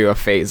went through a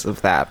phase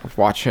of that, of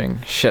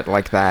watching shit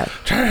like that.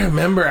 Trying to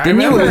remember.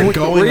 Didn't I you- remember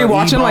going were you on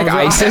watching, Ebombs. like,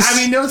 ISIS? I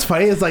mean, you know what's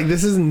funny? It's like,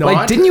 this is not...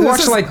 Like, didn't you this watch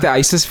is- like the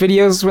ISIS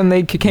videos when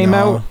they came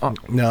out? Oh,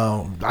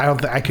 No, I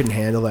don't. I couldn't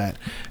handle that.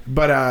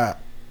 But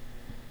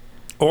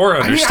Or I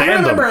mean, I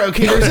understand them. remember.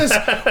 Okay, there's this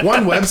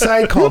one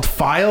website called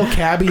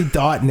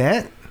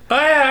FileCabby.net. Oh,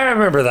 yeah, I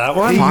remember that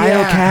one. Yeah.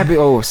 File Cabby.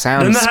 Oh,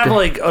 sounds. Didn't they have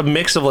like a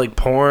mix of like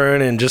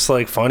porn and just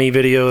like funny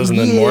videos and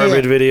then Yeah.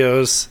 morbid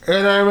videos?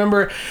 And I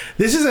remember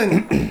this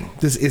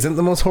isn't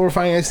the most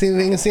horrifying I've seen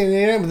thing I've seen on the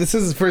internet, but this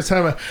is the first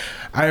time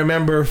I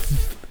remember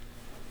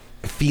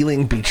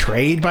feeling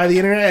betrayed by the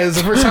internet. It was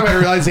the first time I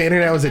realized the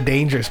internet was a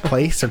dangerous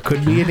place or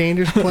could be a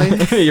dangerous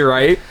place. You're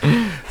right.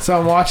 So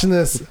I'm watching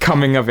this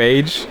Coming of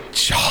age.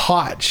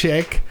 hot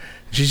chick.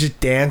 She's just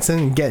dancing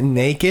and getting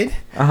naked.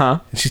 Uh-huh.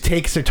 And she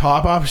takes her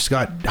top off. She's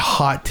got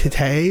hot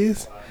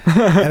titties,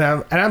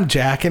 and I'm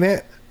jacking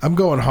it. I'm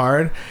going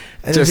hard,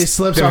 and then Just she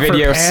slips the off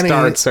video her panties.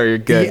 starts, so you're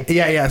good.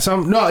 Yeah.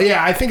 So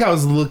I think I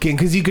was looking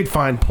because you could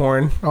find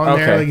porn on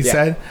there, Okay, like you yeah.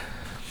 said.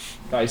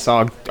 I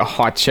saw a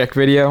hot chick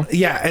video.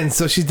 Yeah, and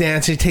so she's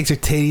dancing. She takes her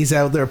titties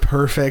out. They're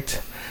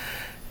perfect,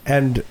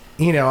 and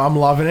I'm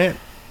loving it.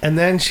 And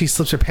then she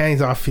slips her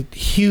panties off.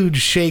 Huge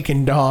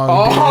shaking dong.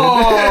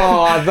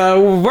 Oh,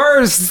 the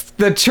worst.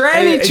 The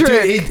tranny dude.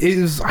 trick.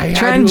 It was I had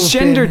to have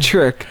Transgender been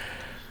trick.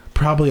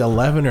 probably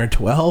 11 or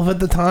 12 at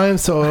the time.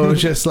 So it was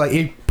just like,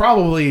 it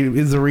probably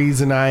is the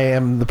reason I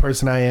am the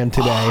person I am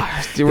today.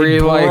 Were It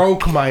you like-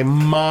 broke my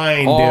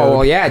mind,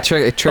 Oh, dude. yeah. It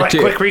tricked Right, you.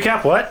 quick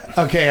recap. What?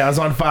 Okay, I was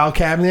on File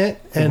Cabinet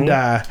and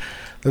there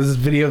was this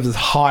video of this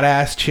hot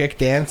ass chick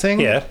dancing.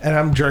 Yeah. And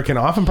I'm jerking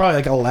off. I'm probably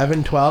like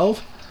 11,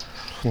 12.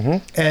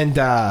 And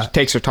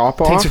Takes her top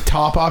off. takes her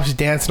top off. She's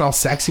dancing all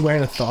sexy,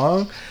 wearing a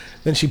thong.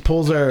 Then she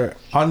pulls her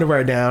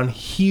underwear down.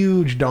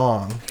 Huge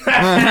dong. Oh, And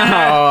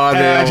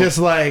I dude. just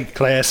like...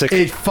 Classic.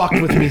 It fucked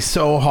with me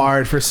so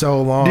hard for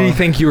so long. Did you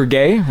think you were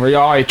gay? Were you,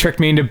 oh, you tricked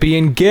me into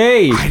being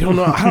gay. I don't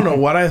know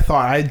what I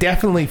thought. I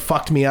definitely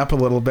fucked me up a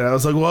little bit. I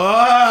was like,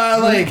 whoa,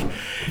 like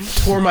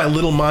tore my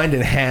little mind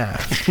in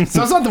half. So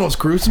it's not the most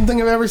gruesome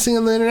thing I've ever seen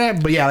on the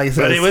internet, but yeah, like I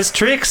said, But it was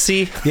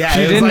Trixie. yeah, She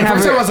it was didn't like have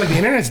first time a- I was like, the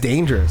internet's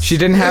dangerous. She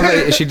didn't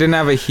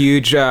have a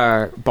huge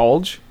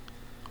bulge.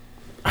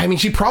 I mean,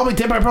 she probably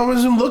did, but I probably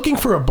wasn't looking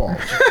for a bulge.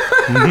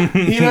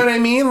 You know what I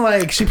mean?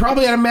 Like, she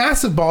probably had a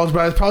massive bulge, but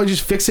I was probably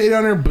just fixated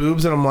on her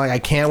boobs, and I'm like, I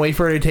can't wait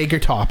for her to take her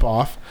top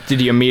off. Did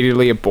you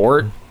immediately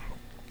abort?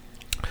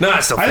 No,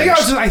 I still I think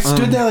I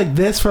stood there like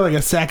this for like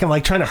a second,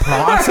 like trying to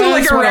process.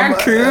 Like a what I'm-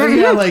 raccoon?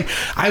 Yeah, like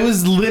I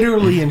was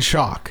literally in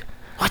shock.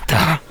 What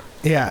the?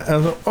 Yeah, I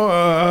was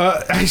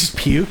like, I just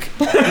puke.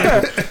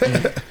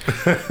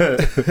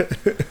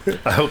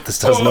 I hope this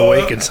doesn't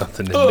awaken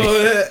something in me.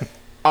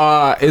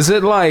 Is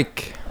it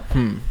like,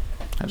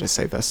 I'll just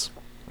say this.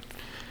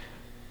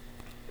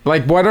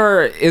 Like,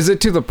 is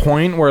it to the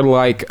point where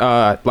like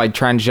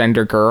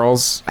transgender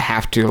girls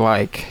have to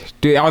like,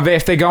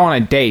 if they go on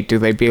a date, do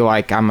they be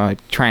like, I'm a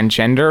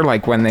transgender,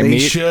 like when they meet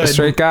should. a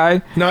straight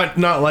guy? Not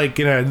like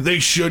they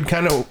should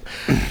kind of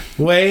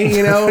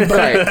way, but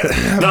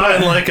Right. Not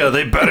in like a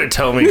they better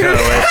tell me kind of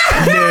way.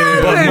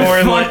 But more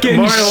in like fucking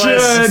more or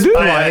less. should.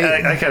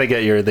 I kind of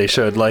get your they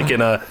should like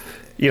in a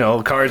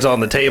cards on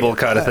the table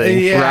kind of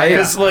thing. yeah, Right?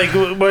 Because like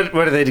what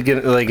are they to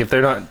get like if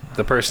they're not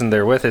the person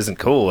they're with isn't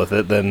cool with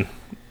it then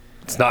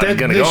it's not That-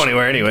 gonna they go sh-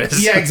 anywhere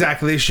anyways. yeah,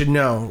 exactly. They should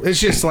know. It's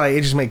just like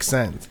it just makes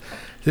sense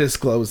to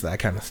disclose that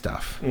kind of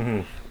stuff.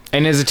 And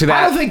is it to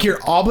I don't that? think you're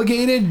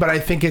obligated, but I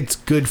think it's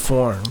good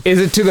form. Is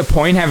it to the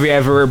point? Have you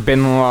ever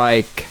been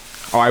like,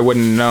 oh, I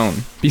wouldn't have known?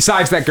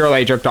 Besides that girl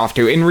I jerked off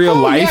to in real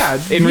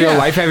life. Real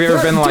life, have you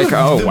ever been like,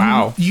 oh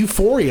wow,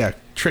 Euphoria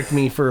tricked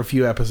me for a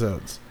few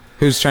episodes.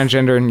 who's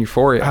transgender in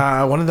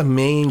Euphoria? One of the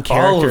main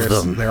All of characters.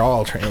 them. They're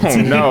all trans. Oh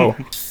no.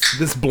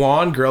 This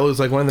blonde girl who's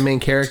like one of the main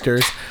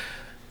characters.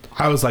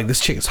 I was like, this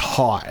chick is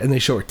hot, and they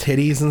show her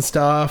titties and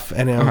stuff,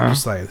 and I'm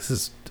just like, this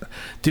is,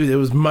 dude, it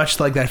was much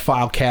like that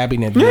file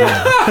cabinet video.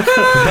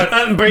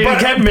 Breydon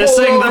kept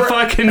missing the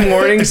fucking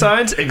warning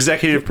signs.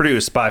 Executive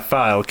produced by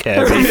File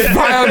Cabbie.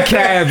 File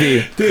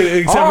Cabbie. Dude,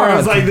 except for it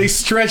was like they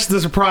stretched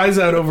the surprise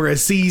out over a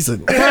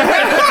season.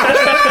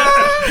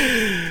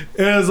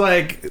 It was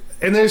like,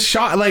 and there's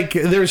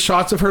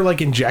shots of her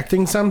like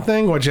injecting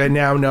something, which I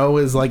now know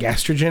is like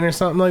estrogen or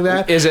something like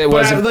that.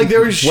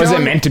 Was it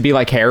meant to be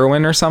like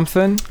heroin or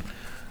something?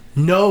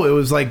 No, it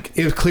was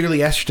clearly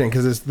estrogen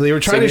because they were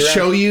trying to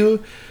show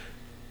you.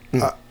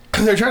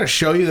 They're trying to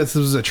show you that this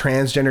was a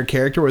transgender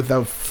character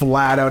without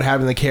flat out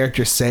having the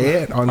character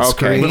say it on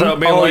screen. Without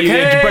being But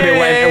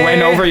it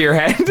went over your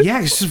head.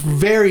 Yeah, it's just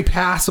very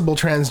passable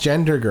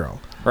transgender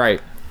girl. Right.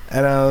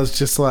 And I was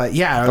just like,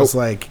 I was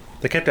like,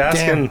 They kept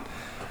asking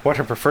what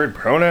her preferred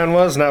pronoun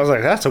was, and I was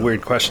like, that's a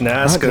weird question to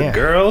ask a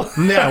girl.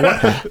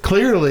 yeah,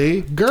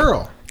 clearly,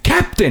 girl.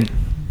 Captain.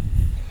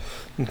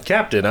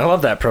 Captain, I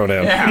love that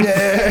pronoun.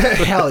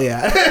 Hell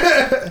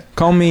yeah.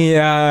 Call me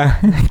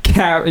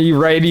Cap. You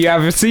right? You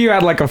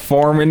had like a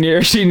form in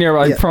your sheet and you're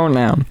like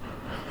pronoun.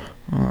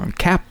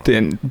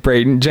 Captain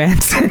Breydon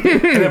Jansen.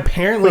 And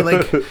apparently,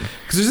 like, because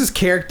there's this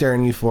character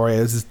in Euphoria,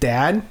 there's this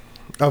dad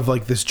of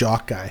like this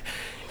jock guy,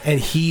 and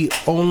he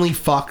only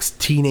fucks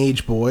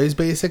teenage boys.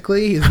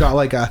 Basically, he's got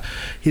like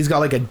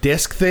a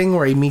disc thing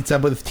where he meets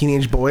up with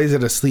teenage boys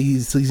at a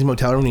sleazy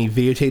motel room, and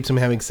he videotapes them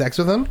having sex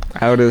with them.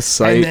 Out of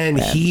sight. And then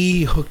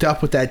he hooked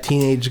up with that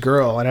teenage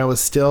girl, and I was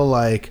still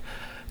like,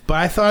 but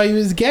I thought he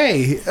was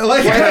gay.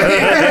 Like,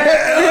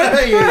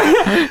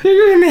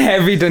 you're in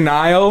heavy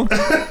denial.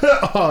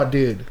 oh,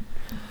 dude.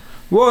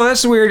 Whoa,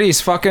 that's weird. He's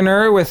fucking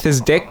her with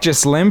his dick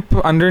just limp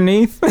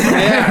underneath.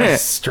 Yeah,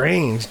 it's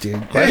strange,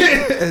 dude. It's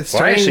Why is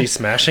strange. she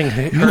smashing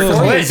her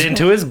foot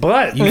into his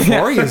butt?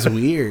 Euphoria is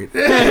weird.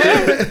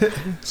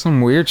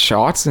 Some weird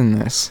shots in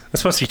this.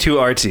 This must be too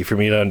artsy for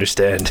me to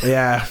understand.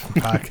 Yeah,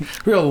 fuck.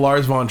 Real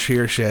Lars von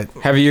Trier shit.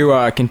 Have you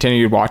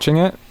continued watching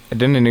it?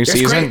 Didn't a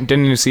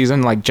new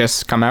season like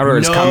just come out or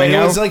is coming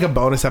out? It was like a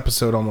bonus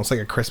episode, almost like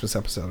a Christmas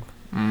episode.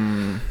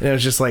 And it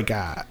was just like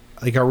a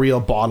real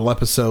bottle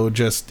episode,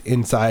 just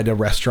inside a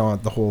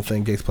restaurant. The whole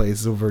thing takes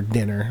place over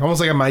dinner, almost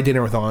like a My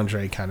Dinner with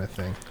Andre kind of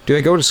thing. Do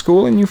they go to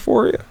school in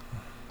Euphoria?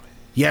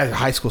 Yeah,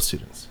 high school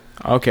students.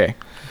 Okay.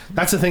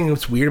 That's the thing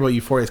that's weird about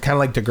Euphoria. It's kind of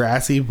like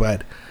Degrassi,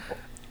 but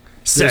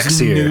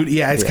Sexier.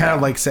 It's kind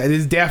of like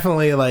it's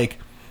definitely like.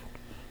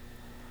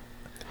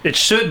 It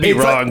should be It's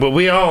wrong, but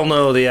we all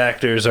know the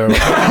actors are over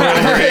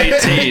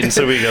 18,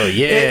 so we go,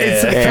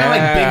 It's kind of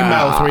like Big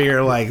Mouth, where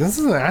you're like,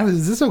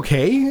 is this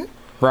okay?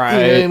 Right.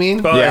 You know what I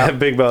mean? Oh, yeah.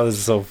 Big Mouth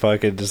is so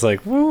fucking just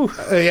like, woo.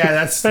 Yeah,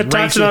 that's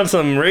Touching on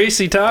some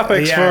racy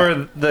topics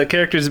for the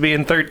characters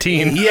being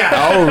 13. Yeah.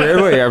 Oh,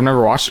 really? I've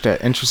never watched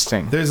it.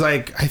 Interesting. There's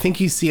like, I think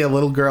you see a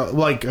little girl,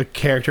 like a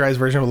characterized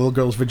version of a little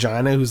girl's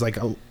vagina who's like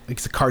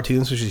it's a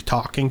cartoon, so she's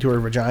talking to her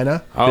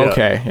vagina. Oh,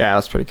 okay. Yeah,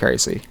 that's pretty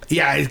crazy.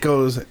 Yeah, it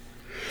goes,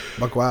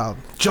 look wild.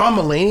 John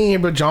Mulaney, hear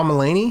about John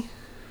Mulaney?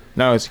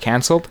 No, is it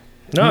canceled?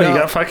 No, No. you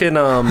got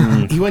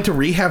fucking, He went to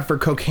rehab for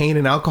cocaine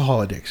and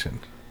alcohol addiction.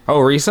 Oh,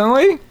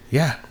 recently?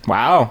 Yeah.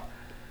 Wow.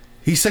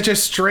 He's such a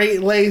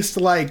straight-laced,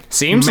 like...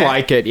 Seems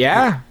like it,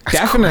 yeah. That's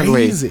Definitely.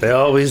 crazy. they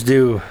always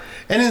do.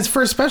 And his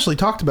first special, he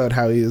talked about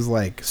how he was,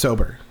 like,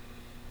 sober.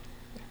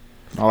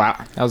 Oh,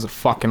 that was a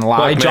fucking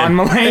lie, Look, John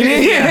man.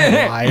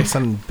 Mulaney. Liar,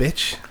 son of a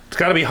bitch. It's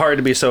got to be hard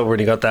to be sober when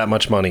you got that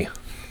much money.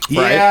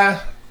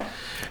 Yeah.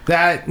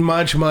 That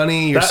much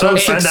money. You're so And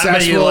successful. that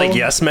many, like,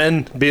 yes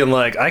men being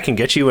like, I can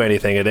get you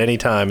anything at any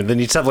time. And then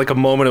you just have, like, a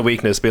moment of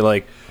weakness, be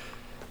like,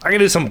 I can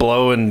do some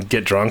blow and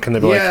get drunk, and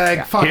they'll be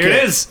like, fuck here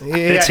it is. Yeah,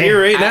 It's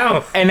here right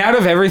now. And out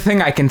of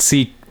everything, I can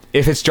see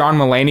if it's John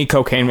Mulaney,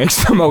 cocaine makes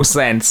the most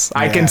sense.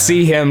 I can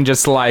see him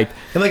just like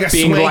In like a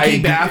being swanky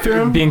like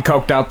bathroom. being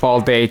coked up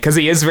all day because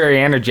he is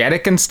very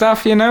energetic and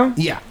stuff, you know.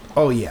 Yeah.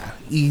 Oh yeah.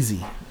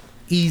 Easy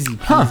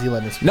peasy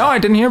lemon squeeze. No, I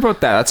didn't hear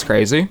about that. That's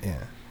crazy.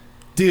 Yeah.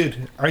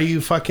 Dude, are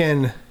you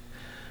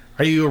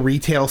a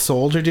retail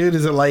soldier, dude?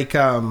 Is it like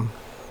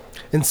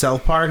in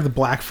South Park, the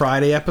Black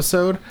Friday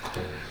episode?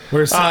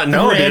 Where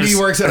no, Randy dude.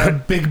 works at a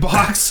big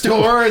box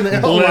store and they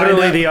all line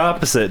Literally up. the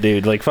opposite,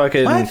 dude. Like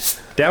fucking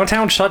What?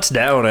 downtown shuts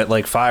down at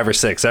like 5 or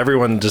 6.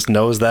 Everyone just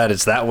knows that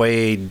it's that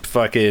way.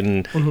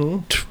 Fucking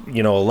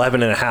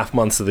 11 and a half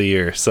months of the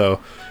year. So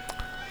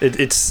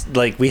it's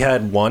like we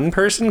had one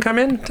person come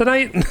in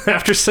tonight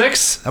after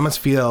 6.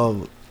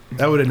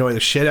 That would annoy the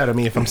shit out of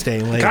me if I'm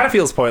staying late. Kind of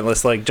feels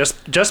pointless. Like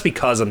just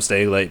because I'm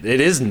staying late, it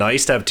is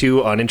nice to have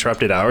 2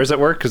 uninterrupted hours at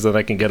work because then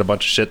I can get a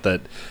bunch of shit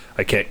that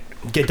I can't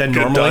Get done get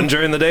normally. done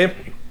during the day.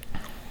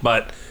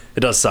 But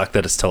it does suck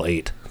that it's till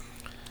 8.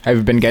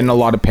 I've been getting a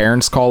lot of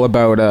parents call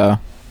about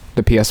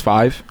the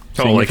PS5.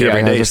 Seeing like if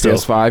every I have day the still.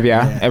 PS5,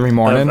 yeah, every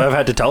morning. I've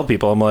had to tell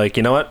people, I'm like,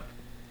 you know what?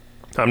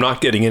 I'm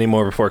not getting any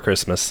more before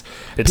Christmas.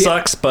 It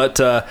sucks, but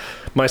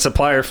my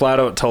supplier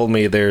flat out told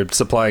me they're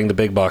supplying the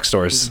big box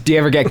stores. Do you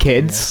ever get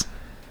kids?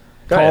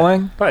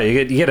 calling. Oh,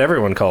 you get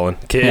everyone calling.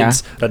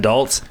 Kids,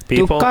 adults,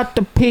 people. You got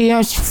the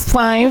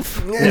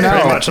PS5? Yeah,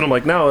 pretty much. And I'm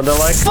like, no. And they're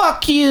like,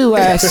 Fuck you,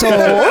 asshole.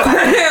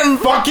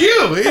 Fuck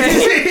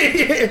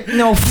you.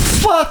 No,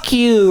 fuck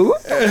you.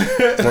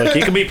 like,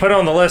 you can be put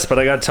on the list, but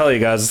I gotta tell you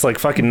guys, it's like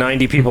fucking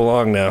 90 people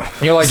long now.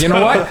 You're like, you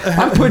know what?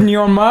 I'm putting you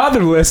on my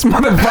other list,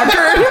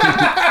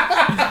 motherfucker.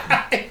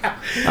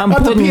 I'm Not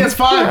the putting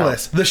PS5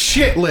 list, the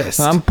shit list.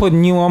 I'm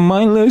putting you on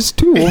my list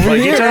too over Like,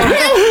 you here. tell me,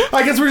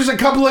 I guess we're just a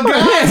couple of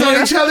guys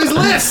on each other's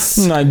lists.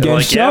 I guess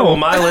like, so. yeah, well,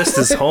 my list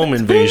is home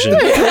invasion.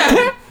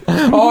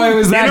 Oh, it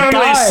was You that know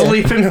guy. me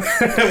sleeping at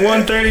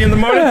 1:30 in the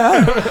morning?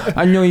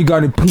 I know you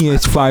got a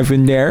PS5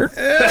 in there.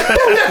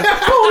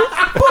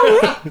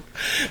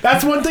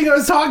 That's one thing I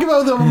was talking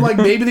about with him. I'm like,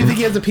 maybe they think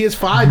he has a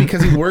PS5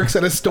 because he works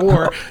at a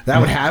store that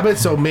would have it.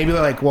 So maybe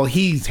they're like, well,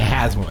 he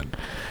has one.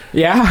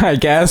 Yeah, I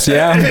guess,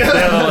 yeah. Yeah,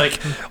 they're like,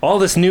 all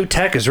this new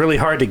tech is really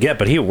hard to get,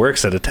 but he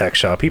works at a tech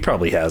shop. He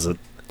probably has it.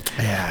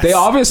 Yes. They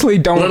obviously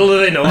don't... Little do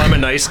they know I'm a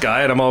nice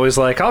guy, and I'm always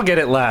like, I'll get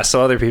it last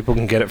so other people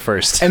can get it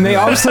first. And they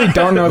obviously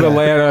don't know the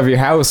layout of your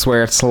house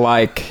where it's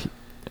like...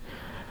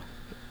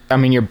 I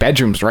mean, your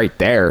bedroom's right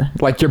there.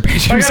 Like, your I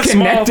bedroom's got a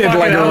small connected, fucking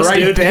like, house, right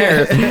dude.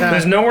 there.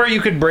 There's nowhere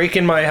you could break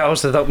in my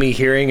house without me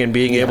hearing and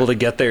being able to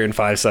get there in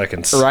 5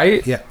 seconds.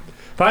 Right? Yeah.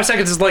 5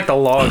 seconds is like the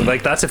log.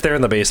 Like, that's if they're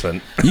in the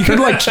basement. You could,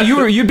 like,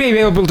 you'd be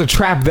able to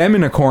trap them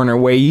in a corner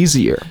way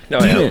easier.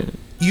 Oh, yeah.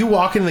 You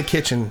walk in the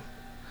kitchen.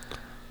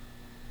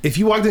 If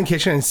you walked in the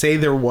kitchen and say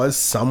there was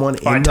someone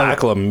I in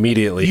tackle them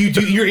immediately.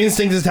 your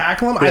instinct is to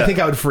tackle him. Yeah. I think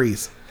I would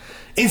freeze.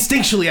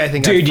 Instinctually, I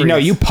think. Dude, I'd you know,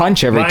 freeze. you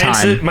punch every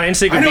time. My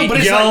instinct I would know, be but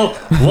it's yell,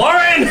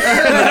 Lauren! And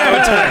then I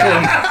would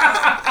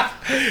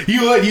tackle him.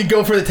 You would. You'd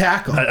go for the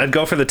tackle. I'd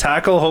go for the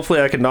tackle.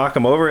 Hopefully I could knock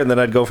him over, and then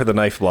I'd go for the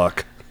knife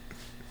block.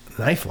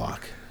 Knife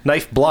lock.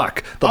 Knife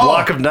block. The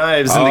block of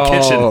knives in the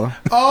kitchen.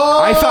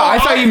 Oh, I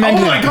thought you meant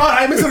Oh it. my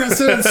god, I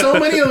misunderstood in so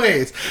many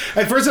ways.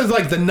 At first, it was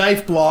like the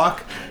knife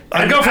block.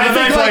 I'd go for the I think,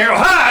 knife block. like- I go,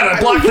 ha! And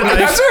I'd block the knife.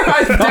 That's what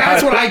I thought.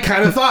 That's what I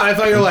kind of thought. I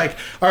thought you're like,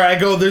 all right, I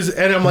go,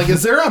 and I'm like,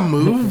 is there a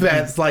move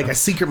that's like a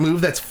secret move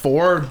that's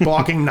for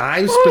blocking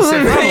knives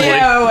specifically?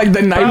 Yeah, like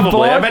the knife Probably.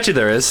 block. I bet you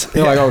there is.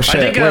 You're like, oh I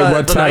shit, think wait,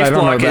 what's the that? I knife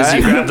don't know block is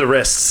you that. grab the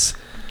wrists.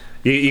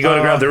 You go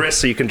to grab the wrist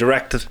so you can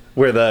direct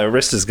where the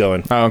wrist is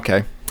going. Oh,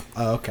 okay.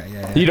 Oh, okay,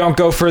 yeah. You don't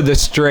go for the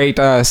straight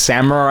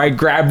samurai,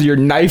 grab your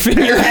knife in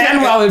your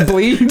hand while it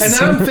bleeds. And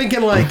then I'm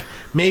thinking like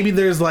maybe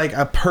there's like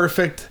a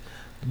perfect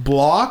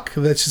block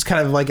that's just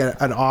kind of like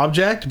an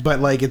object, but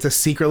like it's a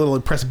secret little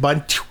press a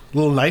button,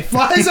 little knife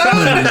flies out.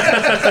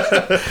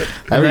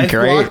 That'd be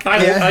great.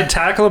 I'd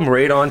tackle him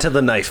right onto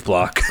the knife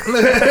block.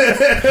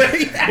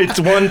 It's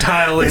one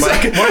tile in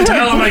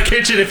my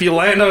kitchen. If you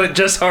land on it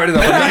just hard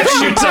enough, the knife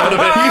shoots out of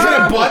You it.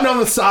 hit a button on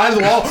the side of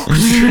the wall,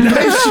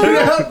 knife shoot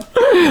out.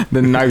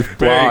 The knife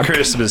Merry block.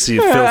 Christmas,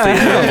 you filthy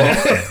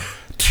animal.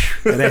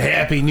 And a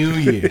happy new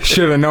year.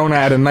 Should have known I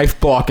had a knife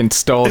block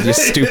installed, you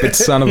stupid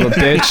son of a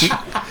bitch.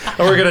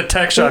 I work at a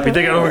tech shop. You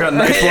think I only got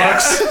knife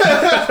blocks?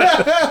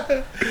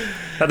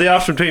 Had the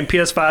option between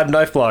PS5 and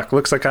knife block.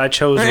 Looks like I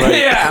chose right.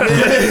 Yeah.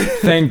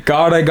 Thank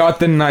God I got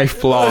the knife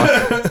block.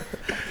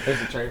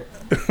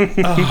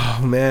 Oh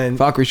man.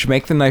 Fuck, we should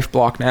make the knife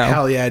block now.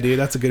 Hell yeah, dude.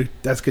 That's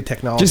good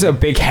technology. Just a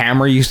big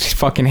hammer you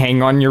fucking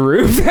hang on your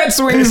roof that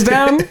swings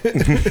down.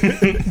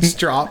 just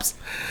drops.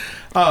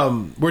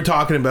 We're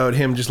talking about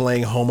him just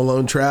laying Home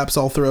Alone traps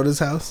all throughout his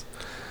house.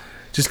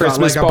 Just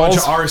Christmas got like balls.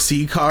 a bunch of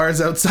RC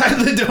cars outside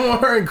the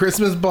door and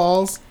Christmas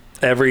balls.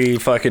 Every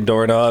fucking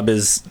doorknob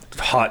is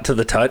hot to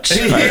the touch.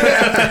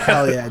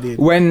 Hell yeah, dude.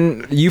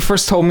 When you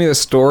first told me the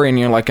story and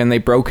you're like, and they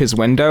broke his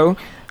window,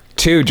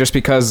 too, just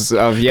because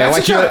of, yeah, That's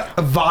like such you're,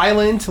 a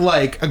violent,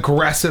 like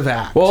aggressive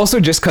act. well, also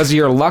just because of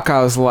your luck,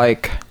 I was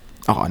like,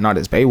 oh, not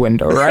his bay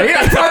window, right?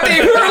 I thought they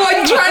were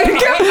like trying to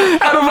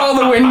get out of all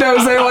the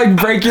windows. They like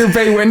break your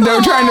bay window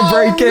trying to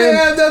break in.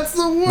 Man, that's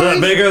the worst. The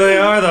bigger they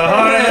are, the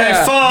harder Yeah.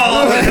 they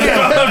fall.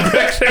 They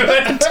break through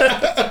it.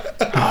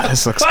 Oh,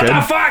 this looks What good.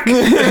 the fuck?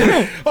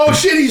 Oh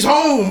shit, he's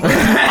home.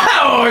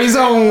 Oh, he's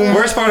home.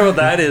 Worst part about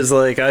that is,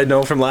 like, I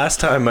know from last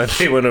time my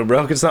pay window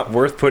broke, it's not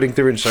worth putting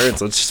through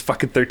insurance. It's just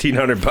fucking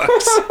 $1,300.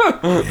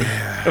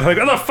 I'm like,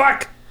 what the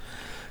fuck?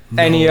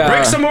 Any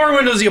Break some more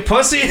windows, you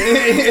pussy.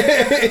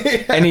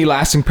 any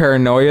lasting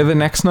paranoia the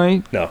next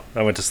night? No,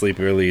 I went to sleep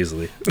really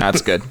easily.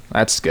 That's good.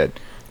 That's good.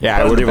 Yeah,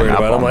 I I was would have worried been up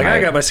about it. all I'm like, I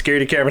night. got my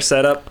security camera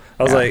set up.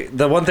 I was like,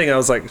 the one thing I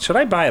was like, should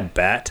I buy a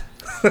bat?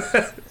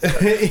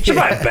 Should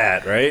buy a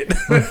bat, right?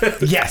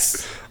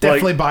 Yes,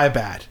 definitely buy a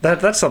bat.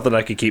 That's something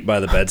I could keep by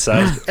the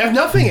bedside. If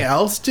nothing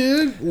else,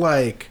 dude,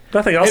 like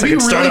Nothing else. it'd I be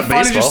can start really up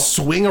fun to baseball. just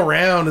swing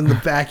around in the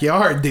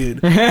backyard,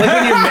 dude. Like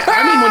when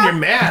you're, when you're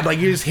mad, like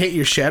you just hit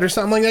your shed or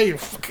something like that, you're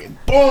fucking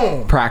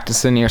boom.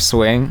 Practicing your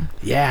swing.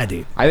 Yeah,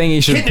 dude. I think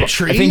you should. Hitting a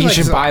tree, I think you like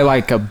should so- buy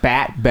like a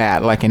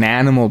bat, like an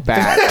animal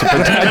bat to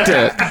protect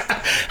it.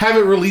 Have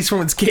it released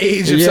from its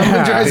cage if Yeah.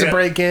 someone tries to Yeah.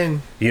 break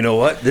in. You know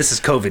what? This is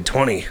COVID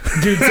 20.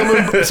 Dude,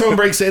 someone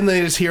breaks in, they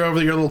just hear over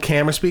your little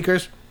camera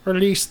speakers,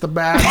 release the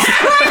bat.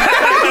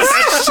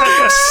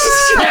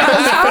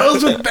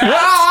 Fills with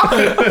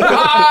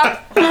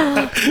bats.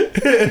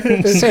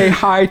 Say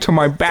hi to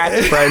my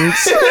bat friends.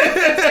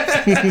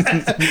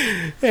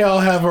 They all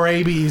have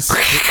rabies.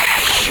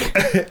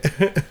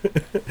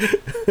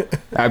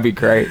 That'd be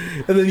great.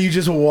 And then you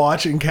just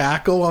watch and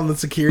cackle on the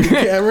security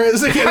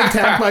cameras and get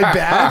attacked by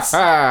bats.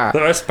 The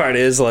best part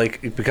is,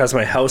 like, because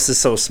my house is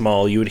so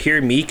small, you would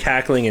hear me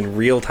cackling in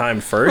real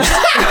time first,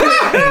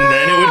 and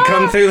then it would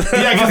come through the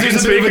because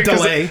there's a bit of a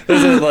delay.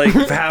 There's a, like,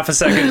 half a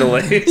second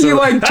delay. So You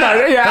like try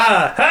to,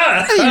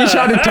 you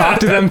try to talk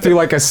to them through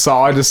like a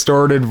saw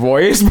distorted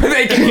voice, but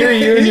they can hear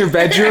you in your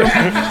bedroom.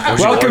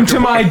 Welcome to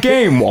my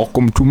game.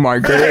 Welcome to my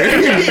game.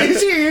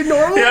 Is it your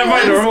normal yeah, my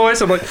voice? normal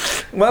voice. I'm like,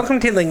 welcome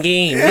to the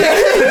game.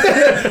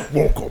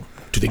 Welcome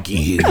to the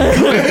game.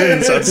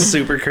 It sounds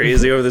super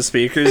crazy over the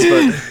speakers,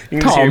 but you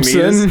can just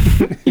hear me.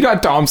 Thompson. You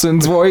got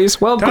Thompson's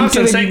voice. Welcome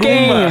Thompson, to the say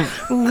game.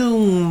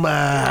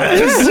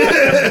 Goombas.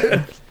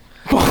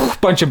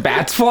 Bunch of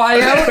bats fly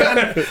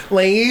out.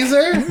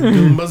 Laser.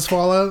 Goombas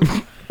fall out.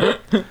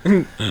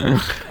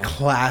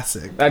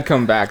 Classic. That'd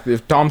come back.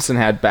 If Thompson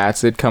had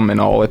bats, they'd come and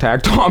all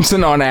attack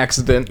Thompson on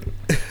accident.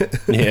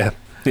 Yeah,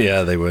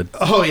 they would.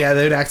 Oh yeah,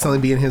 they'd accidentally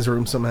be in his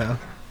room somehow.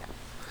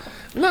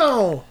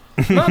 No,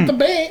 not the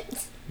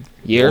bats.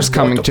 Year's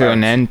coming to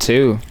an end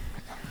too.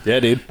 Yeah,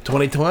 dude.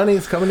 2020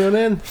 is coming to an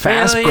end.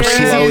 Fast Hell but yeah.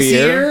 slow Craziest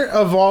year. year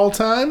of all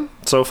time.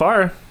 So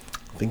far,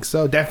 I think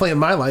so. Definitely in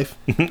my life.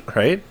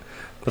 right?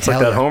 That's Hell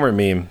like that yeah. Homer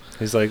meme.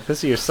 He's like,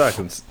 "This year sucks.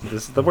 This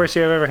is the worst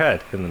year I've ever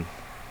had." And then,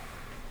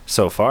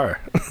 so far,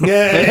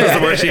 Yeah. it's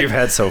the worst year you've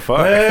had so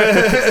far.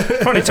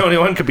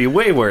 2021 could be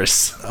way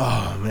worse.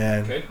 Oh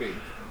man.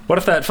 What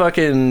if that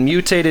fucking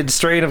mutated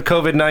strain of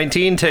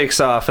COVID-19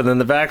 takes off, and then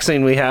the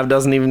vaccine we have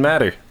doesn't even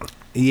matter?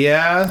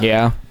 Yeah.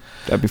 Yeah,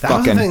 that'd be That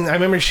was the fucking. thing. I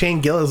remember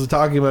Shane Gillis was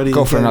talking about it.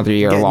 Go for another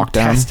year of getting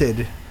lockdown.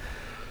 Tested,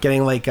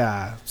 getting like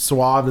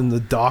swabbed, and the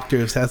doctor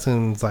was testing.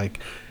 And it's like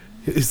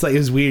it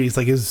was weird. He's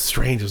like, it was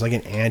strange. It was like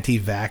an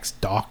anti-vax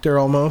doctor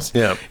almost.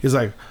 Yeah. He's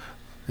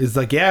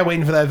like, yeah,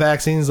 waiting for that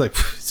vaccine. He's like,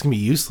 it's gonna be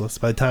useless.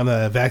 By the time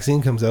the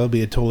vaccine comes out, it'll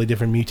be a totally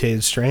different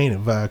mutated strain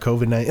of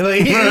COVID-19.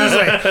 Like, he's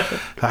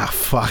like,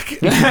 fuck.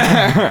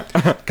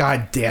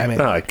 God damn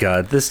it. Oh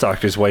god, this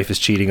doctor's wife is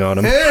cheating on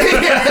him.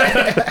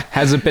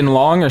 Has it been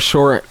long or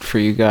short for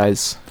you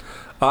guys?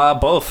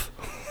 Both.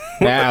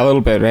 Yeah, a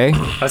little bit, eh?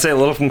 I say a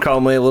little from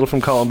column A, a little from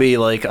column B.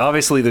 Like,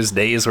 obviously, there's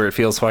days where it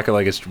feels fucking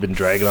like it's been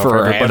dragging on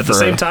forever. But at the Forever.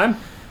 same time,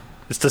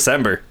 it's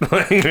December.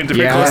 Like, to be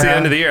Yeah. close to the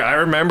end of the year. I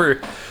remember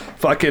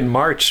fucking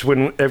March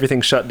when everything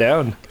shut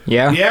down.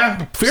 Yeah.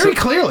 Yeah, very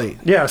clearly.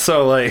 Yeah,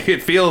 so like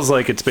it feels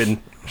like it's been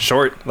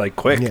short, like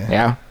quick. Yeah.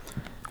 Yeah.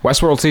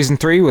 Westworld season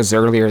 3 was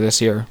earlier this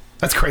year,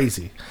 That's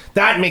crazy.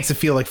 That makes it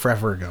feel like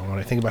forever ago when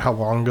I think about how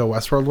long ago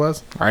Westworld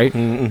was. right?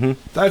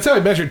 That's how I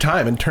measure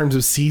time in terms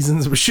of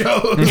seasons of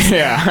shows.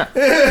 Yeah.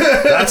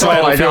 That's why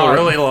all I it'll feel know.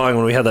 really long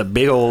when we had that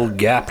big old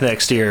gap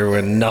next year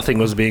when nothing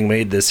was being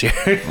made this year.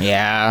 It's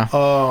Yeah.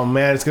 Oh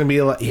man, it's gonna be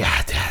a lot.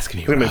 Yeah, it's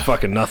gonna be gonna be rough.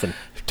 fucking nothing.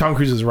 Tom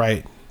Cruise is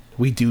right.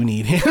 We do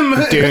need him.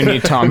 Do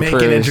need Tom Making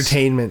Cruise.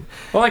 entertainment.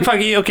 Well, like,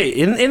 fuck you. Okay,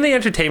 in the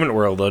entertainment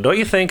world, though, don't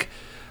you think?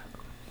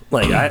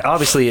 Like,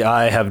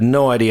 I have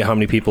no idea how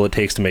many people it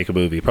takes to make a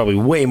movie. Probably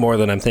way more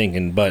than I'm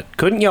thinking. But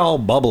couldn't y'all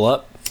bubble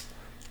up?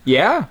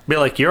 Yeah. Be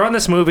like, you're on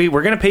this movie.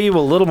 We're gonna pay you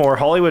a little more.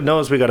 Hollywood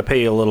knows we got to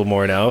pay you a little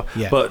more now.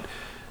 Yeah. But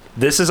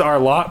this is our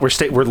lot.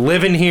 We're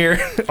living here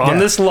on Yeah.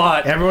 this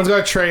lot. Everyone's got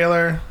a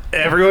trailer.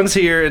 Everyone's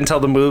here until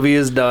the movie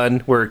is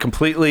done. We're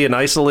completely an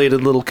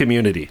isolated little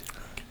community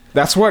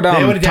That's what They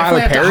would Tyler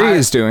definitely have to Perry hire-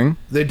 is doing.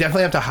 They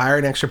definitely have to hire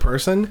an extra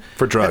person.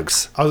 for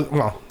drugs.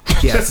 Well,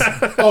 yes.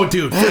 Oh,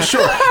 dude, for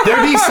sure.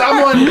 There'd be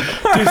someone.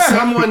 Dude,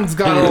 someone's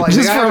got to like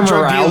Just they got for a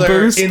drug morale dealer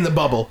boost? in the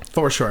bubble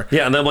for sure.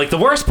 Yeah, and then like the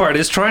worst part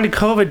is trying to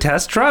COVID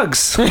test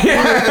drugs.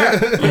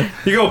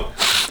 You go,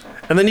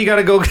 and then you got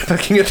to go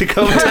fucking get the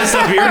COVID test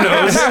up your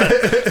nose.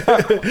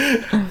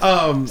 Is any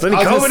I was gonna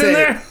COVID in say,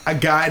 there? A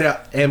guy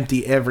to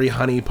empty every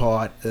honey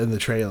pot in the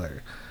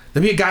trailer.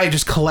 There'd be a guy who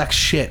just collects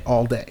shit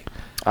all day.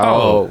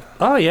 Oh.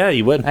 Oh yeah,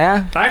 you would.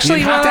 Yeah. Actually,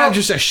 You'd have to well, have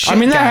just a shit I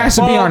mean, that guy. has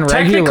to be on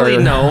technically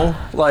regular. no.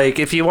 Like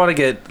if you want to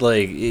get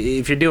like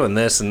if you're doing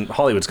this and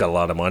Hollywood's got a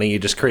lot of money, you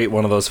just create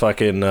one of those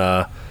fucking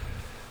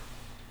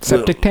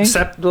Septic tank?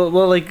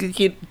 well, like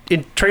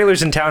in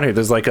trailers in town here,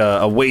 there's like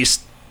a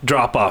waste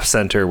drop-off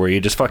center where you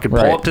just fucking pull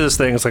Right. up to this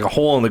thing. It's like a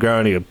hole in the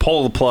ground. You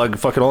pull the plug,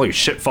 fucking all your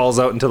shit falls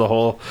out into the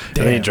hole, and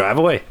then you Damn. drive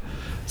away.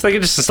 So they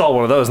could just install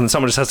one of those, and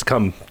someone just has to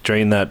come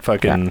drain that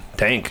fucking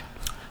tank.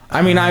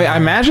 I mean, I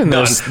imagine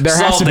there has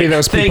Solved to be it.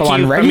 those Thank people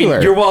on you. regular. I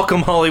mean, you're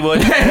welcome, Hollywood.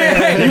 You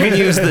can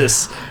use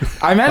this.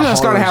 I imagine that's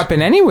got to Hollywood.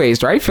 happen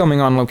anyways, right? Filming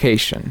on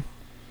location.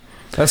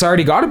 That's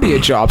already got to be a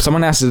job.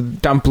 Someone has to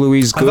dump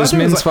Luis I thought it was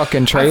Guzman's like-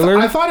 fucking trailer.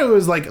 I thought it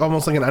was like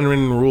almost like an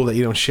unwritten rule that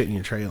you don't shit in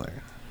your trailer.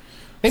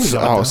 Maybe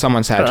not, though.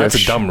 Someone's had to That's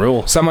have a dumb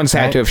rule. Someone's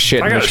had to have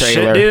shit I in the got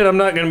trailer. shit, dude. I'm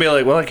not gonna be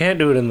like, well, I can't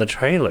do it in the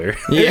trailer.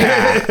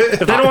 Yeah. If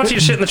they don't want you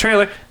to shit in the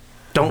trailer,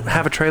 don't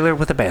have a trailer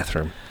with a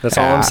bathroom. That's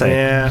all I'm saying.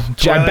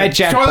 Yeah. I bet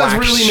Jack Toilet's Black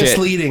really shit.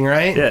 misleading,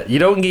 right? Yeah, you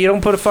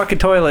don't put a fucking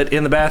toilet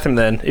in the bathroom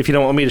then if you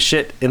don't want me to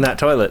shit in that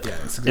toilet.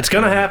 that's exactly it's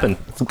gonna right. happen.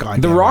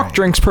 The Rock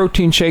drinks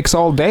protein shakes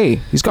all day.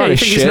 He's got Yeah, you his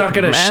think shit. he's not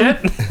gonna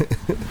man. shit?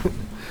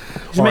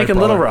 He's making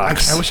little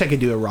rocks. I wish I could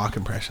do a Rock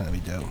impression.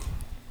 That'd be dope.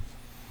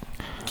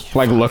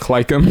 Like look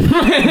like him.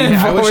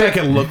 Yeah, I wish I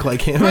could look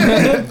like him.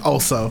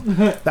 Also,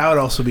 that would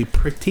also be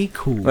pretty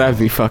cool. That'd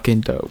be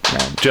fucking dope,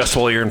 man. Just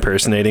while you're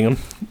impersonating him.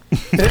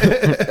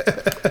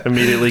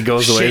 Immediately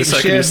goes away the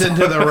second you Shapeshifts stop.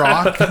 into the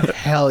Rock.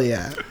 Hell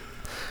yeah.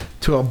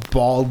 To a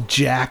bald,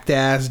 jacked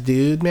ass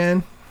dude,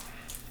 man.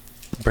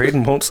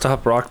 Breydon won't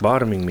stop rock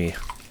bottoming me.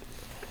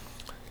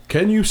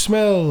 Can you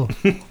smell?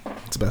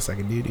 It's the best I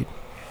can do, dude.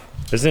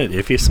 Isn't it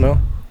if you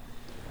smell?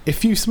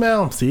 If you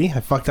smell, see, I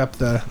fucked up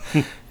the.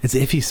 It's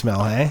if you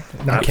smell, hey.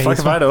 Not can fuck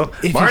you if I smell? know.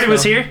 If you Marty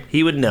was smell. here,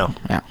 he would know.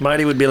 Yeah.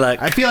 Marty would be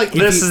like, I feel like if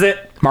this you- is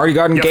it. Marty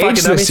got You fucking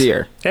engaged dummies. this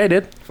year. Yeah, he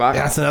did. Fuck.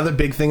 That's another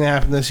big thing that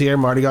happened this year.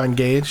 Marty got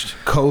engaged.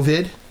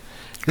 COVID.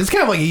 This is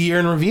kind of like a year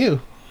in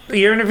review. A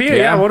year in review. Yeah.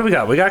 Yeah, what do we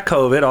got? We got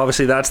COVID.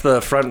 Obviously, that's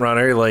the front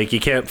runner. Like, you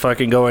can't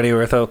fucking go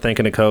anywhere without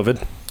thinking of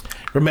COVID.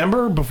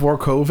 Remember before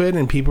COVID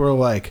and people were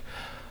like,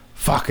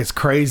 fuck, it's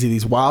crazy.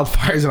 These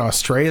wildfires in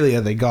Australia,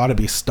 they got to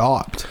be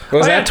stopped.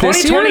 Was Oh, yeah, that this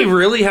 2020 year?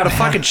 really had a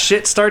fucking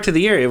shit start to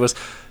the year. It was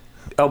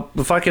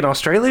fucking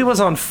Australia was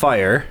on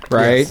fire.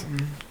 Right. Yes.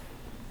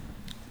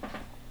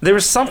 There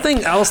was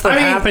something else that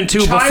happened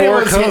too China before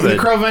was hitting-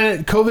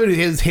 COVID. COVID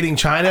is hitting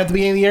China at the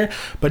beginning of the year,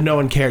 but no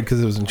one cared because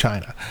it was in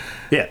China.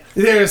 Yeah.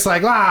 They're just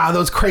like,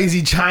 those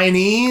crazy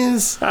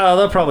Chinese. Oh,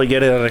 they'll probably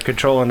get it under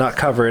control and not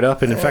cover it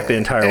up and infect the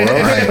entire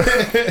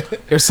world.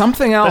 There's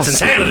something else.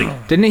 That's insanity.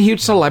 Didn't a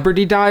huge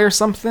celebrity die or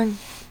something?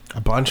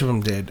 A bunch of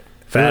them did.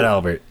 Fat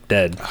Albert,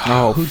 dead.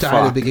 Oh, Who died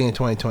at the beginning of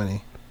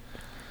 2020?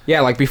 Yeah,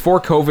 like before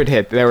COVID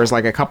hit, there was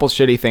like a couple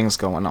shitty things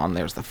going on.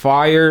 There's the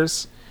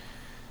fires.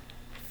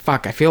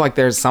 Fuck, I feel like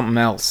there's something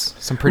else.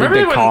 Some pretty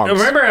big cogs.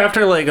 Remember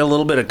after like a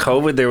little bit of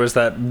COVID, there was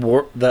that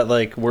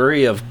like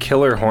worry of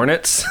killer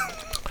hornets?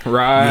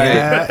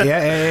 Right.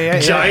 Yeah.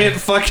 Giant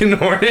fucking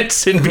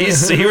hornets in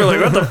BC. We're like,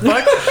 what the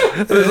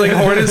fuck? There's like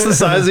hornets the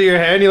size of your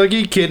hand. You're like, are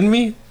you kidding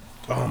me?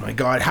 Oh my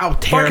god, how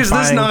Fuck terrifying is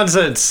this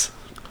nonsense?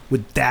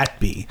 would that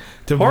be?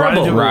 To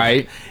Horrible. run into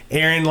Right.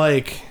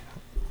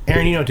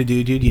 Aaron, you know what to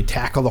do, dude. You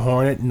tackle the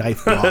hornet,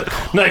 knife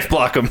block. Knife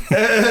block him.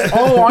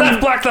 Oh, Knife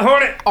block the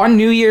hornet. on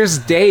New Year's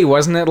Day,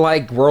 wasn't it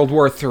like World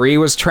War III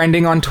was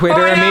trending on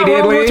Twitter Oh, yeah,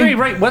 immediately? World War III,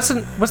 right? Was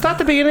that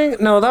the beginning?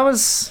 No, that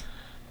was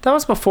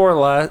before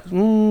last.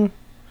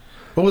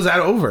 What was that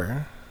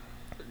over?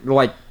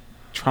 Like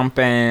Trump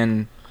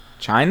and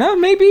China,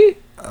 maybe?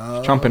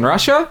 Trump and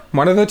Russia?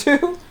 One of the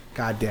two?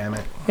 God damn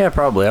it. Yeah,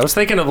 probably. I was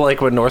thinking of like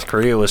when North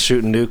Korea was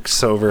shooting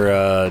nukes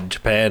over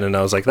Japan, and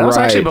I was like, that was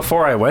Right. actually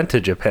before I went to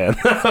Japan.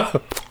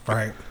 All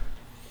right.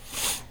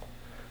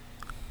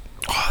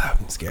 Oh,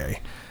 that was scary.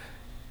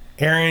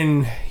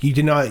 Aaron, you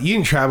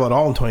didn't travel at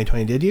all in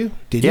 2020, did you?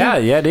 Did you?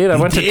 Yeah, dude. I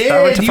went to You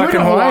fucking went to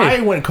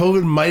Hawaii. when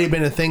COVID might have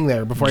been a thing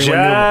there before you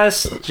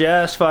went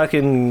Just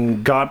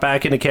fucking got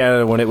back into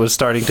Canada when it was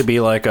starting to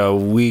be like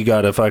we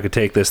gotta fucking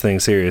take this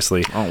thing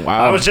seriously. Oh,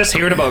 wow. I was just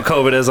hearing about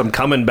COVID as I'm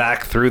coming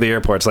back through the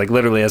airports, like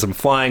literally as I'm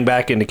flying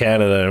back into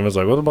Canada, and I was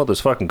like, what about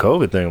this fucking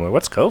COVID thing? I'm like,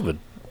 what's COVID?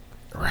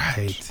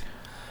 Right.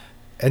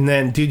 And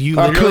then, dude, you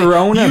Oh, literally...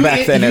 Corona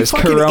back then. It was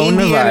fucking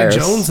Indiana coronavirus.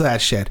 Jones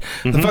that shit.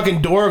 The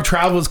fucking door of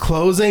travel was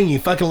closing. You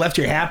fucking left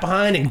your hat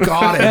behind and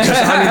got it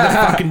just under the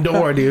fucking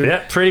door, dude.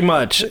 Yeah, pretty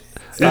much. You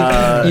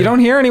don't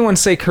hear anyone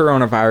say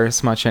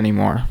coronavirus much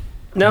anymore.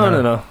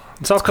 No.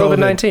 It's all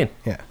COVID-19.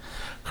 Yeah.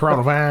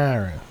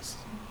 Coronavirus.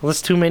 Well,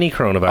 there's too many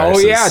coronaviruses. Oh,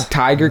 yeah.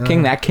 Tiger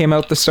King. That came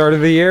out the start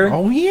of the year.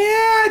 Oh,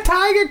 yeah.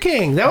 Tiger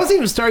King. That wasn't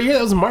even start of the year.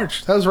 That was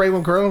March. That was right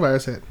when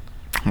coronavirus hit.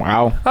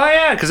 Wow. Oh,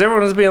 yeah, because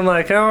everyone was being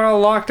like, oh, we're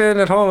all locked in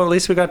at home. At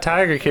least we got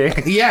Tiger King.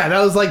 Yeah, that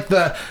was like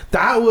that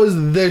was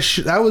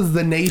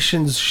the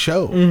nation's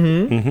show.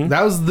 Mm-hmm.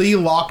 That was the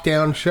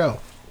lockdown show.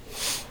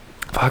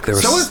 Fuck, there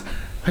was... So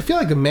I feel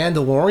like the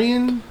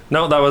Mandalorian.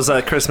 No, that was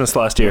Christmas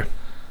last year.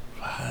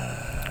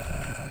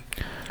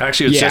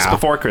 Actually, it was just Yeah.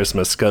 before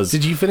Christmas, because...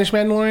 Did you finish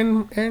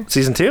Mandalorian, Aaron?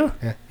 Season 2?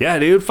 Yeah.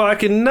 Dude,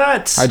 fucking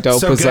nuts. How dope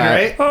So was good, that?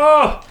 right?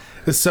 Oh!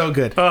 It's so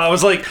good. I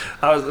was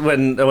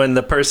when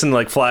the person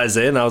like flies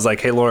in, I was like,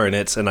 hey, Lauren,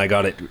 and I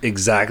got it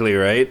exactly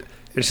right.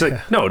 And she's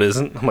like, no, it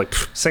isn't. I'm like,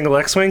 single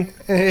X-Wing?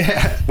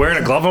 Yeah.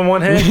 Wearing a glove on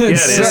one hand? Yeah, it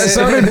is.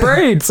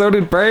 So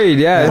did Braid.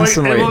 Yeah, Like,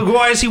 instantly. well,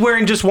 why is he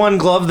wearing just one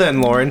glove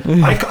then, Lauren?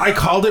 I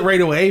called it right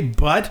away,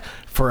 but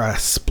for a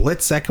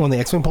split second when the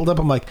X-Wing pulled up,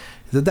 I'm like,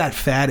 is it that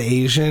fat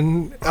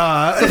Asian?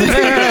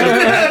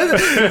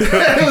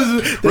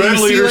 Red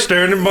leader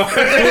standing by.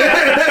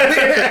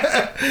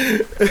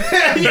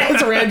 Yeah,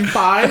 it's Red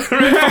 5.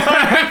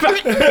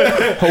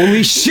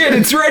 Holy shit,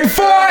 it's Red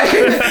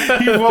 5!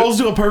 He rolls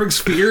to a perfect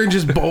sphere and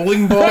just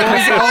bowling balls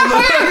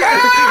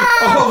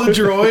all the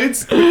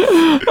droids.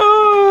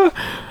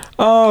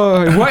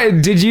 Oh,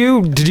 what did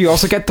you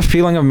also get the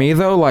feeling of me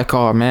though? Like,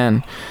 oh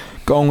man,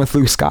 going with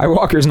Luke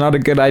Skywalker's not a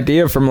good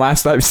idea from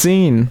last I've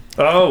seen.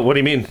 Oh, what do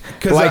you mean?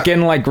 Like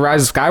in like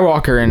Rise of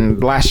Skywalker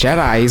and Last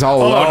Jedi, he's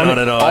all alone.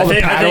 Oh, no. All the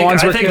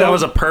Padawans were I think that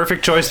was a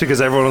perfect choice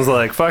because everyone was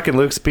like, fucking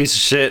Luke's a piece of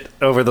shit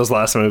over those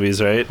last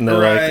movies, right? And they're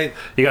like,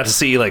 you got to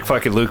see like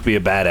fucking Luke be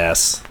a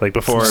badass. Like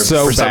before,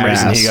 So for some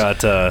reason, he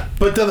badass.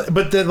 got...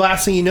 But the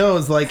last thing you know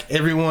is like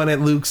everyone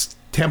at Luke's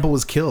temple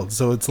was killed.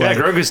 So it's yeah, like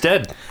Grogu's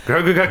dead.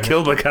 Grogu got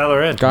killed by Kylo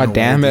Ren. God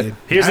damn it.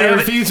 Here's I the other-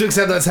 refuse to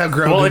accept that's how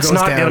Grogu Well, goes it's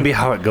not down. going to be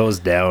how it goes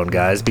down,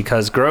 guys,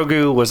 because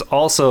Grogu was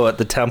also at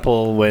the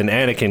temple when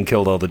Anakin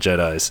killed all the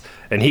Jedis,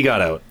 and he got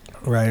out.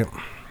 Right.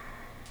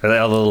 All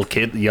the little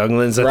kid,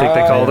 younglings, I think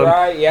they called him.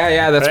 Right,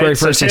 yeah, that's Right? where he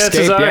So first chances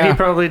escaped. are Yeah. he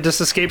probably just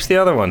escapes the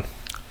other one.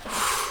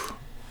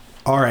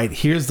 All right,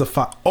 here's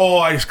the Oh,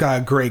 I just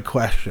got a great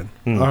question.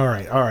 All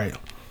right.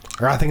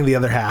 Or I think of the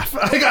other half.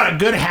 I got a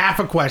good half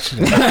a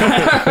question.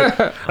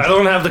 I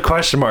don't have the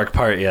question mark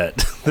part yet.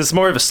 This is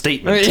more of a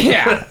statement.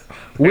 Yeah.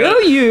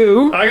 Will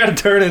you? I got to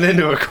turn it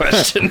into a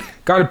question.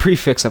 Got a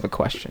prefix of a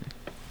question.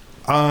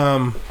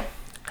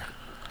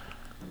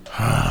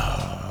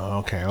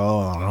 Okay,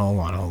 hold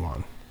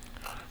on.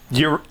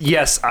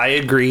 Yes, I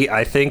agree.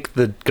 I think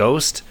the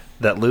ghost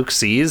that Luke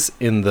sees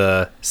in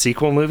the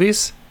sequel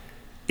movies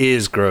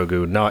is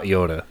Grogu, not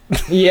Yoda.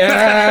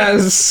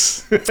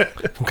 Yes.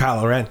 From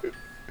Kylo Ren.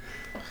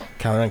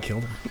 Kylo Ren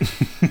killed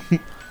him.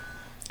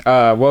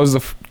 What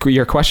was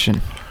your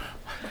question?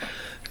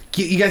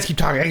 You guys keep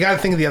talking. I gotta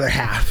think of the other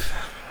half.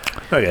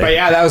 Okay. But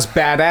yeah, that was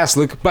badass,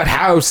 Luke. But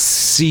how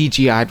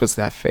CGI'd was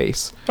that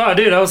face? Oh,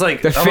 dude, I was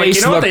like, The I'm like, face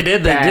you know what they looked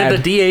did? They bad. did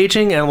the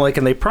de-aging, and I'm like,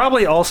 and they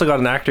probably also got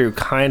an actor who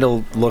kind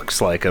of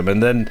looks like him.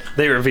 And then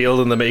they revealed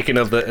in the making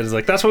of it's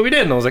like, that's what we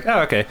did. And I was like,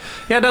 oh, okay.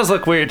 Yeah, it does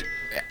look weird.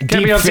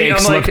 Can't be unseen. Deepfakes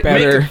I'm like, look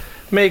better.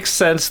 makes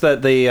sense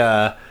that they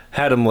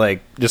had him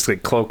like just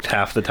like cloaked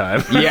half the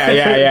time.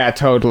 Yeah,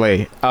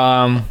 totally.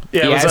 Yeah,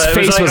 his it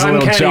face was, like, was a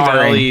little uncanny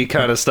jarring. valley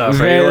kind of stuff. Right?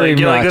 Very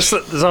You're like, much.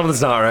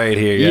 something's not right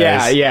here,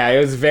 guys. Yeah, it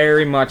was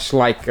very much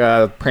like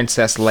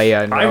Princess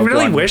Leia. In I Rogue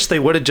really One. wish they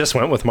would have just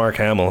went with Mark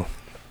Hamill.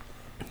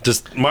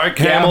 Just Mark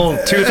Hamill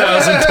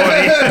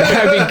 2020.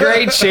 That'd be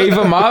great. Shave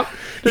him up.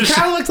 He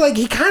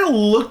kind of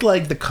looked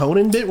like the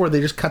Conan bit where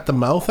they just cut the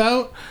mouth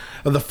out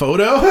of the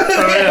photo.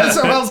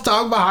 Someone else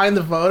talk behind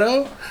the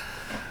photo.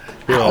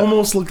 It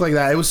almost looked like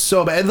that. It was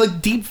so bad.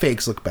 Like deep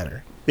fakes look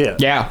better.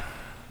 Yeah.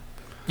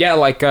 Yeah,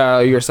 like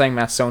you were saying,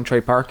 Matt Stone,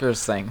 Trey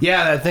Parker's thing.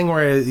 Yeah, that thing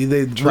where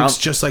they looks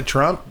just like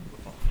Trump.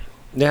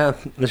 Yeah,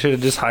 they should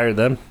have just hired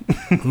them.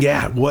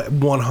 Yeah, what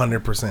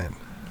 100%.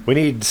 We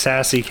need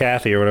Sassy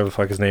Kathy or whatever the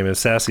fuck his name is.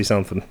 Sassy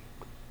something.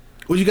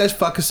 Would you guys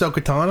fuck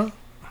Ahsoka Tano?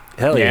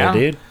 Hell yeah, Yeah.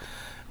 dude.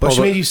 But she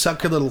Although- made you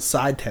suck her little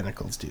side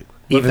tentacles, dude.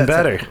 Even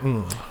That's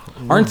better.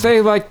 Aren't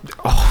they like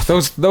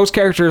those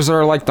characters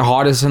are like the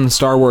hottest in the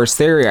Star Wars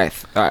theory? I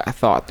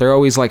thought they're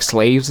always like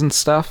slaves and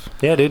stuff.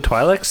 Yeah, dude.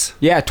 Twi'leks?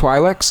 Yeah,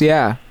 Twi'leks.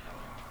 Yeah,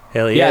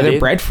 Hell yeah, they're dude.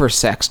 bred for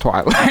sex.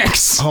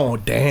 Twi'leks. Oh,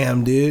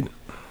 damn, dude.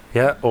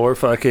 Yeah, or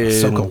fucking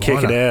Ahsoka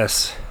kicking wanna.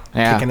 ass.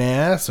 Yeah. Kicking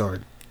ass or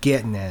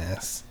getting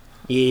ass?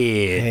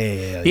 Yeah.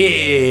 Hell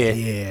Yeah.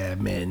 yeah,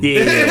 man.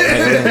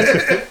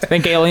 Yeah.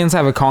 Think aliens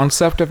have a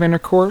concept of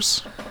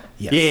intercourse?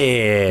 Yes.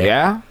 Yeah.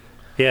 Yeah.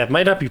 Yeah, it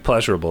might not be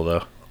pleasurable,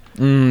 though.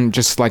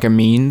 Just like a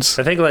means.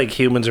 I think, like,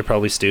 humans are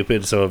probably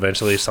stupid, so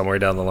eventually, somewhere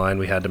down the line,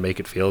 we had to make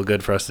it feel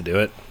good for us to do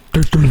it.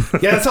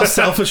 Yeah, that's how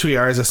selfish we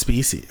are as a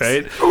species.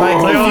 Right?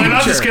 Like, I'm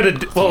not future. just gonna.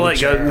 Well,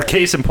 like,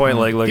 case in point,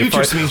 like,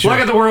 Future, future. look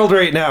at the world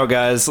right now,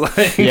 guys.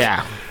 Like,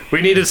 Yeah.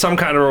 we needed some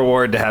kind of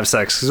reward to have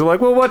sex because we're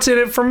like, well, what's in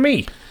it for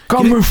me?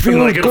 Come and feel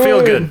Like, it'll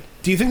feel good.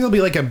 Do you think there'll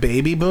be like a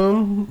baby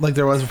boom like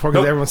there was before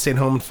because Nope. everyone's staying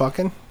home and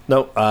fucking?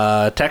 No,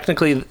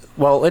 technically,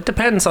 well, it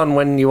depends on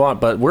when you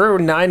want, but we're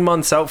 9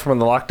 months out from when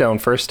the lockdown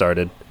first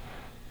started.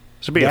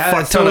 Should be a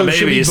fuck ton of we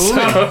should be babies.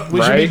 booming.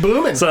 We should be Right?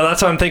 booming. So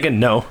that's why I'm thinking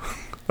no.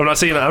 I'm not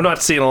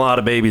seeing a lot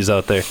of babies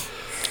out there.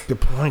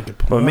 Good point. Good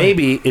point. But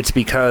maybe it's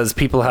because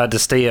people had to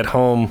stay at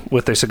home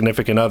with their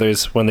significant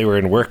others when they were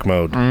in work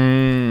mode.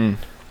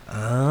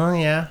 Oh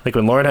yeah. Like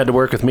when Lauren had to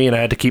work with me and I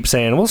had to keep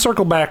saying, we'll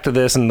circle back to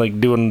this and like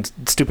doing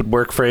stupid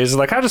work phrases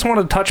like, I just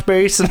wanted to touch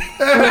base and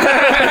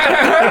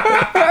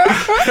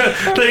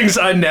things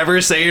I never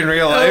say in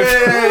real life.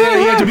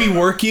 You have to be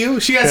work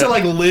you. She has to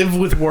like live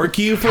with work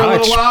you for a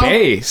Touch little while.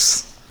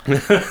 base.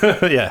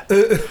 Yeah.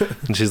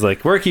 And she's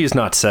like, work you's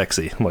not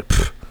sexy. I'm like,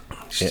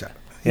 pfft.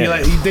 You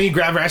like, then you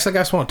grab her ass like I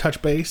just want to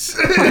touch base.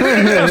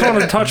 I just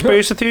wanted to touch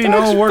base with you.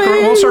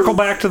 We'll circle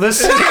back to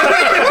this.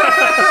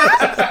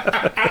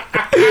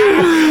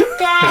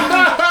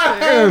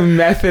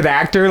 Method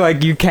actor,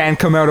 like you can't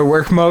come out of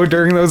work mode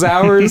during those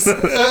hours. Oh,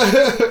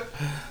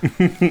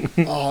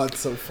 it's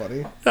so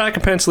funny. I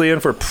can pencil you in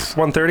for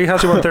 130.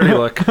 How's your 130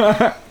 look?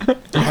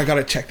 I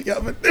gotta check the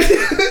oven.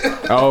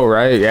 Oh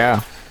right,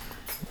 yeah.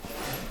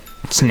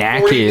 40 minutes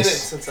Snackies.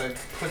 since I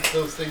put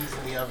those things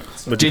in the oven.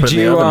 So. What'd Did put in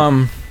the you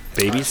oven?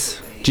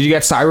 Babies? did you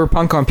get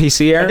Cyberpunk on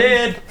PC, Aaron?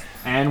 Did.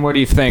 And what do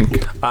you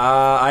think?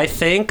 I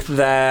think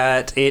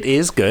that it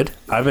is good.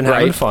 I've been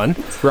having Right. fun.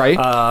 Right?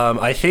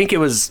 I think it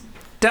was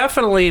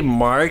definitely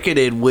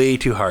marketed way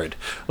too hard.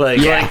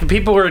 Like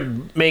people were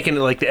making it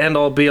like the end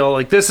all be all.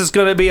 Like, this is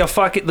gonna be a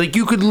fucking, like,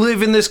 you could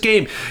live in this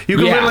game. You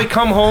could literally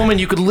come home and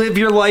you could live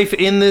your life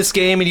in this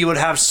game, and you would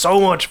have so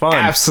much fun.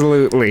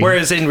 Absolutely.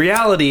 Whereas in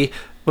reality,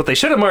 what they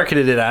should have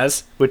marketed it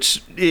as,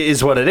 which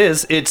is what it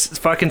is, it's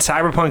fucking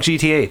Cyberpunk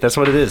GTA. That's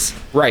what it is.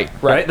 Right.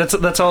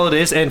 That's all it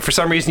is. And for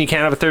some reason, you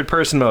can't have a third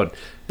person mode.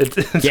 It's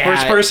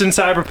first person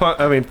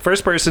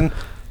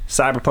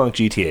Cyberpunk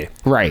GTA.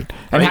 Right.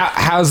 And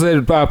how's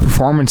the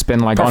performance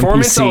been like on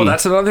PC? Oh,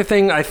 that's another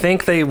thing I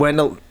think they went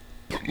a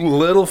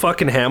little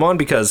fucking ham on,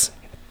 because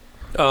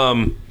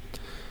and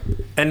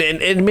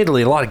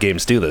admittedly a lot of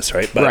games do this,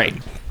 right? But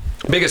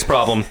biggest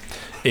problem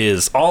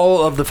is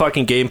all of the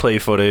fucking gameplay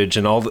footage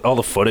and all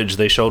the footage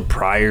they showed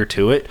prior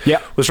to it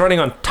was running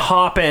on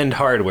top end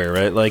hardware,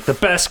 right? Like the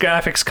best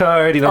graphics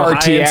card,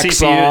 high-end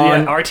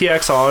CPU,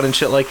 RTX on and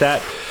shit like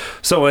that.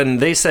 So when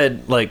they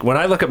said, like, when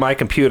I look at my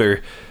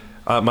computer,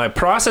 my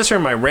processor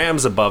and my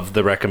RAM's above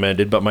the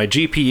recommended, but my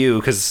GPU,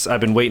 because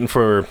I've been waiting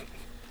for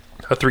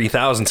a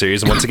 3000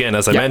 series, and once again,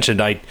 as I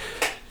mentioned, I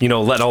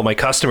let all my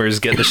customers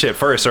get the shit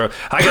first, or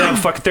I could have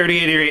a fucking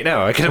 3080 right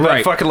now. I could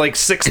have fucking like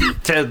 6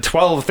 to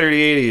 12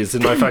 3080s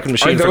in my fucking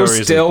machine.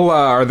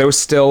 Are those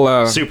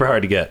still super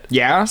hard to get?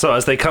 Yeah. So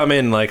as they come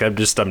in, like, I'm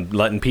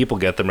letting people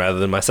get them rather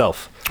than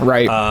myself.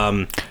 Right.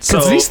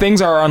 Because these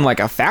things are on like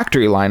a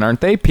factory line,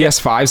 aren't they?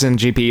 PS5s and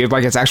GPUs,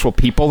 like it's actual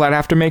people that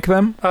have to make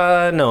them.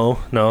 No.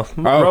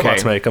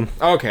 Robots make them.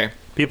 Okay.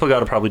 People got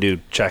to probably do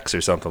checks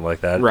or something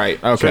like that.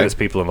 Right. Okay. So there's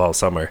people involved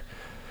somewhere.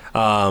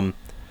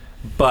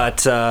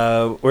 But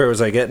where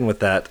was I getting with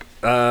that?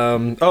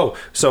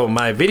 So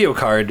my video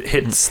card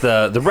hits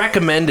the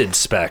recommended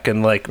spec,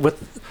 and like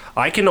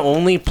I can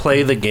only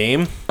play the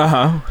game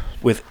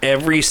with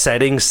every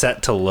setting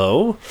set to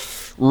low.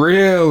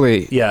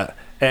 Really? Yeah,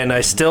 and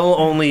I still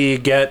only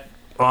get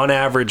on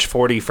average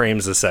 40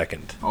 frames a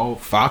second. Oh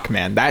fuck,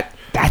 man,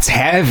 that's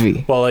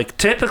heavy. Well, like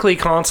typically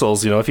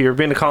consoles, if you've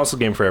been a console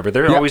game forever,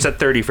 they're always at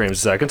 30 frames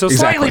a second, so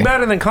slightly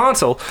better than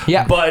console.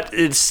 Yeah, but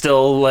it's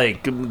still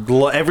like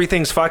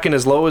everything's fucking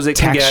as low as it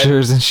can get.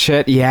 Textures and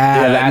shit.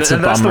 Yeah, that's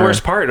and that's the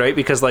worst part, right?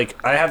 Because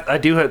like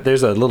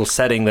there's a little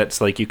setting that's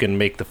like you can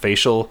make the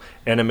facial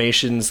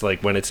animations,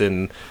 like when it's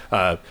in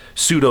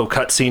pseudo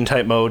cutscene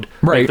type mode,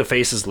 make the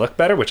faces look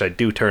better, which I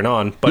do turn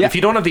on. But if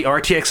you don't have the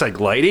RTX like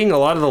lighting, a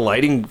lot of the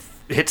lighting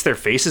hits their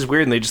faces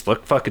weird and they just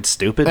look fucking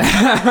stupid.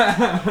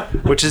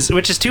 which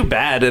is too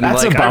bad. And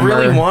that's like I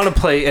really want to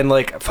play, and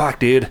like fuck,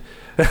 dude.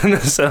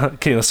 So,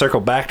 circle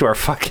back to our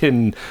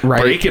fucking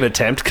break-in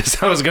attempt,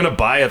 because I was gonna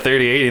buy a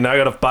 3080, now I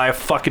gotta buy a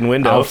fucking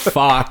window. Oh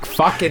fuck,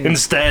 fucking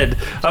instead.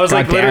 I was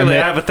like, literally,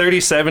 I have a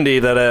 3070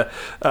 that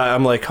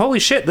I'm like, holy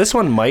shit, this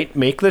one might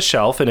make the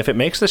shelf, and if it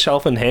makes the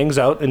shelf and hangs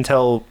out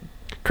until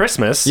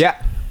Christmas,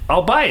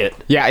 I'll buy it.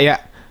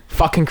 Yeah.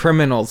 Fucking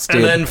criminals,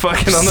 dude. And then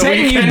fucking on the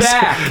weekend,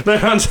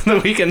 then on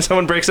the weekend,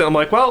 someone breaks it. I'm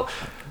like, well,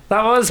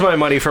 that was my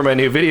money for my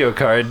new video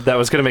card that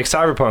was going to make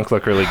Cyberpunk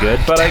look really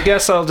good, but I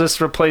guess I'll just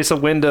replace a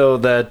window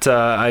that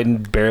I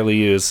barely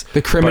use.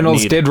 The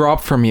criminals did rob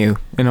from you,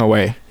 in a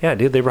way. Yeah,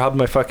 dude, they robbed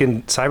my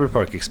fucking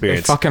Cyberpunk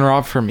experience. They fucking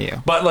robbed from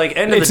you. But like,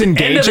 it's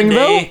engaging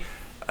though.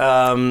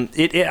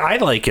 I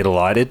like it a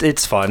lot.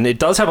 It's fun. It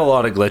does have a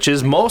lot of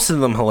glitches. Most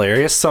of them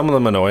hilarious. Some of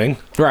them annoying.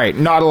 Right.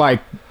 Not like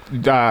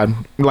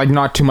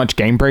not too much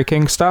game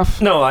breaking stuff.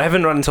 No, I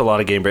haven't run into a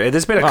lot of game break.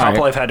 There's been a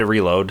couple I've had to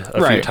reload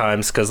a few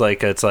times, because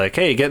like it's like,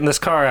 hey, get in this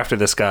car after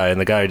this guy, and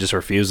the guy just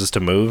refuses to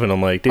move, and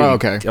I'm like, dude,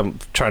 I'm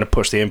trying to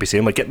push the NPC.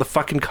 I'm like, get in the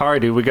fucking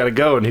car, dude, we gotta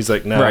go, and he's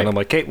like, no, and I'm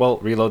like, okay, well,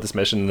 reload this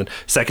mission, and then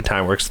second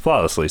time works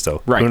flawlessly.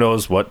 So who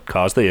knows what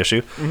caused the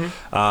issue?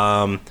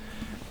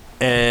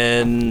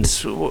 And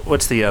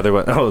what's the other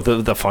one? Oh,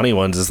 the funny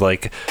ones is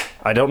like,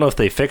 I don't know if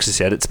they fixed this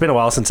yet. It's been a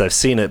while since I've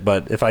seen it,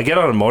 but if I get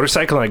on a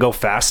motorcycle and I go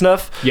fast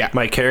enough,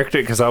 my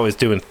character, because I was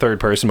doing third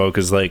person mode,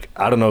 because like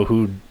I don't know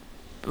who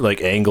like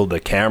angled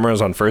the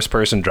cameras on first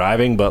person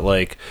driving, but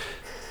like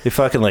you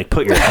fucking like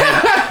put your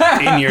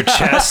head in your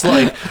chest,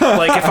 like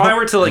if I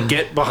were to like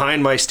get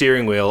behind my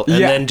steering wheel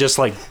and then just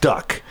like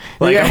duck,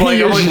 like I'm like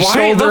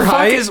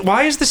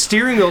why is the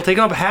steering wheel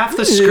taking up half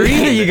the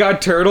screen? You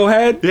got turtle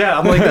head. Yeah,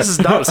 I'm like, this is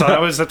dumb. So I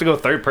always have to go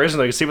third person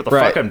so I can see what the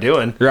fuck I'm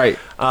doing. Right.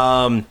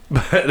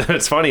 But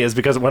what's funny is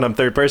because when I'm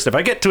third person, if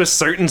I get to a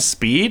certain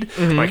speed,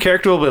 my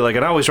character will be like,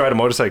 and I always ride a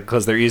motorcycle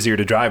because they're easier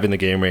to drive in the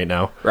game right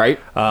now. Right.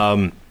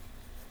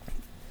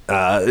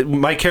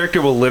 My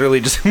character will literally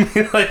just be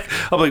like,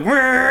 I'm like,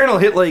 it'll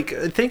hit like,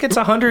 I think it's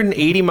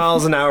 180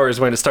 miles an hour is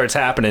when it starts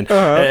happening,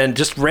 and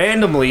just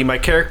randomly my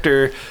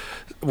character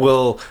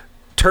will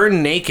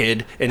turn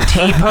naked and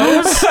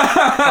T-pose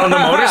on the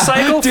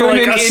motorcycle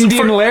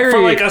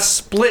for like a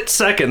split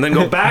second, then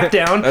go back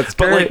down, but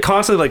like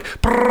constantly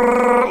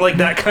like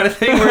that kind of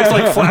thing where it's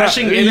like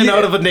flashing in and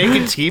out of a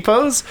naked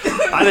T-pose.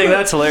 I think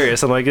that's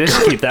hilarious. I'm like, they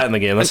should keep that in the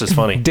game. That's just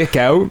funny. Dick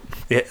out?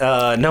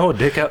 No,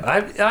 dick out.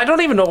 I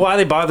don't even know why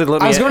they bothered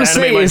letting me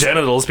animate my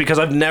genitals, because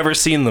I've never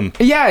seen them.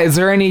 Yeah, is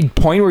there any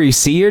point where you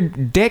see your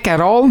dick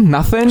at all?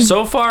 Nothing?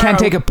 So far, Can't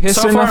take a piss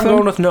or nothing? I'm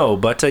going with no,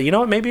 but you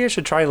know what? Maybe I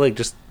should try like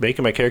just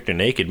making my character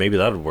naked naked. Maybe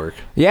that would work.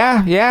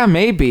 Yeah,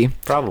 maybe.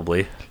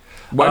 Probably.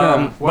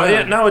 What, But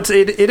yeah, no, it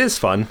is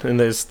fun, and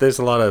there's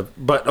a lot of.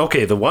 But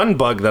okay, the one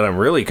bug that I'm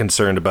really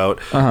concerned about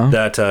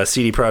that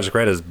CD Projekt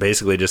Red has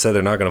basically just said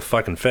they're not going to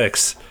fucking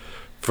fix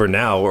for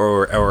now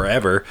or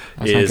ever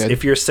is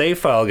if your save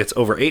file gets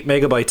over 8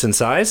 megabytes in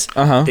size,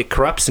 it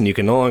corrupts and you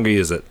can no longer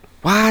use it.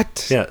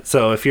 What? Yeah.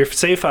 So if your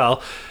save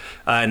file,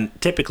 and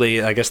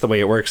typically, I guess the way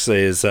it works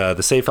is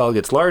the save file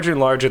gets larger and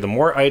larger the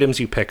more items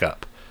you pick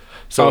up.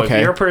 So if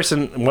you're a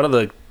person, one of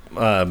the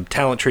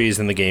talent trees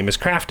in the game is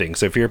crafting.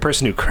 So if you're a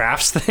person who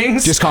crafts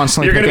things, just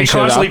constantly you're going to be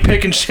constantly shit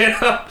picking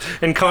shit up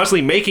and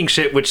constantly making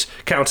shit, which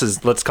counts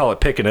as, let's call it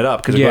picking it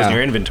up because it goes in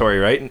your inventory,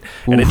 right?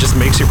 And it just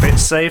makes your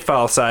save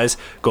file size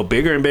go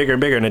bigger and bigger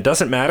and bigger. And it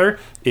doesn't matter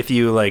if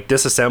you like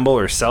disassemble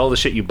or sell the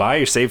shit you buy,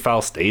 your save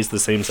file stays the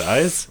same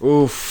size.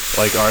 Oof.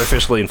 Like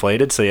artificially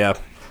inflated. So yeah,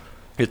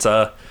 it's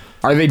Are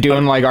they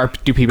doing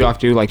do people have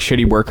to do like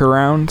shitty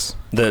workarounds?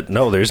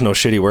 No, there's no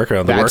shitty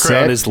workaround. The That's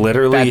workaround it? is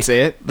literally That's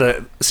it?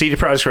 The CD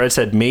Projekt Red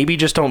said maybe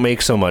just don't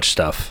make so much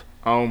stuff.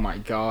 Oh my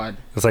god.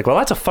 It's like, well,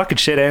 that's a fucking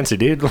shit answer,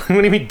 dude. What do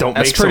you mean don't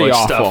That's make so pretty much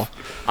awful.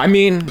 stuff? I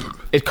mean,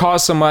 it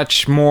caused so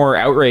much more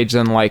outrage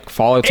than like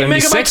Fallout 8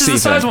 76 megabytes is the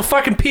size of a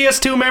fucking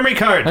PS2 memory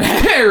card.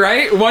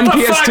 right? One The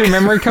PS2 fuck?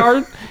 memory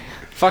card?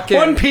 Fucking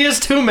One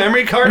PS2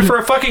 memory card for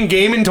a fucking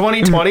game in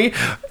 2020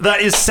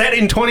 that is set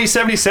in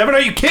 2077? Are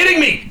you kidding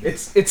me?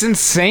 It's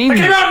insane. It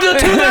came out in the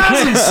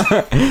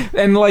 2000s.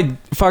 And like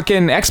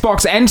fucking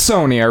Xbox and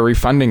Sony are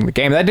refunding the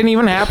game. That didn't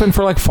even happen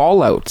for like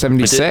Fallout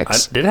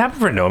 76. Did it happen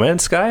for No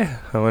Man's Sky?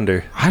 I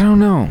wonder. I don't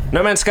know.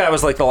 No Man's Sky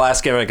was like the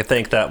last game I could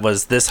think that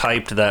was this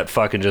hyped that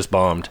fucking just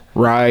bombed.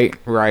 Right.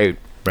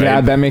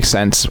 Yeah, that makes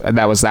sense.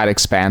 That was that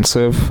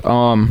expansive.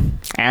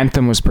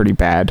 Anthem was pretty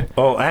bad.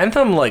 Oh,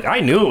 Anthem, like, I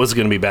knew it was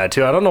going to be bad,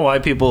 too. I don't know why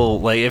people,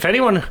 like, if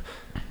anyone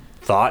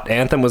thought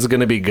Anthem was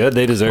going to be good,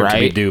 they deserve to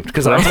be duped.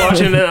 Because I was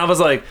watching it and I was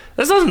like,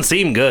 this doesn't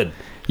seem good.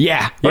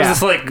 Yeah. Was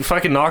this, like,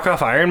 fucking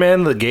knockoff Iron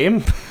Man, the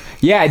game?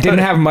 Yeah, it didn't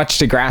have much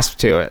to grasp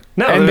to it.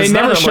 No, and they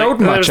never showed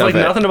much There's, of like, it.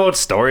 nothing about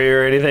story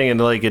or anything,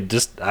 and, like, it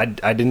just, I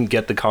didn't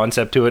get the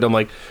concept to it. I'm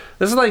like,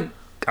 this is, like,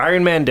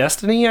 Iron Man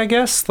Destiny, I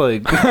guess?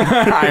 Like,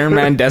 Iron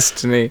Man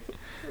Destiny.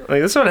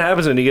 Like, this is what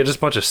happens when you get just a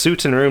bunch of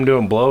suits in a room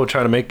doing blow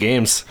trying to make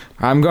games.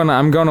 I'm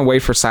gonna wait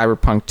for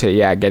Cyberpunk to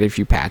get a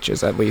few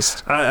patches at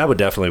least. I would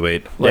definitely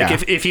wait.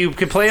 Like if you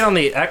could play it on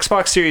the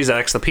Xbox Series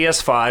X, the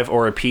PS5,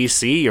 or a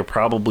PC, you're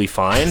probably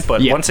fine.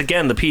 But once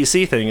again, the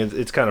PC thing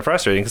it's kind of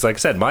frustrating because, like I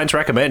said, mine's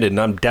recommended, and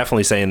I'm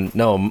definitely saying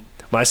no.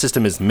 My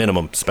system is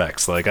minimum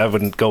specs. Like I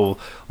wouldn't go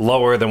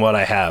lower than what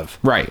I have.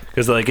 Right.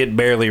 Because like it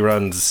barely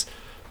runs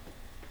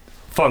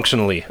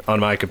functionally on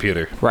my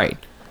computer. Right.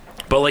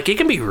 But like it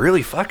can be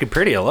really fucking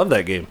pretty. I love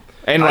that game.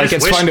 And like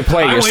it's fun to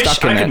play. You're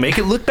stuck in it. I could make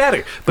it look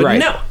better, but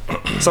no,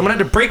 someone had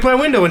to break my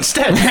window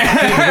instead.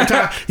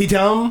 You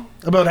tell him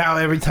about how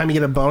every time you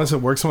get a bonus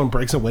at work, someone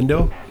breaks a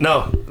window.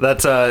 No,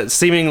 that's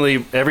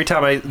seemingly every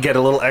time I get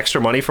a little extra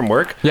money from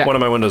work, one of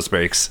my windows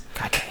breaks.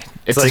 God damn.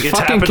 It's like it's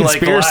happened like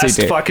the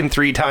last fucking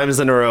 3 times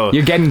in a row.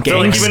 You're getting gang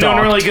like, you've been doing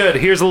stalked. really good.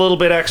 Here's a little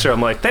bit extra.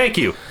 I'm like, thank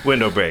you.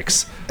 Window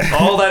breaks.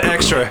 All that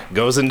extra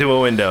goes into a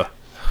window.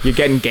 You're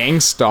getting gang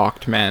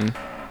stalked, man.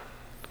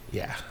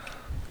 Yeah.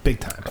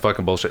 Big time.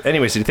 Fucking bullshit.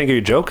 Anyways, did you think of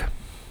your joke?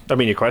 I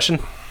mean, your question?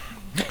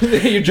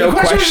 Your joke The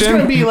question was question?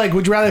 going to be like,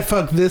 would you rather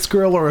fuck this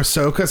girl or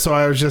Ahsoka? So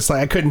I was just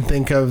like, I couldn't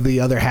think of the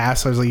other half.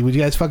 So I was like, would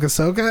you guys fuck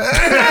Ahsoka?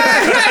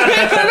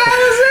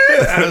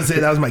 That was it.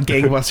 That was my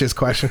gangbusters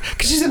question.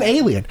 Because she's an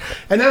alien.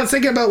 And then I was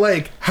thinking about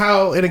like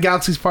how in a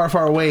galaxy far,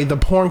 far away, the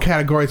porn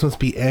categories must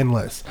be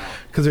endless.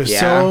 Because there's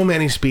so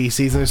many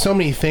species and there's so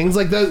many things.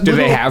 Like those, Do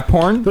they have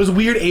porn? Those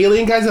weird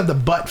alien guys have the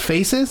butt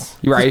faces.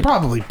 Right. There's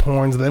probably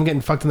porns of them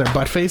getting fucked in their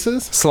butt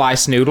faces. Sly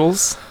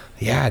Snoodles?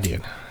 Yeah,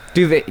 dude.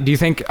 Do you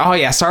think? Oh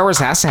yeah, Star Wars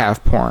has to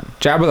have porn.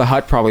 Jabba the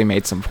Hutt probably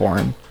made some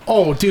porn.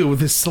 Oh, dude,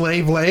 with his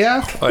slave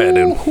Leia. Oh yeah,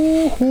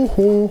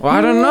 dude. Well, I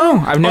don't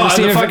know. I've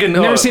never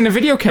never seen a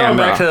video Going camera.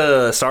 back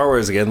to Star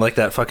Wars again, like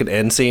that fucking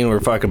end scene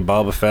where fucking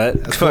Boba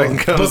Fett fucking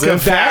comes Book in.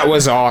 of Fett. That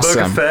was Book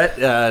awesome. of Fett.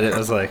 And it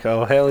was like,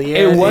 oh hell yeah.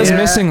 It was Yeah.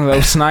 missing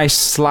those nice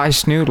Sly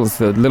Snoodles,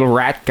 the little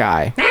rat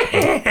guy.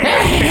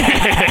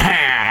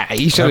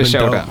 He should have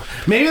showed up.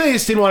 Maybe they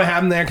just didn't want to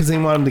have him there because they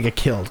didn't want him to get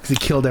killed because he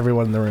killed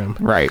everyone in the room.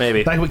 Right.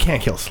 Maybe. Like, we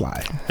can't kill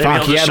Sly. Maybe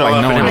Fuck, he'll he just had show like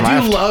up no and one I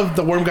left. do love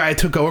the worm guy I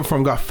took over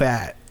from got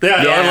fat. Yeah,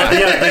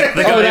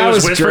 the guy Oh, that who was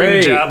was whispering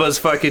great. Jabba's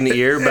fucking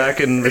ear back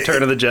in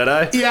Return of the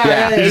Jedi.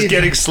 Yeah. He's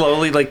getting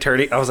slowly like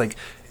turning. I was like,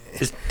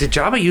 did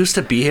Jabba used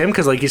to be him?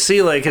 Because like you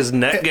see like his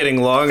neck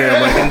getting longer.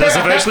 I'm like, and does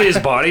eventually his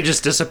body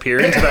just disappear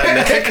into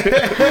that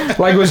neck?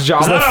 Like was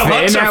that Jabba how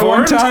thin Hutts are at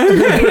one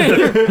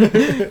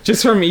formed? time?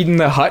 Just from eating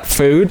the Hut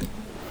food?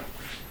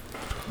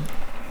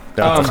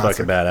 That's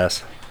fucking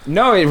badass.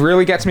 No, it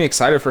really gets me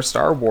excited for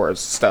Star Wars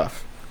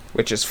stuff,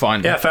 which is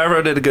fun. Yeah,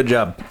 Favreau did a good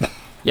job.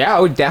 Yeah,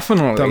 oh,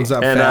 definitely. Thumbs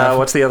up. And Fav.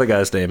 what's the other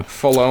guy's name?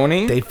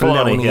 Filoni. Dave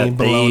Filoni. Yeah,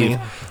 Filoni. Dave.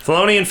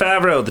 Filoni and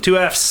Favreau, the two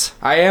Fs.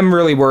 I am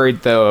really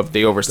worried though of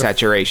the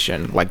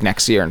oversaturation, like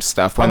next year and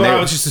stuff. I When thought they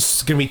it was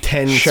just gonna be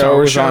 10 Star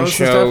Wars shows on and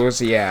stuff.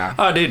 shows, yeah.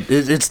 Oh, dude,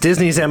 it's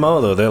Disney's MO,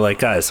 though. They're like,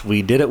 guys,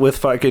 we did it with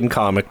fucking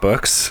comic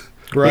books.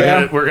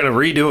 Right. We're gonna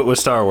redo it with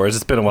Star Wars.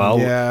 It's been a while.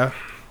 Yeah.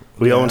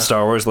 We own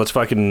Star Wars. Let's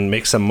fucking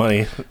make some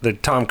money. The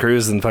Tom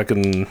Cruise and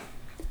fucking...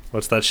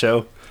 What's that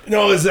show?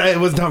 No, it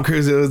wasn't Tom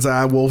Cruise. It was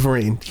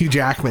Wolverine. Hugh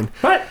Jackman.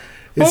 What?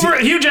 Is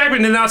Hugh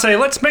Jackman did not say,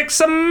 let's make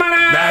some money.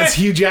 That's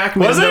Hugh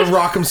Jackman Was in it? the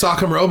Rock'em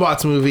Sock'em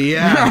Robots movie.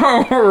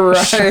 Yeah. All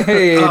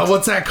right.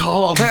 What's that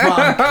called?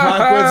 Fuck,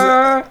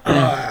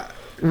 what's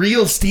it?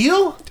 Real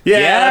Steel? Yeah,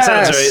 Yes.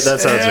 that sounds right.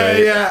 That sounds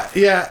right.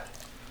 Yeah.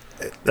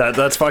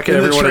 That's fucking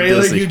In the everyone at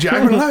trailer, Disney. Hugh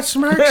Jackman, let's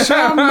make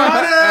some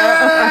money.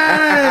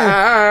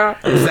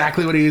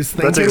 Exactly what he was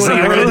thinking That's when he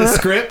exactly- wrote the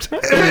script.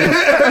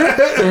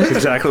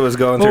 Exactly what was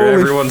going through Holy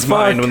everyone's fuck.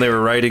 mind when they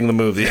were writing the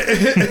movie.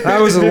 That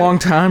was a long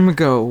time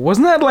ago.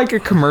 Wasn't that like a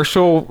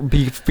commercial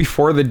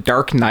before The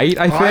Dark Knight,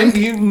 I think?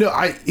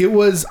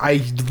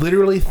 I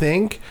literally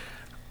think,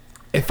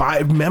 if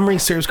memory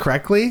serves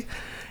correctly,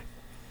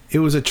 it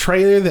was a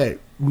trailer that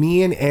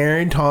me and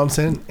Aaron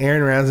Thompson,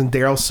 Aaron Rounds, and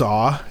Daryl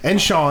saw, and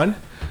Sean,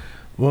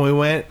 when we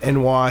went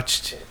and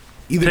watched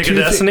either Pick a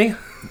Destiny?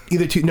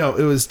 No,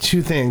 it was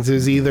two things. It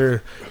was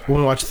either when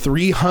we watched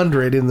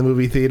 300 in the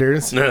movie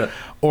theaters,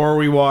 or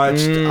we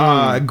watched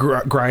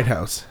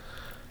Grindhouse.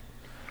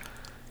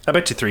 I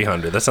bet you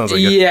 300. That sounds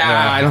like Yeah,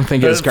 I don't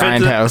think it was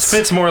Grindhouse.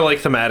 Fits more like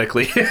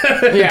thematically.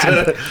 Yeah,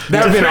 that would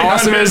have been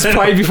awesome. It was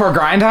played before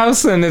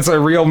Grindhouse, and it's a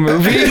real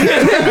movie.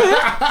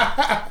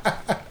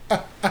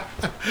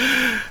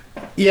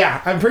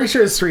 Yeah, I'm pretty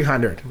sure it's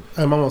 300.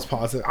 I'm almost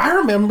positive. I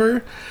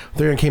remember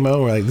they came out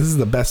and we're like, this is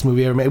the best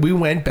movie ever made. We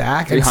went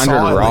back and 300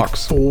 saw it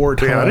rocks. like 4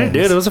 times.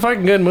 Dude, it was a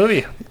fucking good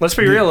movie. Let's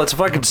be real. It's a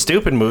fucking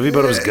stupid movie,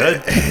 but it was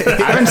good. I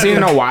haven't seen it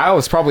in a while.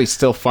 It's probably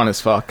still fun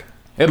as fuck.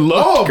 It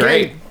looked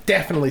great.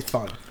 Definitely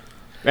fun.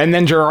 And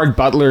then Gerard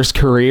Butler's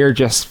career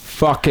just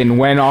fucking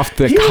went off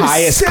the He was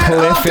highest set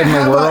up cliff to in the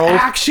have world. a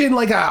action,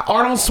 like a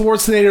Arnold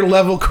Schwarzenegger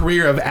level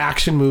career of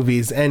action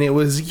movies. And it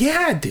was,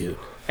 yeah, dude.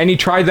 And he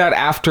tried that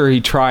after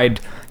he tried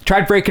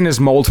breaking his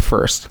mold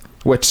first,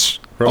 which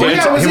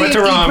yeah, was he went to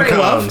Eat, Pray, Love?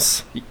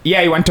 rom-coms.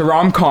 yeah, he went to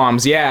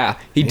rom-coms. Yeah,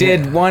 he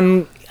did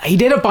one. He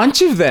did a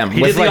bunch of them.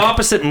 He did the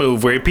opposite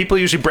move where people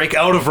usually break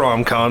out of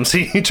rom-coms.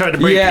 He tried to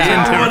break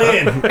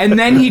into And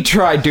then he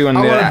tried doing I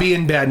want to that. be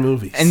in bad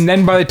movies. And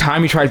then by the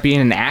time he tried being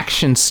an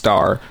action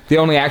star, the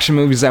only action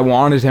movies that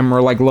wanted him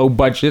were like low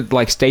budget,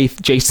 like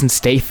Jason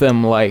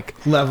Statham, like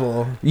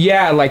level.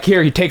 yeah, like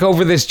here you take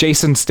over this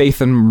Jason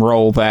Statham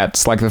role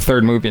that's like the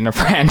third movie in a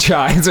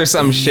franchise or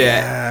some shit.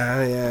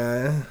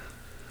 Yeah.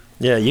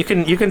 Yeah, you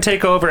can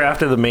take over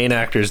after the main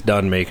actor's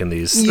done making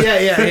these. Yeah,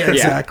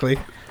 exactly.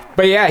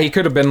 But yeah, he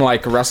could have been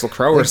like Russell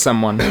Crowe or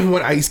someone.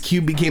 When Ice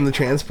Cube became the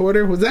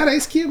transporter, was that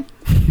Ice Cube?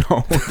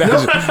 No,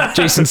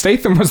 Jason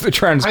Statham was the I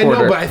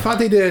transporter. know, but I thought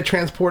they did a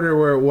transporter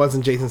where it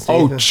wasn't Jason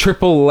Statham. Oh,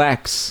 Triple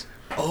X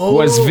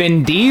was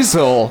Vin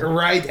Diesel.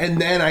 Right, and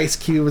then Ice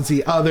Cube was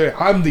the other.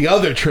 I'm the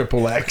other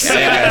Triple X.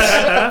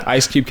 Yes.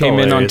 Ice Cube came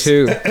in on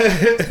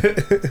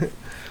Hilarious. 2.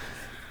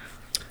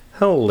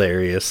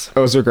 Hilarious.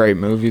 Those are great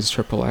movies,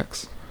 Triple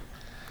X.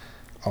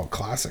 Oh,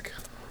 classic.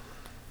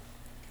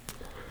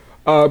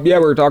 Yeah, we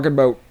were talking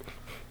about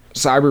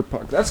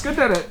Cyberpunk. That's good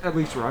that it at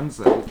least runs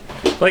though.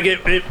 Like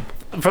it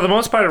for the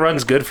most part, it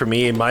runs good for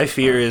me. And my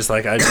fear is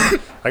like I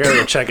gotta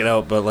go check it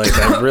out, but like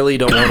I really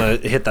don't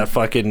want to hit that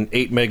fucking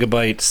 8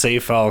 megabyte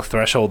save file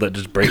threshold that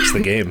just breaks the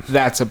game.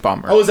 That's a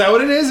bummer. Oh, is that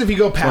what it is? If you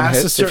go past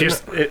a hit?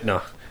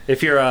 certain...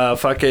 If your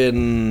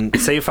fucking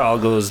save file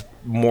goes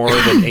more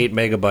than 8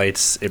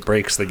 megabytes, it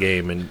breaks the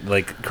game and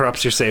like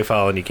corrupts your save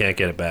file and you can't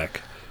get it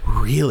back.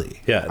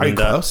 Really? Yeah. Are you and,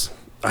 close?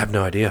 I have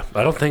no idea.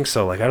 I don't think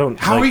so. Like I don't.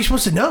 How like, are you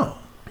supposed to know?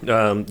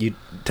 You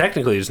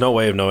technically there's no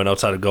way of knowing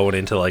outside of going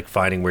into like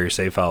finding where your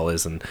save file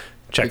is and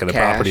checking the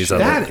cache. properties of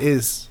That it.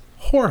 is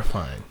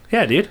horrifying.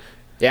 Yeah, dude.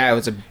 Yeah, it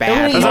was a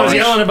bad. As I was launch.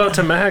 yelling about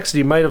to Max,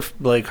 you might have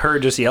like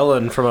heard just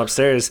yelling from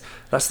upstairs.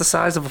 That's the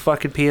size of a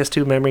fucking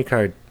PS2 memory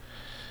card.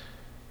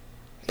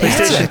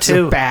 PlayStation It's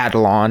 2. a bad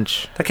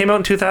launch. That came out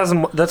in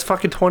 2000. That's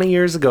fucking 20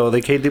 years ago.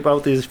 They came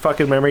out these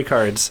fucking memory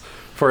cards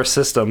for a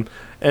system,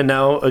 and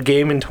now a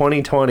game in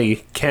 2020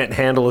 can't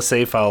handle a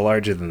save file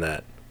larger than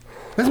that.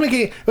 Let's make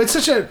it... It's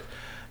such a...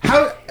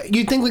 How...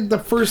 You think like the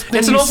first thing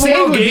It's an you open say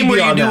world would be game where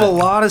you beyond do that. a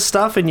lot of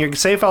stuff, and your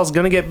save file's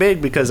gonna get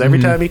big because every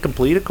time you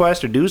complete a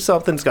quest or do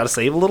something, it's got to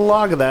save a little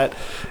log of that.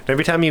 And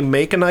every time you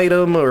make an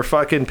item or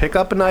fucking pick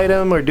up an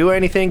item or do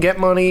anything, get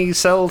money,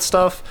 sell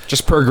stuff,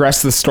 Just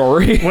progress the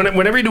story.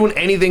 whenever you're doing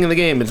anything in the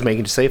game, it's making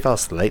your save file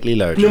slightly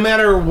larger. No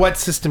matter what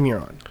system you're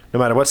on. No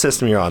matter what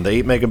system you're on, the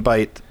 8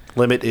 megabyte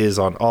limit is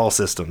on all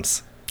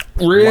systems.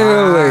 Really?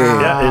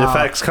 Yeah, it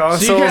affects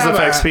consoles, have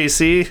affects a-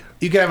 PC.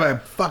 You can have a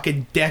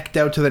fucking decked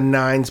out to the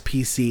nines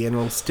PC and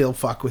it'll still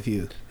fuck with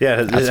you. Yeah,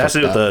 it has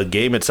to do with fucked the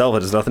game itself.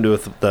 It has nothing to do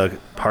with the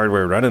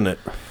hardware running it.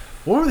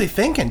 What were they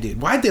thinking,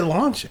 dude? Why'd they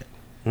launch it?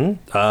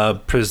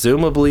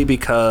 Presumably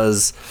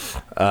because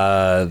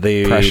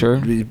they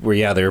Pressure?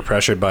 were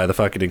pressured by the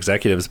fucking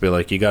executives to be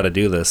like, you got to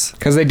do this.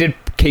 Because they did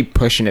keep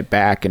pushing it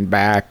back and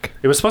back.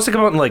 It was supposed to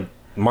come out in like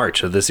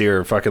March of this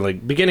year, fucking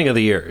like beginning of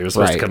the year. It was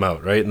supposed to Right. come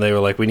out, right? And they were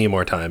like, we need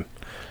more time.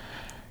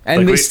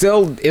 And Like, they we-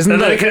 still isn't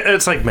And that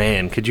it's like,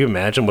 man, could you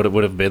imagine what it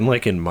would have been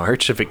like in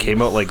March if it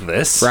came out like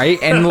this? right?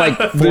 And like,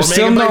 4 there's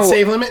still megabyte no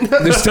save limit.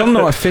 there's still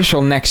no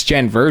official next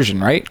gen version,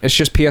 right? It's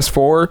just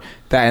PS4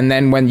 that, and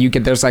then when you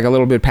get there's like a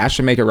little bit of patch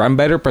to make it run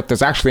better, but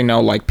there's actually no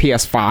like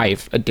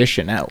PS5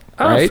 edition out,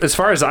 right? As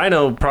far as I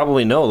know,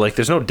 probably no. Like,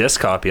 there's no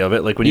disc copy of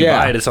it. Like, when you Yeah.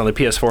 buy it, it's on the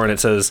PS4 and it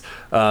says,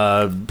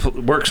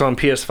 works on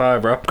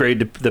PS5 or upgrade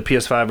to the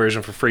PS5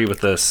 version for free with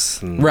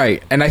this. And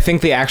Right, and I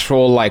think the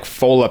actual like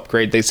full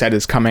upgrade they said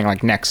is coming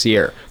like next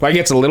year. Like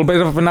it's a little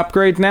bit of an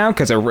upgrade now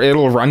because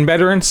it'll run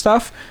better and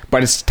stuff,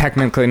 but it's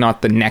technically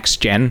not the next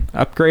gen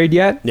upgrade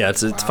yet. Yeah,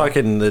 it's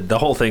fucking, the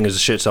whole thing is a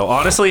shit. So,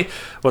 honestly,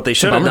 what they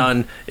should have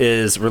done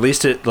is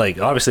released it, like,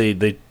 obviously,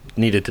 they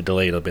needed to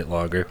delay it a bit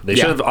longer. They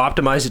should have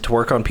optimized it to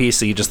work on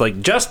PC,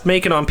 just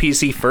make it on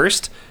PC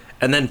first,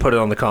 and then put it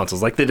on the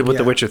consoles, like they did with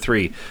The Witcher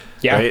 3.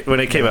 Yeah. Right? When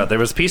it came out, there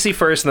was PC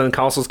first, and then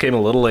consoles came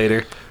a little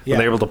later. Yeah.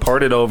 And they were able to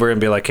port it over and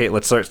be like, hey,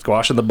 let's start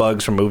squashing the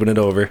bugs from moving it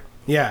over.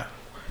 Yeah.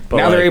 But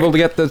Now they're like- able to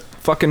get the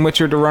fucking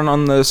Witcher to run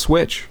on the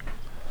Switch.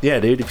 Yeah,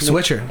 dude. If you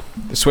Switcher.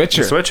 The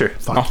Switcher. The Switcher.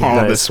 Oh,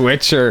 yeah. the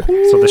Switcher.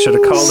 So they should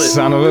have called it.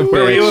 Son of a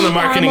Where were you in bitch. the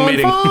marketing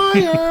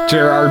meeting?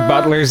 Gerard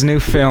Butler's new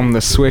film,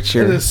 The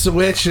Switcher. The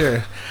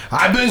Switcher.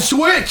 I've been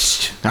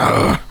switched.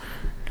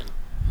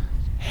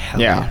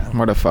 Yeah,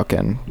 what a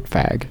fucking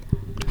fag.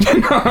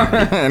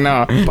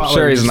 No,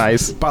 sure he's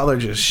nice. Butler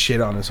just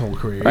shit on his whole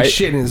career. Right. He's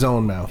shit in his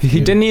own mouth.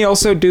 Didn't he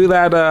also do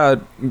that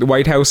The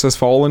White House Has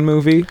Fallen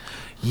movie? Where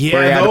he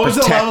Yeah, had to those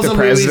are the protect levels the of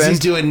movies president. he's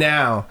doing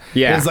now.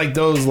 Yeah. It's like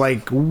those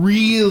like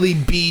really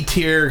B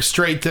tier,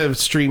 straight to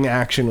stream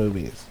action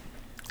movies.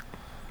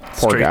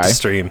 Poor Straight guy. to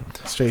stream.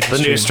 Straight to The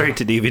new stream. straight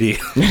to DVD.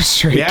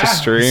 Straight Yeah, to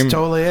stream. it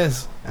totally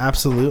is.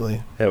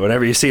 Absolutely. Yeah,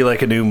 whenever you see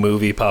like a new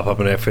movie pop up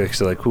on Netflix,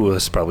 you're like, ooh,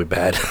 this is probably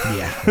bad.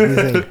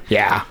 Yeah.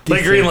 Yeah.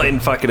 Like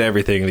greenlighting fucking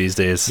everything these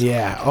days.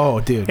 Yeah.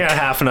 Oh, dude. Yeah,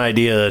 half an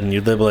idea, and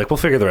they'll be like, we'll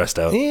figure the rest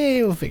out.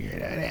 Yeah, we'll figure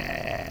it out.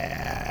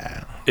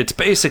 Yeah. It's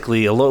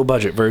basically a low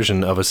budget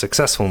version of a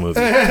successful movie.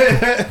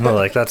 They're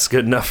like, that's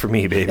good enough for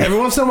me, baby. Every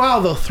once in a while,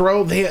 they'll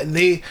throw they.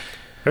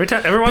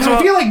 Every once in a I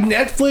while, feel like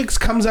Netflix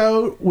comes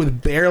out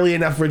with barely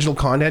enough original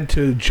content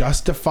to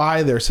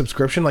justify their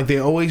subscription. Like they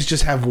always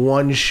just have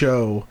one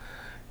show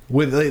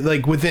with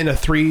like within a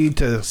 3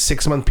 to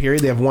 6 month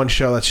period. They have one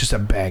show that's just a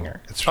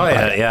banger. It's Oh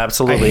yeah,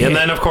 absolutely. And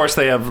then of course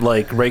they have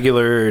like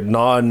regular,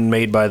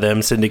 non-made by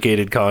them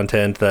syndicated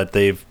content that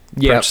they've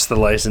purchased the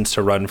license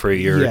to run for a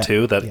year or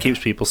two. That keeps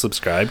people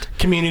subscribed.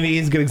 Community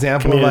is a good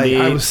example. Community,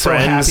 Like I was so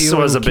Friends happy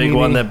was when a big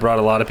one Community- that brought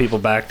a lot of people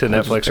back to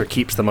Netflix or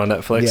keeps them on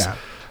Netflix. Yeah.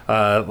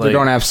 They're Like,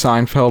 going to have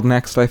Seinfeld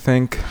next, I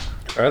think.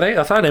 are they?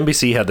 I thought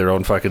NBC had their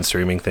own fucking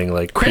streaming thing,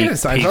 like Created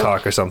Seinfeld.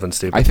 Peacock or something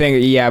stupid. I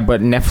think, yeah,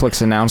 but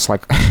Netflix announced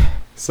like,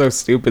 so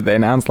stupid. They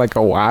announced like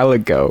a while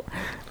ago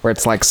where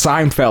it's like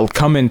Seinfeld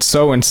coming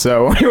so and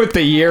so with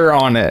the year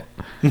on it.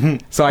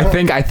 So I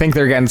think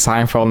they're getting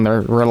Seinfeld and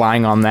they're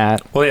relying on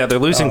that. Well, yeah, they're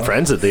losing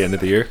Friends at the end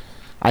of the year.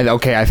 I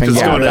think Just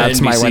yeah, going to that's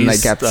my when they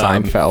NBC's, get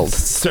Seinfeld.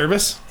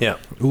 service. Yeah,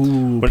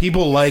 Ooh,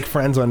 people like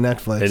Friends on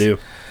Netflix. they do.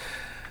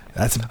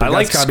 That's I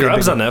like that's gotta be a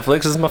Scrubs big on Netflix.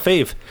 This is my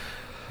fave.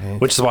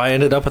 Which is why I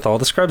ended up with all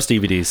the Scrubs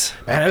DVDs.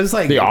 And it was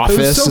like The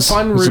Office It was so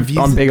fun is reviews.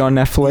 on big on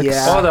Netflix.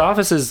 Yeah. Oh, The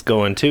Office is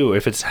going too,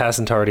 if it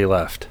hasn't already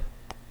left.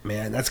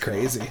 Man, that's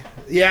crazy.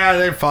 Yeah,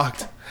 they're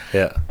fucked.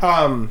 Yeah.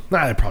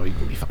 They're probably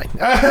gonna be fine.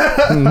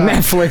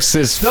 Netflix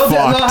is They'll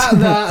fucked.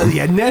 have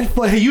yeah,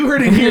 Netflix. You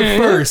heard it here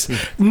first.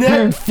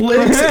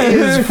 Netflix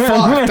is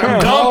fucked. I'm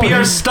Dump calling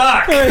your it.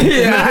 stock.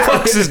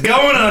 Netflix is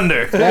going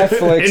under.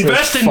 Netflix is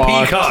Invest in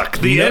fucked. Peacock,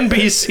 the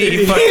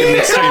NBC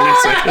fucking streaming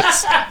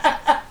service.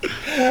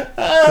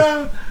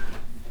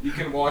 You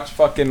can watch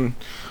fucking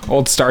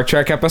old Star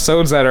Trek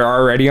episodes that are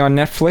already on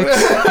Netflix.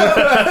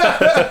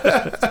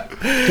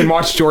 You can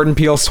watch Jordan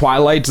Peele's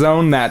Twilight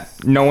Zone that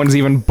no one's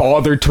even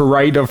bothered to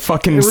write a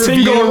fucking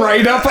single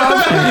write-up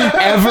of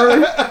ever.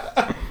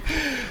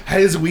 That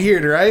is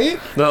weird, right?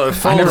 No,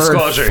 full never heard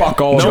disclosure. fuck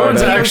all no about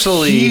one's it.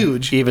 actually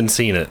Huge. even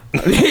seen it,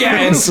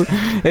 Yeah,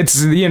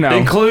 it's you know.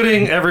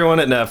 including everyone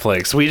at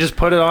Netflix. We just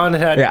put it on.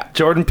 It had Yeah.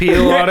 Jordan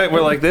Peele on it.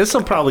 We're like, this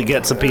will probably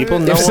get some people.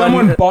 No If one.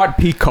 someone bought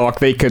Peacock,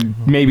 they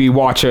could maybe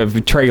watch a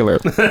trailer.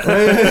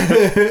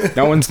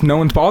 No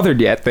one's bothered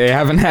yet. They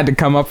haven't had to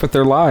come up with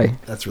their lie.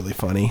 That's really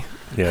funny.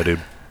 Yeah, dude.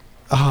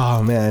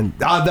 Oh man,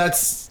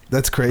 that's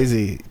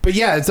crazy. But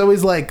yeah, it's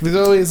always like there's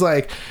always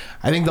like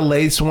I think the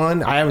latest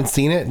one. I haven't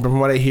seen it, but from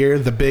what I hear,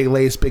 the big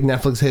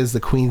Netflix hit is The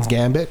Queen's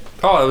Gambit.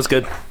 Oh, that was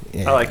good.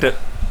 Yeah. I liked it.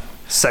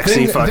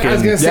 Sexy I fucking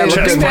was gonna say, the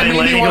chest thing that playing made me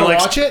lady. want to Like,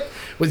 watch it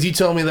was you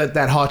told me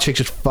that hot chick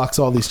just fucks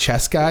all these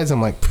chess guys.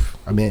 I'm like, pff,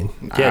 I'm in.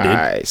 yeah, dude.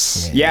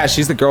 Nice. Yeah,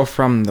 she's the girl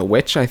from The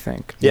Witch, I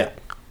think. Yeah.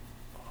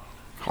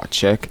 Hot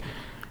chick.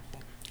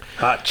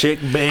 Hot chick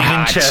banging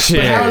Hot chest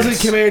chick. How players. is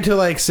it compared to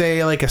like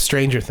say like a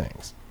Stranger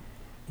Things?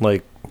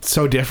 Like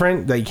so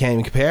different that you can't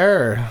even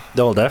compare? Or?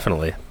 Oh,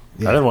 definitely.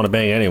 Yeah. I didn't want to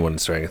bang anyone in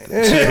Stranger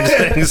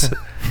Things.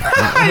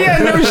 Yeah,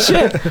 no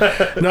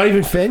shit. Not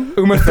even Finn?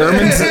 Uma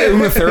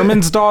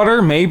Thurman's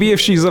daughter, maybe if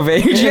she's of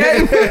age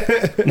yet.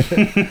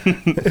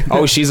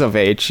 Oh, she's of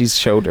age. She's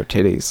showed her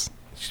titties.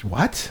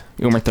 What?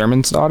 Uma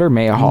Thurman's daughter,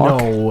 Maya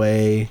Hawke. No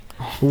way.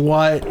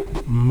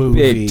 What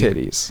movie? Big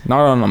titties.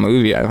 Not on a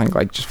movie, I think,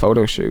 like just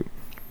photo shoot.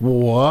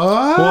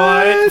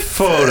 What?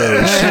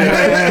 Photo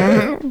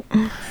shoot.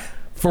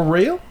 For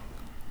real?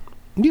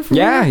 You for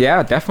Yeah, real?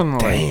 yeah, definitely.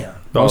 Damn.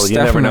 Well, Most you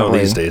never know definitely.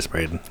 these days,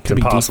 Breydon. It's Could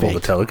be impossible to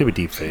deep-faked. tell. It could be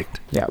deep faked.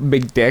 Yeah,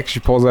 big dick. She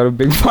pulls out a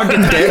big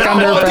fucking dick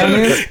under her Oh,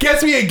 panties. dude,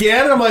 gets me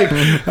again. I'm like,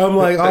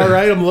 all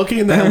right. I'm looking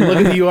at the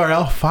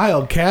URL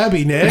file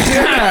cabinet.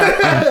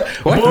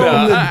 What Boom,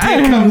 the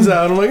dick comes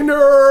out. I'm like,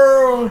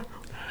 no.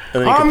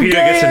 And then your I'm computer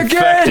gay gets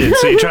infected, again.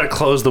 so you try to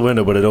close the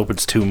window, but it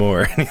opens two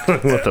more.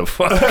 What the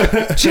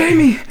fuck?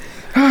 Jamie!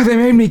 Oh, they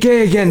made me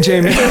gay again,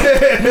 Jamie.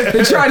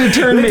 They tried to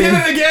turn They me. did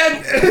it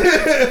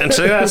again. And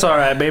so that's all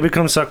right, baby.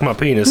 Come suck my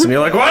penis. And you're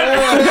like, what?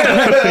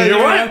 You're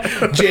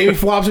what? Jamie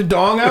flops a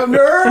dong out.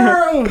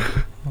 No.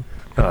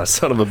 Oh,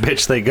 son of a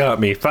bitch, they got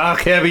me.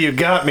 Fuck, heavy, you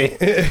got me.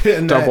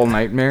 And Double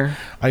nightmare.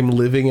 I'm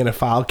living in a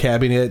file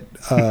cabinet,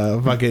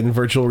 fucking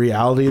virtual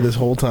reality this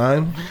whole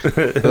time.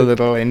 The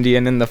little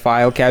Indian in the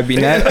file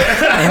cabinet.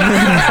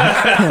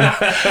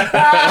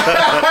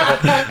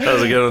 That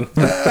was a good one.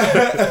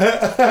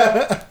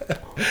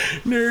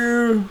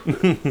 No.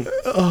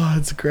 Oh,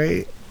 it's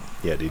great.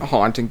 Yeah, dude.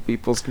 Haunting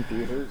people's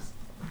computers.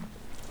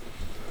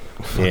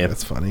 Yeah.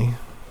 That's funny.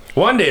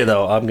 One day,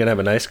 though, I'm going to have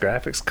a nice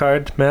graphics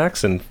card,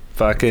 Max, and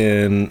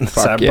fucking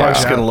Cyberpunk's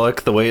yeah. going to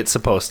look the way it's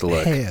supposed to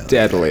look. Hell.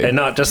 Deadly. And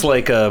not just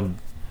like a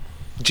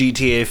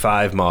GTA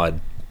 5 mod,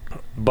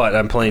 but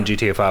I'm playing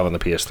GTA 5 on the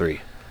PS3.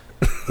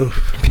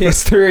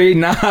 PS3,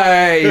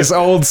 nice.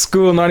 Old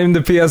school, not even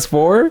the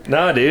PS4.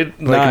 Nah, dude. Like,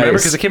 Nice. remember,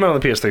 because it came out on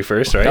the PS3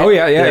 first, right? Oh,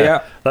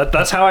 yeah.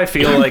 That's how I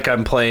feel like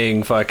I'm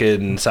playing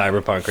fucking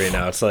Cyberpunk right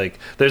now. It's like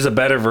there's a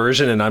better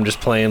version, and I'm just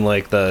playing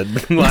like the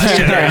last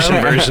generation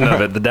version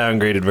of it, the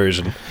downgraded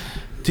version.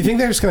 Do you think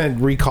they're just gonna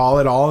recall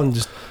it all and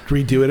just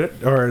redo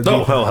it, or?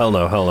 Oh hell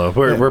no.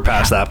 We're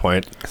past that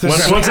point.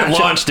 Once it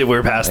launched,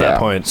 we're past that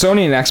point.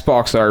 Sony and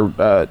Xbox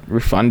are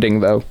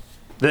refunding, though.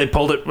 They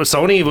pulled it.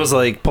 Sony was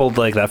like pulled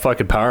like that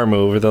fucking power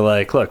move where they're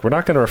like, look, we're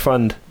not going to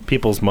refund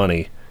people's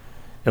money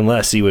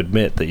unless you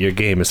admit that your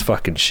game is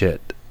fucking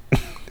shit.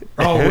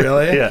 Oh,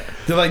 really? Yeah.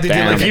 They're like,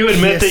 Damn. If you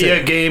admit that kiss your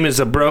it. game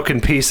is a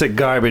broken piece of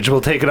garbage, we'll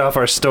take it off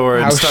our store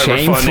and How start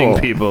shameful. refunding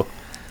people.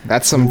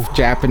 That's some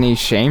Japanese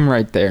shame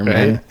right there,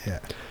 man. Right? Yeah.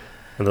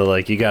 And they're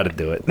like, you got to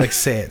do it. Like,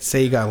 say it.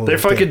 Say you got a little. Their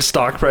fucking dick.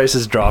 stock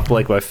prices dropped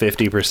like by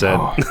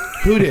 50%.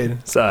 Who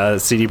did?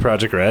 CD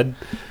Projekt Red,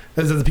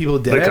 Is it the people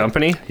who did the it?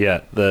 company,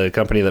 the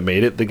company that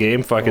made it, the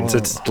game, fucking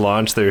since its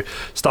launch, their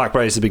stock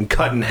price has been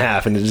cut in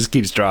half, and it just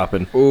keeps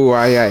dropping. Ooh,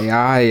 ay.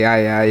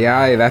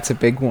 That's a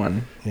big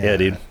one. Yeah,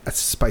 dude. That's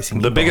spicy.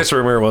 The meatball. biggest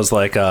rumor was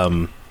like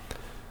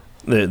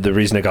the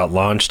reason it got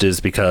launched is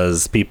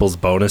because people's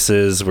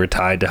bonuses were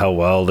tied to how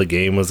well the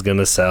game was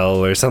gonna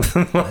sell or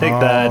something like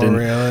that, and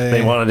really?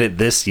 they wanted it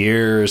this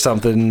year or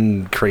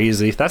something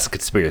crazy. That's a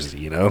conspiracy,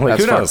 you know. Like,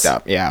 That's who knows? fucked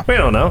up. Yeah. We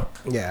don't know,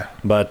 Yeah.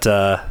 but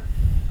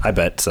I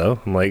bet so.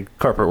 I'm like,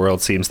 corporate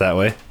world seems that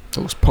way.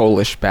 Those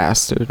Polish They're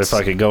bastards.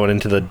 fucking going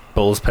into the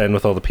bull's pen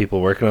with all the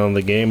people working on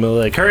the game. They're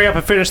like, hurry up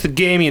and finish the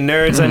game, you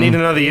nerds. I need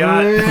another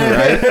yacht.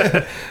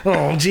 Right?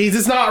 Oh, jeez,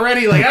 it's not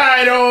ready. Like,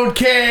 I don't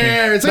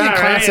care. It's like Not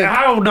a ready. classic.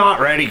 How not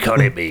ready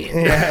could it be?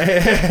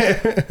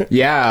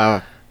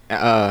 Yeah.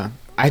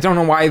 I don't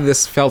know why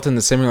this felt in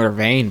the similar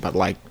vein, but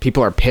like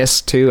people are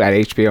pissed too at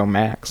HBO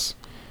Max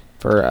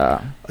for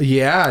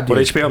Yeah, dude. What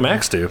HBO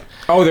Max do?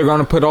 oh, they're going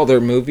to put all their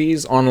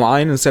movies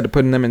online instead of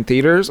putting them in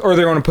theaters, or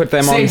they're going to put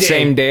them on Same the day.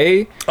 same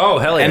day. Oh,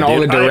 hell yeah, And all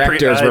the dude.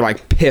 directors were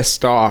like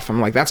pissed off. I'm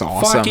like, that's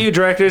awesome. fuck you,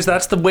 directors.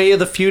 That's the way of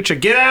the future.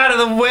 Get out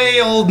of the way,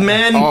 old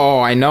men. Oh,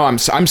 I know. I'm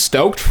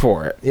stoked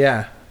for it.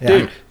 Yeah. Yeah.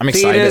 Dude, I'm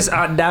excited. theaters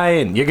are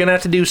dying. You're gonna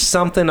have to do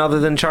something other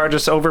than charge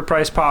us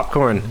overpriced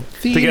popcorn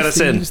to get us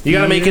in. Thieves, You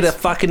gotta make it a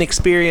thieves. fucking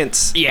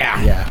experience.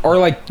 Yeah. Yeah. Or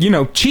like,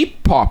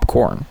 cheap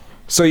popcorn.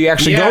 So you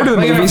actually Yeah, go to the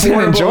like movies and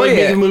affordable, enjoy like, make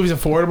it. the movies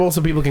affordable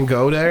so people can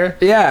go there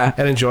Yeah.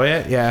 and enjoy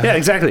it. Yeah. Yeah,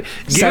 exactly. Give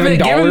 $7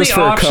 them the for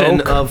a option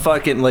Coke. of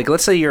fucking, like,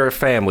 let's say you're a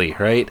family,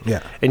 right?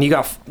 Yeah. And you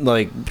got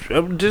like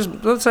just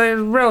let's say a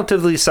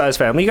relatively sized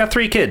family. You got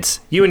 3 kids,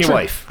 you and your Sure.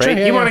 wife, Sure, right?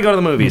 yeah, You want to yeah. go to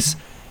the movies.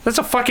 That's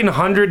a fucking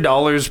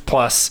 $100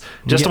 plus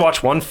just to Yeah.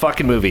 watch one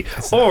fucking movie.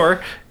 Or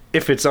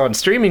if it's on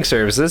streaming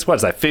services,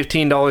 what's that?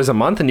 $15 a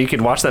month, and you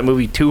can watch that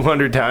movie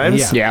 200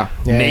 times. Yeah.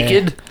 Yeah.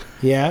 Naked.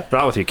 Yeah.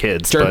 Not with your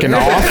kids. Jerking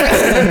but-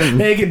 off.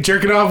 Naked,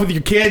 jerking off with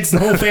your kids. The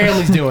whole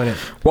family's doing it.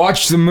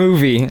 Watch the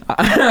movie.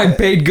 I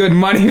paid good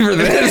money for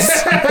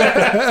this.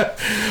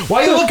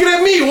 Why are you looking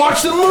at me?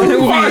 Watch the movie.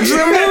 Watch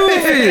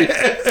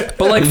the movie.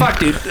 But like, fuck,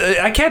 dude,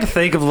 I can't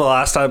think of the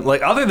last time,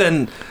 like, other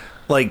than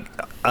like,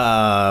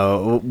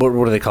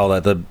 what do they call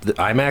that? The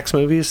IMAX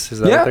movies? Is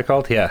that Yeah. what they're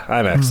called? Yeah,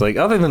 IMAX. Like,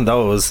 other than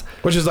those,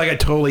 Which is like a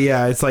totally,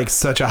 it's like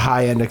such a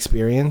high end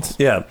experience.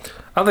 yeah,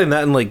 Other than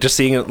that, and like just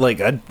seeing it, like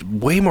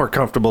I'd way more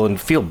comfortable and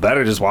feel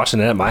better just watching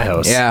it at my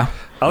house. Yeah.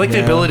 I like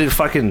the ability to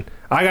fucking.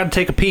 I gotta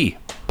take a pee.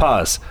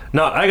 Pause.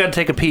 No, I gotta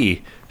take a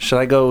pee. Should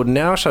I go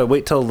now? Should I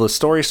wait till the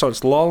story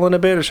starts lulling a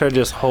bit, or should I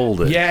just hold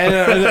it?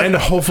 Yeah, and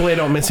hopefully I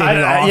don't miss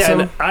anything awesome. Yeah,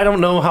 and I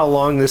don't know how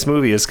long this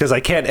movie is because I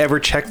can't ever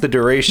check the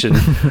duration.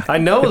 I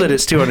know that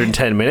it's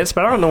 210 minutes,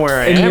 but I don't know where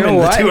I And am you know in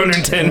what? the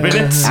 210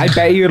 minutes. I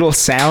bet you it'll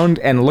sound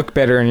and look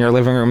better in your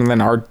living room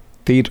than our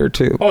theater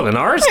too. Oh, then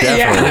ours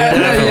definitely. Yeah,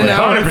 definitely. you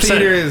know, Our 100%.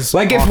 theater is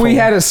Like if awful. we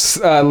had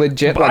a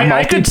legit like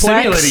I could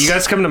simulate it. multiplex. You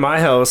guys come to my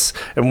house,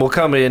 and we'll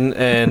come in,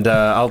 and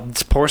I'll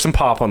pour some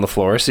pop on the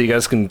floor so you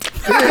guys can.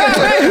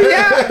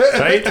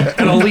 Right?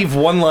 And I'll leave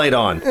one light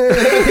on. Like,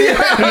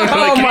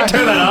 can you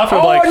turn that off?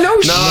 I'm like, no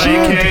no, shit.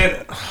 you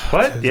can't.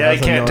 What? Yeah,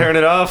 you can't turn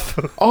it off.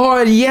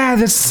 Oh yeah,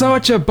 that's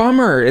such a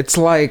bummer. It's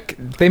like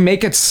they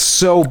make it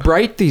so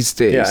bright these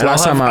days. Yeah, and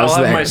Last time I was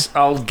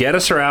there. I'll get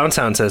a surround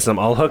sound system.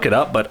 I'll hook it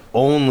up, but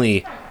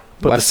only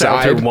put Left the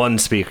sound side. through one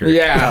speaker.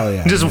 Yeah. Hell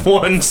yeah. Just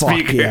one Fuck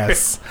speaker.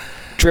 yes.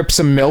 Drip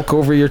some milk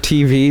over your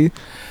TV.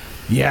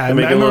 Yeah, I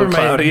make it a remember little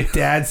cloudy. my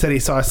dad said he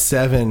saw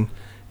Seven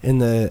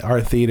in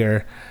our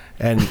theater,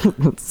 and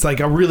it's like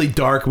a really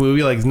dark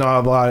movie. Like it's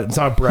not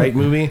a bright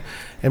movie.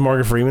 And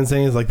Morgan Freeman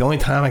saying is like the only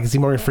time I can see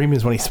Morgan Freeman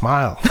is when he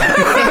smiles.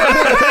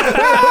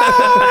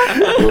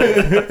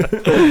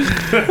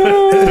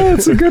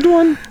 That's a good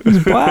one.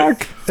 He's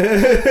black.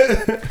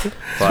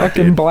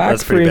 Fucking black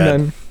That's pretty bad.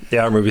 Freeman.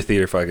 Yeah, our movie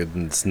theater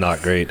fucking it's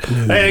not great.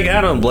 Hey, I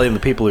don't blame the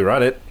people who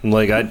run it.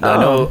 Like I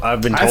know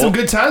I've been I had some told.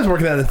 good times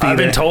working at the theater. I've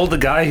been told the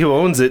guy who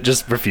owns it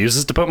just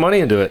refuses to put money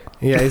into it.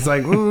 Yeah, he's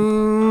like,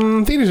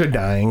 theaters are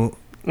dying.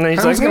 And he's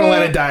I'm like, just gonna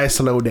let it die a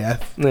slow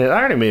death. I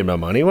already made my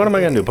money. What am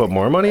I gonna do? Put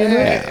more money into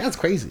it? Yeah, that's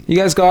crazy. You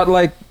guys got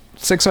like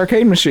 6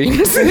 arcade machines.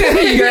 You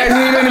guys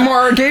need any more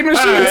arcade machines?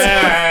 All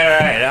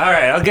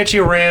right. I'll get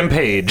you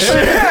Rampage.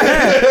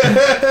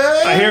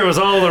 I hear it was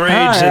all the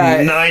rage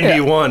in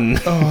 '91.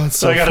 Oh, it's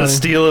So I got a funny.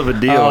 steal of a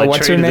deal. I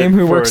what's her traded name it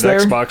who for works an there?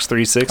 Xbox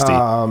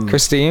 360.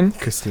 Christine?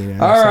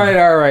 Christina.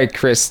 All right,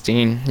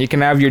 Christine. You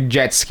can have your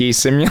jet ski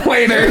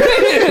simulator.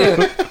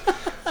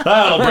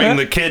 That'll bring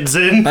the kids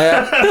in.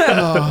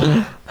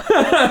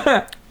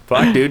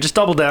 Fuck, dude. Just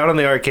double down on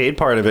the arcade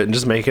part of it and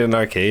just make it an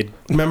arcade.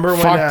 Remember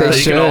when Fuck, they You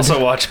should. can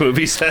also watch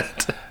movies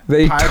at.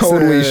 They Pirates of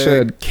totally the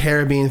should.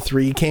 Caribbean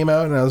 3 came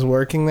out and I was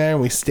working there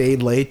and we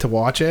stayed late to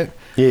watch it.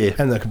 Yeah.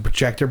 And the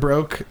projector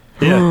broke.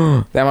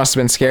 Yeah. That must have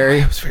been scary.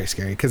 It was very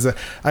scary because I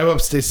go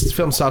upstairs, the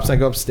film stops and I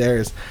go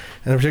upstairs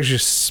and the projector's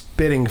just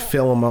spitting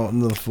film out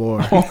into the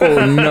floor.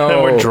 Oh no.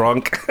 And we're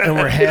drunk. And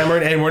we're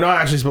hammered and we're not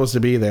actually supposed to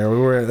be there.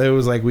 It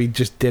was like we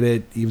just did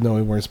it even though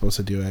we weren't supposed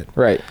to do it.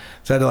 Right.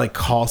 So I had to like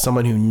call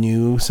someone who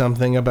knew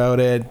something about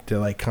it to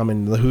like come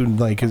in, who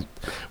like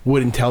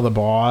wouldn't tell the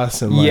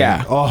boss and like,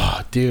 Yeah.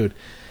 oh dude.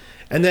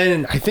 And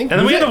then I think And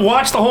then we had to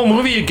watch the whole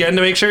movie again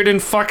to make sure it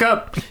didn't fuck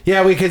up.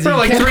 yeah, because For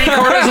like 3/4 of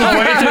the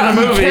way through the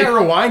movie. You can't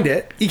rewind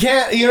it. You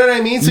can't. You know what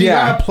I mean? So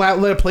Yeah. you gotta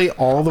let it play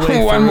all the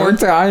way. One through. more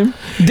time.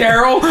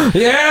 Daryl.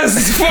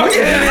 Yes. Fucking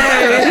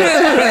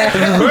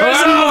One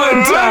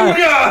more time.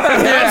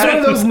 That's one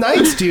of those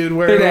nights, dude,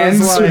 where It it ends.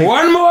 was like,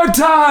 One more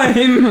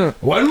time.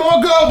 one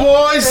more go,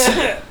 boys.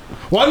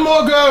 One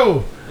more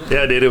go.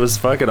 Yeah, dude, it was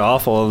fucking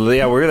awful.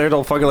 Yeah, we were there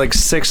till fucking like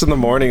 6 in the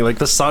morning. Like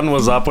the sun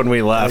was up when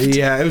we left.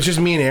 Yeah, it was just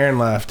me and Aaron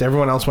left.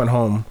 Everyone else went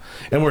home,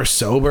 and we're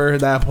sober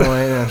at that point.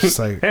 And it's just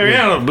like Hey, we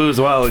had a booze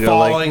a while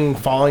ago.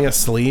 falling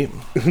asleep.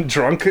 Like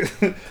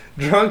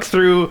drunk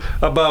through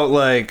about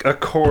like a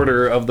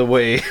quarter of the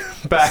way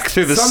back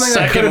through the Something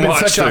that could second have been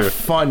watch such a through.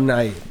 fun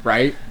night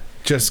Right.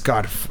 just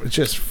got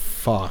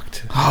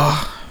fucked.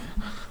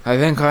 I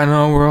think I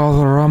know where all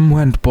the rum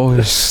went,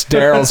 boys.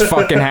 Daryl's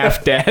fucking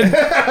half dead.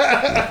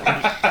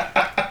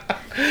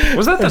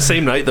 Was that the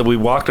same night that we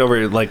walked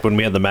over, like when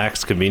we had the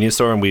Max convenience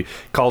store and we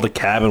called a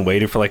cab and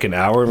waited for like an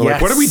hour? And we're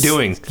like, what are we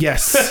doing?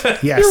 Yes,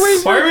 yes.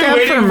 waiting Why are we Cab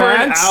waiting for for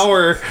an Max?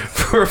 hour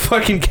for a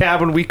fucking cab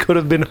when we could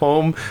have been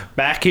home,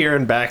 back here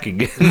and back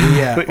again?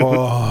 Yeah.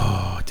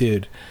 Oh,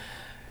 dude.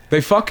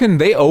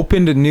 They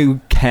opened a new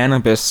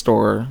cannabis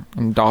store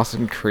in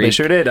Dawson Creek. They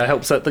sure did. I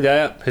helped set the guy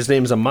up. His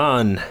name's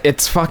Aman.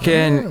 It's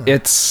fucking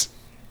it's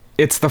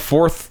the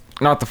fourth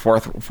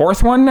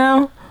one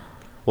now.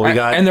 Well, we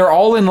got and they're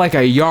all in like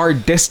a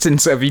yard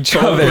distance of each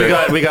other.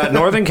 we got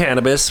Northern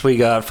Cannabis. We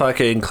got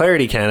fucking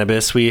Clarity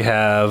Cannabis. We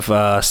have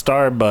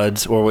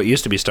Starbuds, or what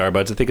used to be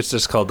Starbuds. I think it's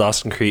just called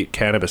Dawson Creek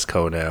Cannabis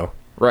Co. now.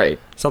 Right.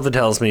 Something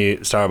tells me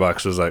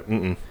Starbucks was like,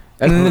 And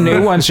then the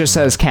new one just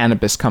says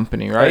cannabis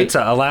company, right? It's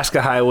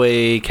Alaska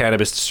Highway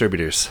Cannabis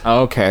Distributors.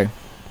 Okay.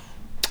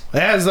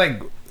 Yeah, it's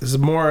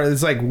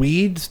like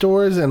weed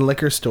stores and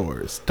liquor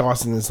stores.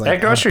 Dawson is like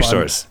At grocery a bun-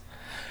 stores.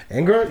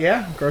 And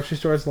grocery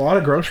stores. A lot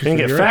of grocery You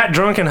can stores. get fat,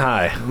 drunk, and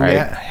high. Right.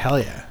 Yeah, hell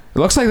yeah. It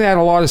looks like they had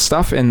a lot of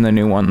stuff in the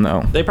new one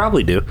though. They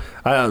probably do.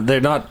 They're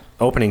not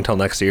opening till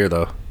next year,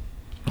 though.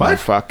 What? Oh,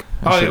 fuck.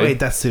 Oh wait,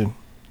 that's soon.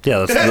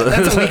 Yeah, that's,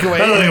 That's a week away.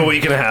 That's like a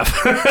week and a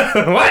half.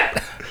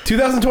 What?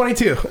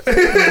 2022.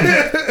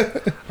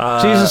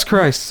 Jesus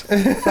Christ.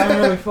 Time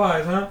really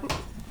flies, huh?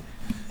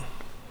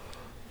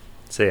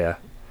 So yeah,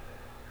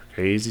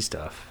 Crazy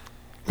stuff.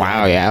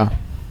 Wow, yeah.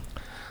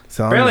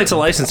 So Apparently, it's a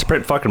license to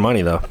print fucking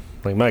money, though.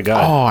 Like, my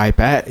God. Oh, I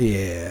bet.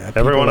 yeah.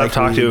 Everyone people I've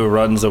talked weed. to who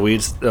runs a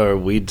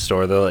weed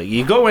store, they're like,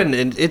 you go in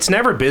and it's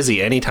never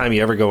busy anytime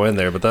you ever go in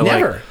there. But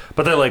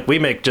they're like, we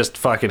make just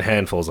fucking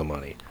handfuls of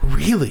money.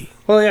 Really?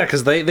 Well, yeah,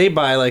 because they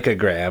buy like a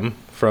gram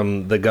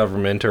from the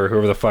government or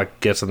whoever the fuck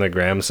gets them their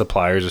gram,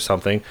 suppliers or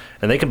something,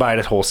 and they can buy it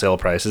at wholesale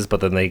prices,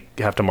 but then they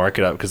have to mark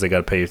it up because they got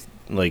to pay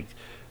like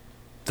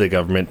the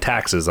government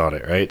taxes on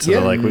it, right? So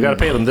they're like, we got to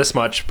pay them this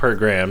much per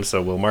gram,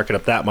 so we'll mark it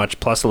up that much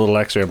plus a little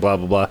extra and blah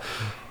blah blah.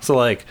 So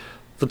like,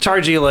 they'll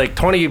charge you like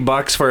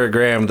 $20 for a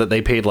gram that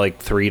they paid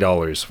like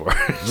 $3 for.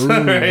 Ooh,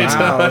 Right? So,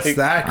 wow, like, it's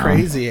that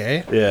crazy,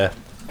 eh? yeah.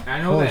 I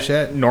know Holy that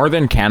shit.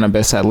 Northern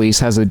Cannabis at least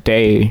has a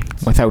day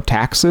without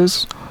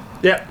taxes.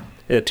 Yeah.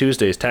 Yeah,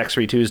 Tuesdays,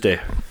 tax-free Tuesday.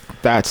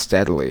 That's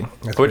deadly.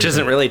 Which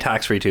isn't really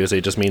tax-free Tuesday,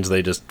 it just means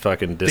they just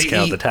fucking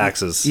discount the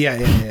taxes.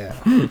 Yeah.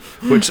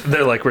 Which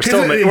they're like, we're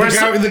still...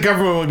 The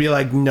government would be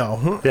like,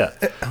 no. Yeah.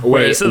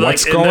 Wait, So, like,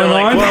 what's and going they're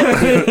like, on?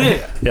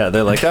 well, yeah,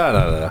 they're like,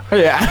 no.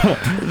 Yeah.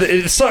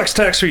 It sucks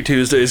tax-free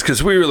Tuesdays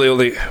because we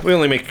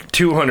only make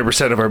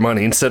 200% of our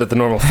money instead of the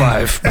normal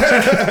 5.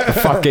 The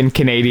fucking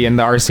Canadian,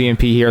 the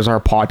RCMP hears our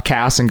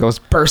podcast and goes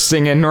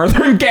bursting in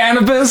Northern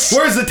Cannabis.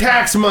 Where's the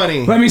tax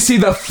money? Let me see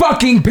the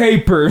fucking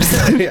papers.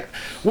 Yeah.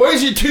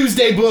 Where's your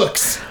Tuesday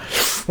books?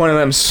 One of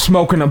them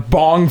smoking a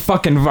bong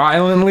fucking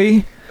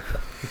violently.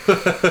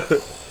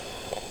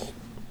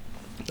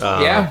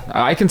 Yeah,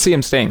 I can see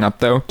him staying up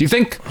though. Do you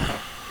think?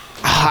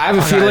 I have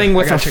a feeling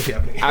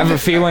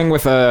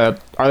with are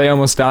they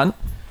almost done?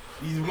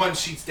 One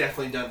sheet's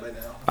definitely done by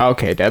now.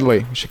 Okay,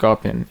 deadly. We should go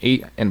up and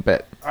eat in a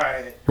bit. All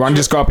right. You want to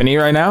just go up and eat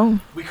right now?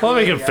 Well,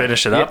 we can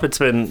finish it up. It's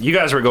been... You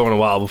guys were going a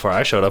while before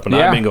I showed up, and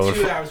Yeah. I've been going...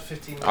 2 hours,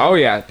 15 minutes. Oh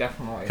yeah,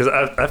 definitely. Because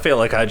I feel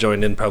like I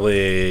joined in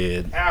probably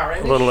a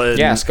little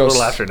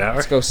after an hour.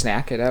 Let's go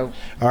snack it out.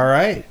 All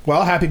right.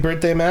 Well, happy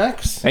birthday,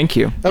 Max. Thank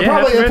you. It'll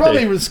Yeah, happy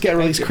probably birthday. get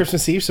released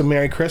Christmas Eve, so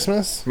Merry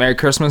Christmas. Merry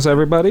Christmas,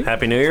 everybody.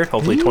 Happy New Year.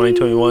 Hopefully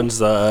 2021's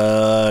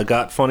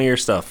got funnier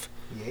stuff.